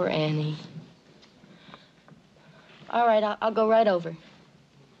 poor Annie. All right, I'll go right over.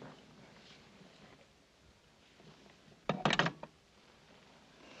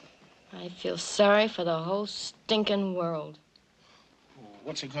 I feel sorry for the whole stinking world.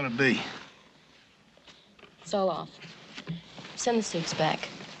 What's it gonna be? It's all off. Send the suits back.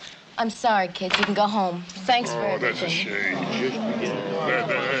 I'm sorry, kids. You can go home. Thanks for everything. That's a shame.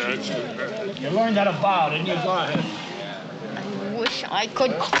 You learned how to bow, didn't you? Go ahead. I wish I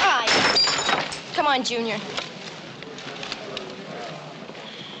could cry. Come on, Junior.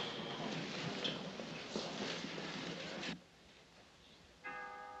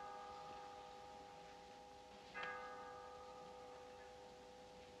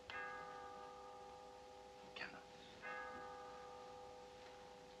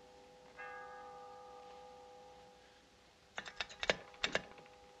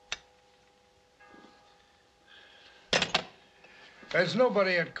 There's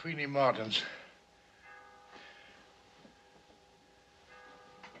nobody at Queenie Martin's.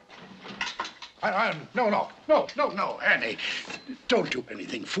 No, Annie. Don't do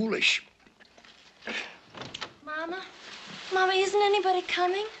anything foolish. Mama? Mama, isn't anybody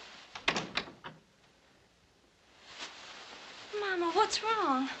coming? Mama, what's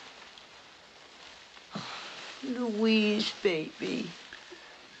wrong? Louise, baby.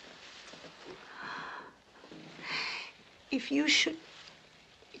 If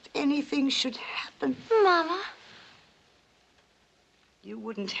anything should happen... Mama. You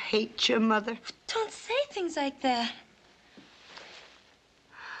wouldn't hate your mother? Don't say things like that.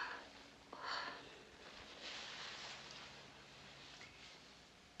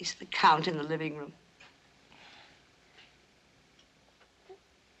 Is the Count in the living room?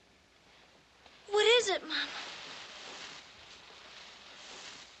 What is it, Mama?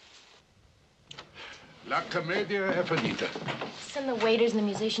 La Commedia è finita. Send the waiters and the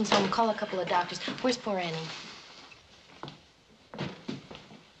musicians home. Call a couple of doctors. Where's poor Annie?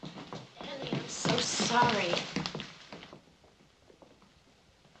 Annie, I'm so sorry.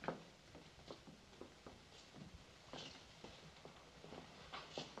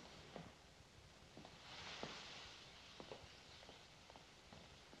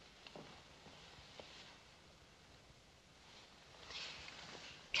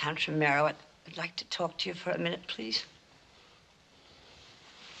 Count Romero, I'd like to talk to you for a minute, please.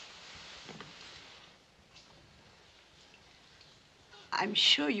 I'm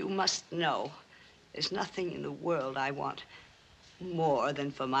sure you must know there's nothing in the world I want more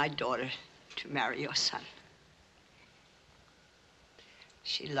than for my daughter to marry your son.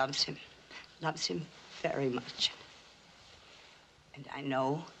 She loves him very much. And I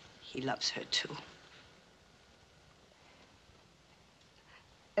know he loves her too.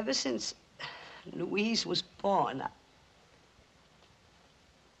 Ever since Louise was born,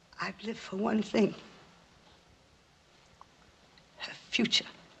 I've lived for one thing. Her future.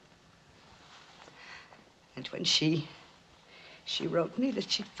 And when she wrote me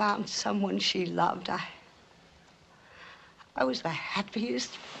that she'd found someone she loved, I was the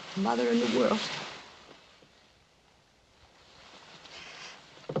happiest mother in the world.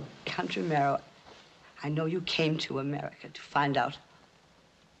 Count Romero, I know you came to America to find out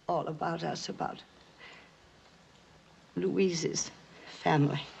all about us, about Louise's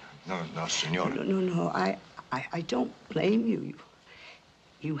family. No, senor. No. I don't blame you.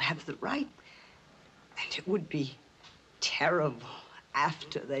 You have the right. And it would be terrible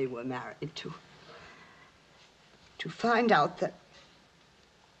after they were married to to find out that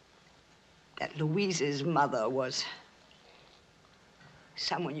Louise's mother was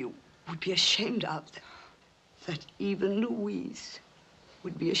someone you would be ashamed of, that even Louise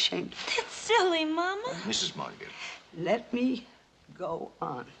would be ashamed of. That's silly, Mama. Mrs. Montague. Let me go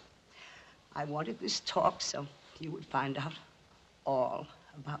on. I wanted this talk so you would find out all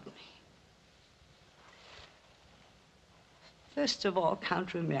about me. First of all,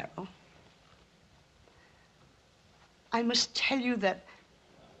 Count Romero, I must tell you that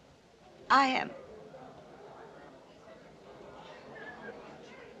I am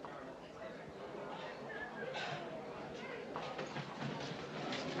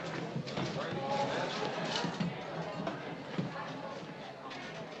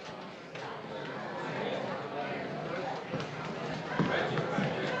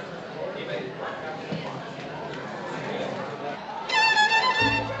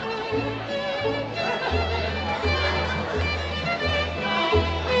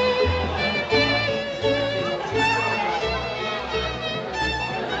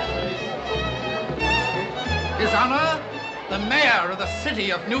His Honor, the Mayor of the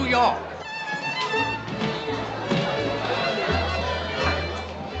City of New York.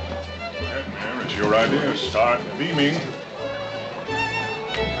 There, it's your idea. Start beaming.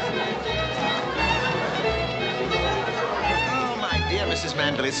 Oh, my dear Mrs.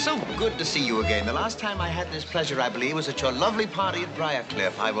 Mandel, it's so good to see you again. The last time I had this pleasure, I believe, was at your lovely party at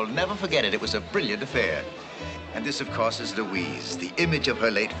Briarcliff. I will never forget it. It was a brilliant affair. And this, of course, is Louise, the image of her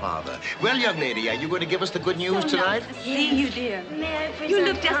late father. Well, young lady, are you going to give us the good news tonight? Nice to see you, dear. May I present You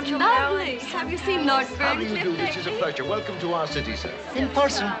look just Count lovely. Romero? Have you seen Lord How do you Fern? do? This is a pleasure. Welcome to our city, sir. In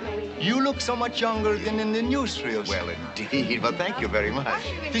person, you look so much younger than in the newsreels. Well, indeed. Well, thank you very much.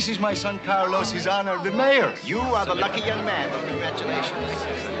 This is my son Carlos, his honor, the mayor. You are the lucky young man. Well, congratulations.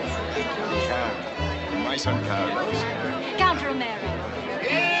 My son Carlos. Count Romero.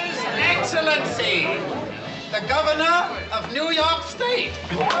 His Excellency, the Governor of New York State.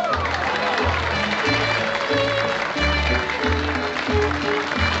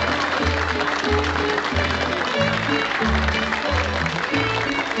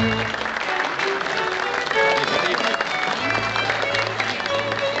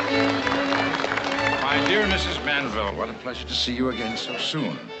 My dear Mrs. Manville, what a pleasure to see you again so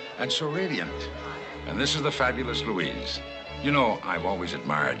soon and so radiant. And this is the fabulous Louise. You know, I've always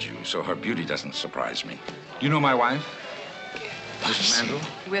admired you, so her beauty doesn't surprise me. You know my wife, Mrs. Mandel?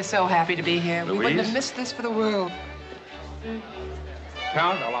 We're so happy to be here. We wouldn't Louise? have missed this for the world.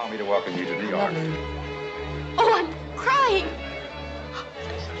 Count, allow me to welcome you to New York. Oh, I'm crying.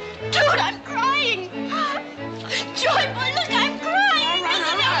 Dude, I'm crying. Joy, boy, look, I'm crying.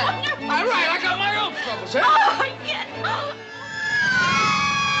 Isn't it wonderful? All right, I got my own troubles, huh? Oh, I can't.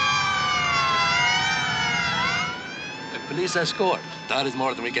 Police escort. That is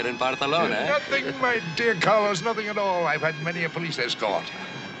more than we get in Barcelona, eh? Nothing, my dear Carlos, nothing at all. I've had many a police escort.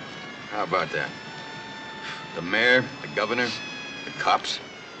 How about that? The mayor, the governor, the cops.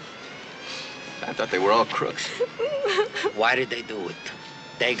 I thought they were all crooks. Why did they do it?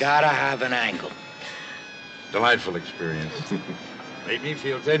 They gotta have an angle. Delightful experience. Made me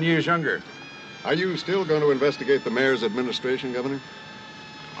feel 10 years younger. Are you still going to investigate the mayor's administration, Governor?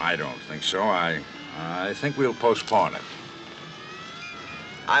 I don't think so. I think we'll postpone it.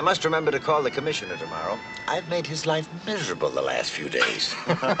 I must remember to call the commissioner tomorrow. I've made his life miserable the last few days.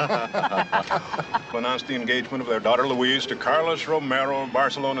 Announced the engagement of their daughter Louise to Carlos Romero of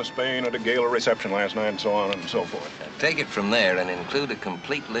Barcelona, Spain, at a gala reception last night, and so on and so forth. Take it from there and include a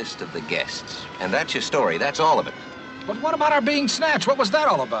complete list of the guests. And that's your story. That's all of it. But what about our being snatched? What was that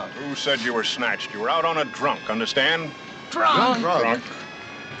all about? Who said you were snatched? You were out on a drunk, understand? Drunk? Drunk.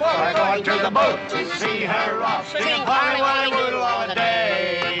 We're going to the boat to see her off, singing Hollywood all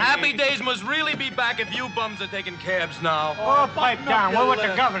day. Happy Days must really be back if you bums are taking cabs now. Oh, pipe down. We're with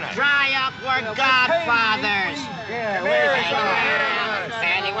the governor. Dry up, we're godfathers. Yeah,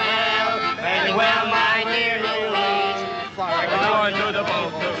 Fairly well, my dear Louise. We're going to the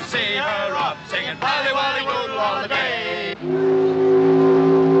boat to see her off, singing Hollywood all the day.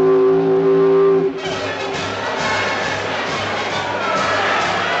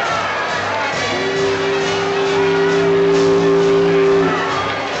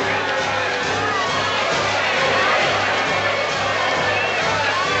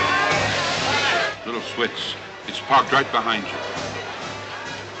 Switch. It's parked right behind you.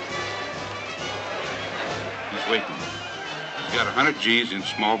 He's waiting. He's got 100 G's in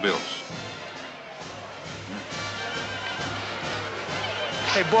small bills.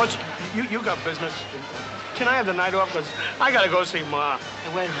 Hey, boss, you got business. Can I have the night off? Because I got to go see Ma.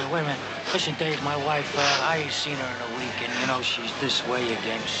 Hey, wait a minute. Listen, Dave, my wife, I ain't seen her in a week, and, you know, she's this way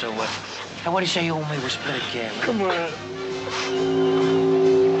again, so, what do you say you and me will split a cab? Come on.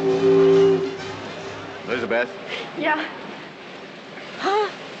 Elizabeth? Yeah. Huh?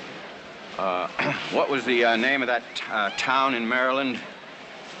 What was the name of that town in Maryland?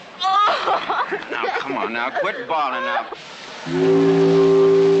 Oh! Now, come on, now, quit bawling now.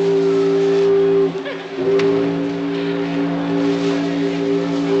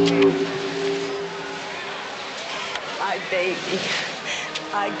 My baby,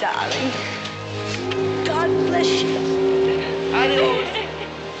 my darling. God bless you. Adios.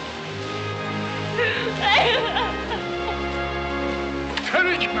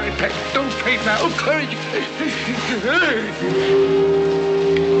 Courage, my pet. Don't faint now. Courage.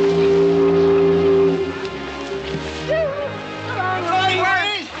 Goodbye,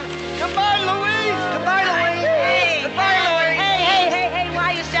 Louise. Goodbye, Louise. Goodbye, Louise. Hey,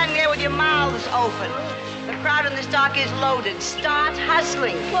 why are you standing there with your mouths open? The crowd in this dock is loaded. Start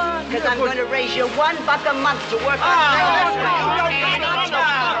hustling. Because I'm going to raise you $1 a month to work on.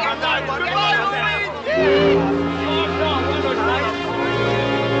 Goodbye, Louise.